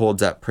it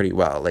holds up pretty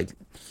well. Like,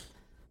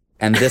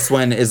 and this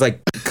one is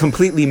like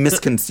completely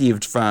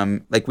misconceived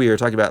from like we were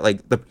talking about. Like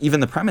even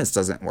the premise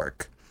doesn't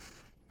work.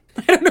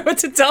 I don't know what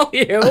to tell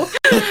you.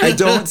 I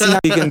don't see how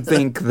you can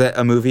think that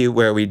a movie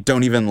where we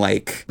don't even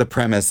like the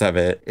premise of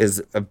it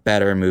is a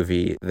better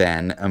movie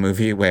than a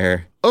movie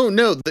where... Oh,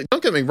 no,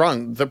 don't get me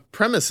wrong. The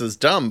premise is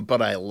dumb,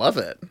 but I love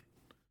it.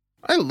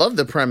 I love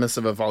the premise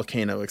of a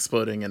volcano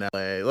exploding in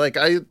LA.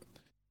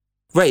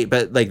 Right,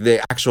 but like the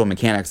actual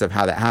mechanics of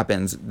how that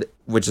happens,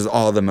 which is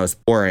all the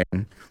most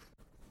boring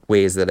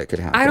ways that it could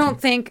happen. I don't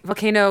think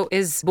Volcano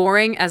is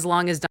boring as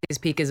long as Dante's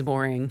Peak is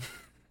boring.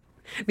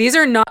 These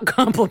are not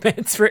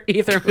compliments for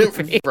either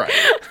movie. Right.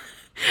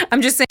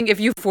 I'm just saying, if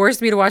you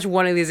forced me to watch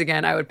one of these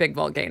again, I would pick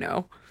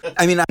Volcano.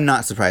 I mean, I'm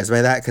not surprised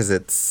by that because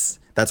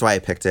that's why I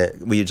picked it.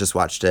 We just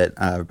watched it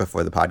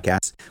before the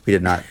podcast. We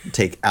did not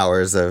take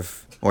hours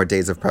or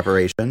days of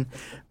preparation.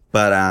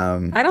 But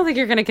I don't think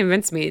you're going to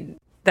convince me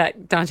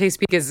that Dante's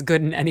Peak is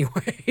good in any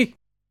way.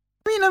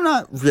 I mean, I'm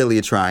not really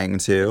trying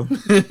to.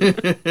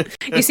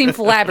 You seem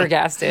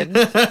flabbergasted.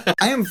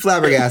 I am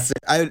flabbergasted.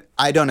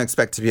 I don't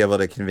expect to be able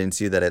to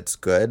convince you that it's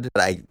good,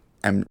 but I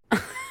am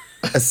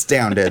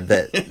astounded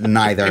that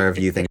neither of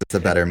you think it's a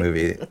better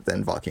movie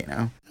than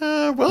Volcano.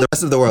 Well, the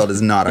rest of the world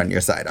is not on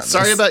your side on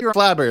sorry this. about your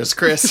flabbers,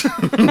 Chris.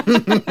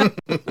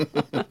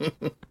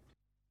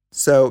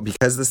 So,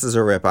 because this is a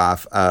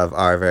ripoff of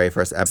our very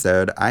first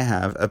episode, I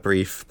have a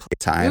brief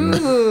playtime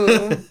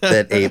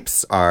that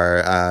apes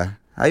are...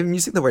 I'm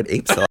using the word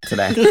apes a lot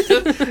today.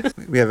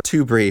 We have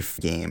 2 brief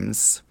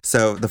games.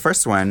 So, the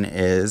first one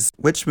is,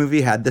 which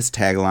movie had this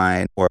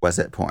tagline, or was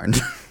it porn?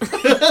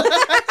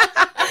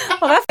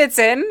 Well, that fits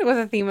in with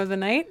the theme of the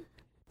night.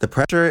 The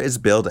pressure is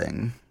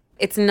building.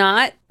 It's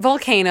not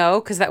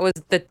Volcano, because that was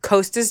The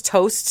Coast is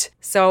Toast.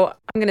 So I'm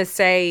going to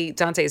say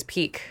Dante's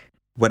Peak.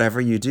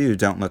 Whatever you do,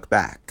 don't look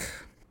back.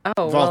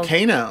 Oh,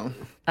 Volcano.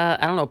 Well,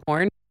 I don't know,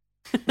 porn.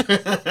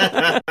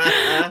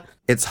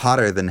 It's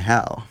hotter than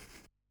hell.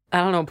 I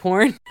don't know,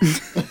 porn.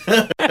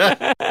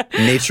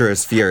 Nature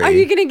is Fury. Are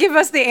you going to give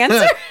us the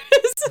answers?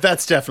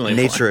 That's definitely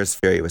Nature is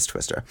Fury was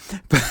Twister.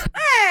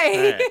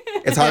 Hey!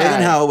 It's Hotter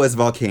Than Hell was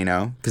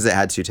Volcano, because it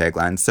had 2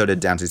 taglines. So did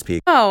Dante's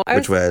Peak,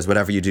 which was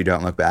Whatever You Do,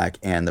 Don't Look Back,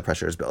 and The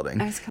Pressure is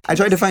Building. I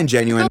tried to find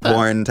genuine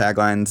porn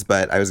taglines,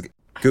 but I was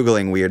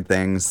Googling weird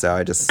things, so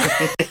I just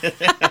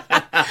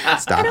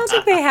stopped. I don't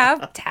think they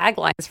have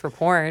taglines for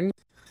porn.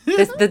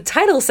 The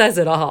title says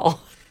it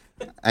all.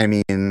 I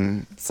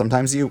mean,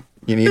 sometimes you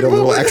need a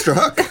little extra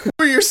hook.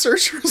 Were your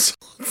search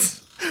results?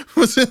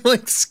 Was it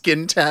like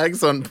skin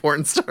tags on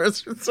porn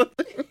stars or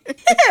something?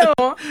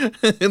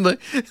 Ew.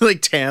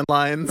 like tan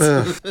lines.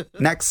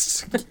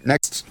 Next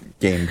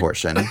game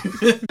portion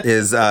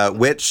is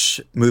which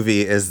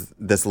movie is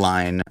this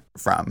line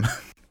from?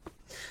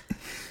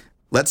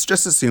 Let's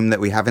just assume that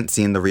we haven't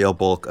seen the real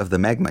bulk of the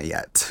magma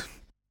yet.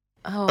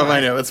 Oh, I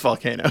know. It's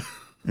Volcano.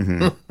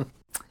 Mm-hmm.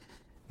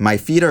 My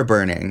feet are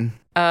burning.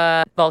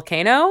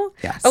 Volcano?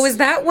 Yes. Oh, is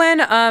that when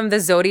the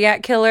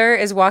Zodiac Killer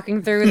is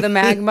walking through the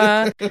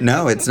magma?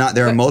 No, it's not.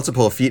 There are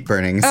multiple feet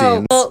burning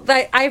scenes. Oh,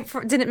 well, I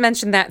didn't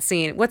mention that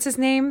scene. What's his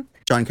name?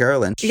 John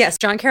Carroll Lynch. Yes,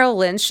 John Carroll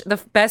Lynch. The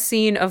best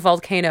scene of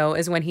Volcano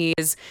is when he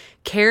is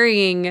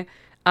carrying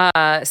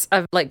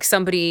like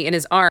somebody in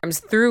his arms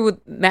through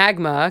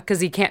magma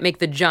because he can't make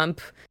the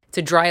jump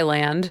to dry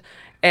land.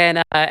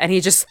 And he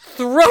just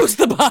throws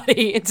the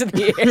body into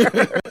the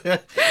air.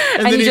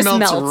 and then he just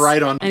melts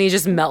right on. And he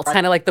just melts,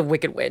 kind of like the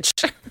Wicked Witch.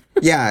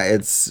 Yeah,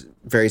 it's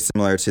very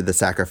similar to the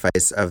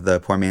sacrifice of the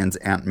poor man's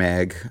Aunt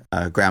Meg,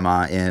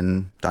 grandma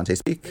in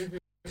Dante's Peak. Mm-hmm.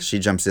 She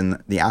jumps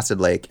in the acid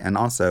lake and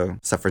also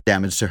suffers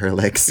damage to her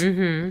legs.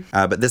 Mm-hmm.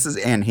 But this is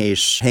Anne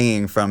Heche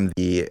hanging from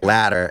the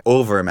ladder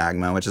over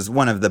magma, which is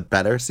one of the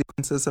better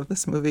sequences of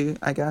this movie,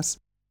 I guess.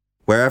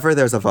 Wherever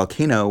there's a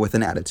volcano with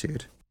an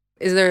attitude.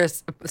 Is there a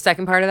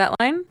second part of that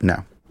line?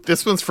 No.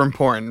 This one's from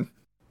porn.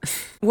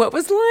 What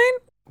was the line?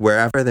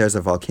 Wherever there's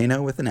a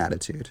volcano with an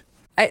attitude.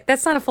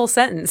 That's not a full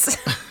sentence.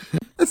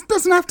 It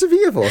doesn't have to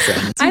be a full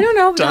sentence. I don't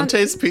know.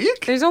 Dante's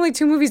Peak? There's only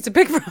 2 movies to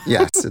pick from.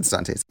 Yes, it's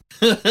Dante's.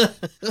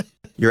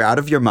 You're out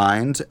of your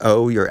mind.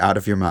 Oh, you're out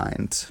of your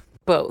mind.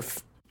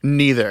 Both.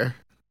 Neither.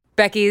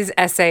 Becky's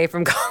essay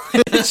from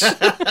college.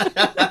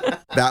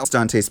 That was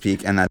Dante's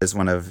Peak, and that is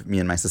one of me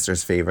and my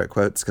sister's favorite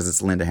quotes because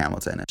it's Linda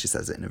Hamilton, and she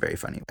says it in a very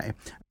funny way.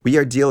 We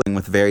are dealing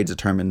with very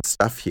determined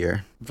stuff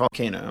here.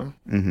 Volcano.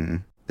 Mm-hmm.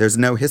 There's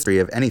no history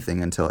of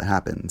anything until it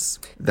happens.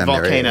 Then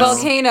Volcano. There is.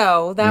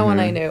 Volcano. That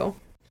one I knew.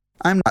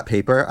 I'm not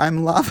paper.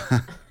 I'm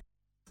lava.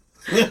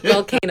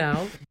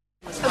 Volcano.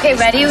 Okay,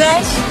 ready, you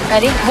guys?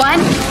 Ready? 1,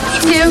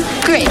 2,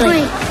 3.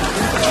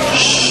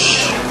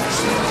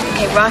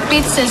 Okay, rock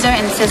beats scissor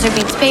and scissor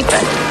beats paper.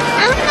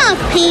 I'm not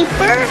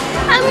paper.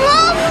 I'm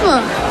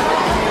lava.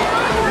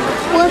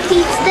 What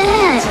beats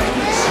that?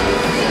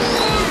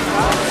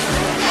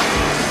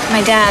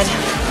 My dad.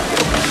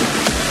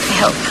 I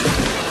hope.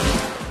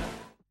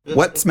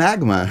 What's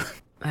magma?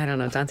 I don't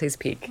know. Dante's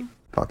Peak.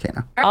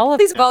 Volcano. All of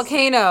these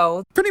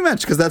Volcano. Pretty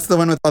much, because that's the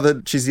one with all the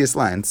cheesiest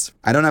lines.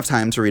 I don't have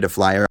time to read a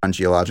flyer on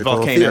geological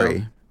Volcano.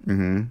 theory.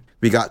 Mm-hmm.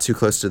 We got too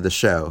close to the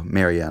show.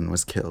 Marianne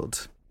was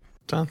killed.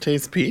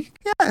 Dante's Peak?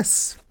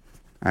 Yes.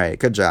 All right,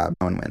 good job.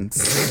 No one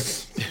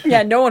wins.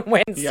 Yeah, no one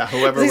wins. Yeah,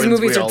 whoever These wins,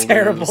 movies we are all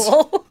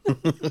terrible.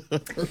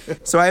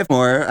 So I have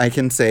more I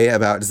can say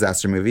about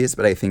disaster movies,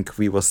 but I think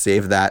we will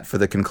save that for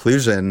the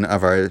conclusion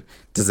of our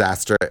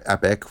disaster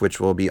epic, which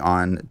will be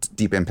on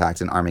Deep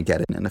Impact and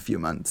Armageddon in a few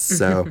months.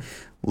 So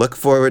look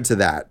forward to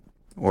that,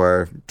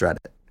 or dread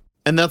it.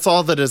 And that's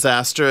all the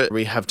disaster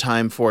we have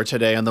time for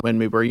today on the When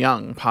We Were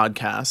Young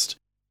podcast,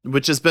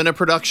 which has been a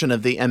production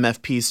of the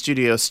MFP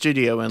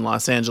Studio in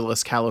Los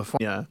Angeles,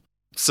 California.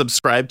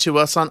 Subscribe to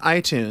us on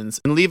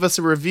iTunes and leave us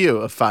a review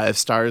of 5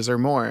 stars or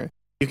more.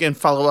 You can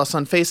follow us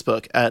on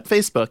Facebook at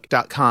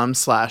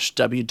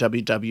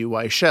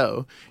facebook.com/WWWY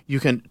show.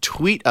 You can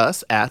tweet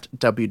us at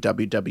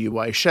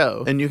WWWY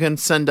show. And you can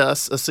send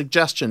us a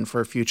suggestion for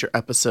a future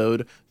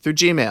episode through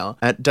Gmail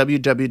at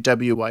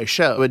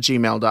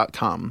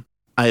wwwyshow@gmail.com.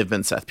 I have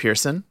been Seth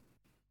Pearson.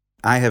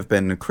 I have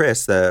been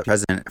Chris, the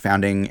president,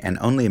 founding, and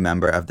only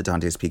member of the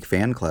Dante's Peak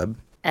fan club.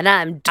 And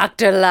I'm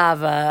Dr.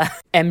 Lava,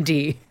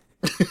 MD.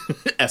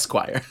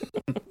 Esquire.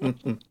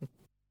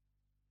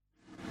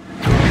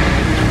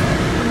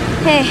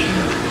 Hey,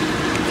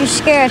 if you're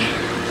scared,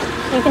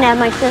 you can have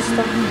my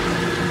crystal.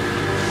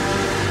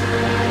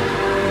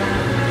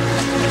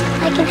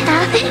 I can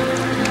have it?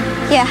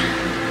 Yeah.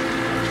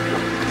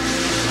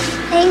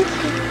 Thank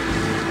you.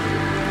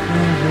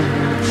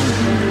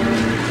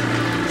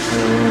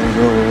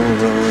 Row,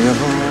 row your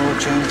boat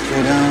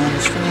gently down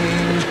the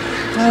stream.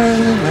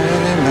 Merrily,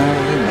 merrily,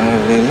 merrily,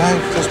 merrily,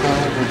 life is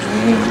but a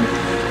dream.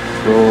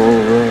 Row,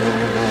 row,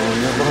 row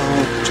your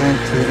boat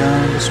gently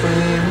down the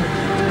stream.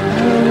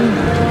 Merrily,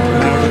 merrily,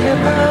 merrily, your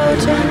boat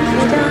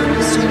gently down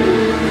the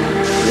stream.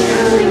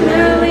 Merrily,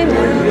 merrily,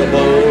 merrily, your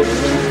boat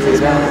gently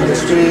down the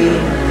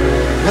stream.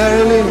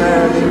 Merrily,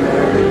 merrily,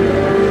 merrily,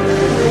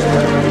 merrily,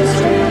 down the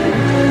stream.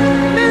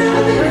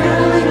 Merrily,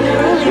 merrily,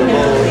 merrily, your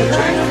boat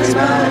gently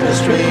down the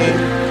stream.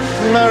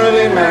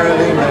 Merrily,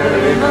 merrily, merrily.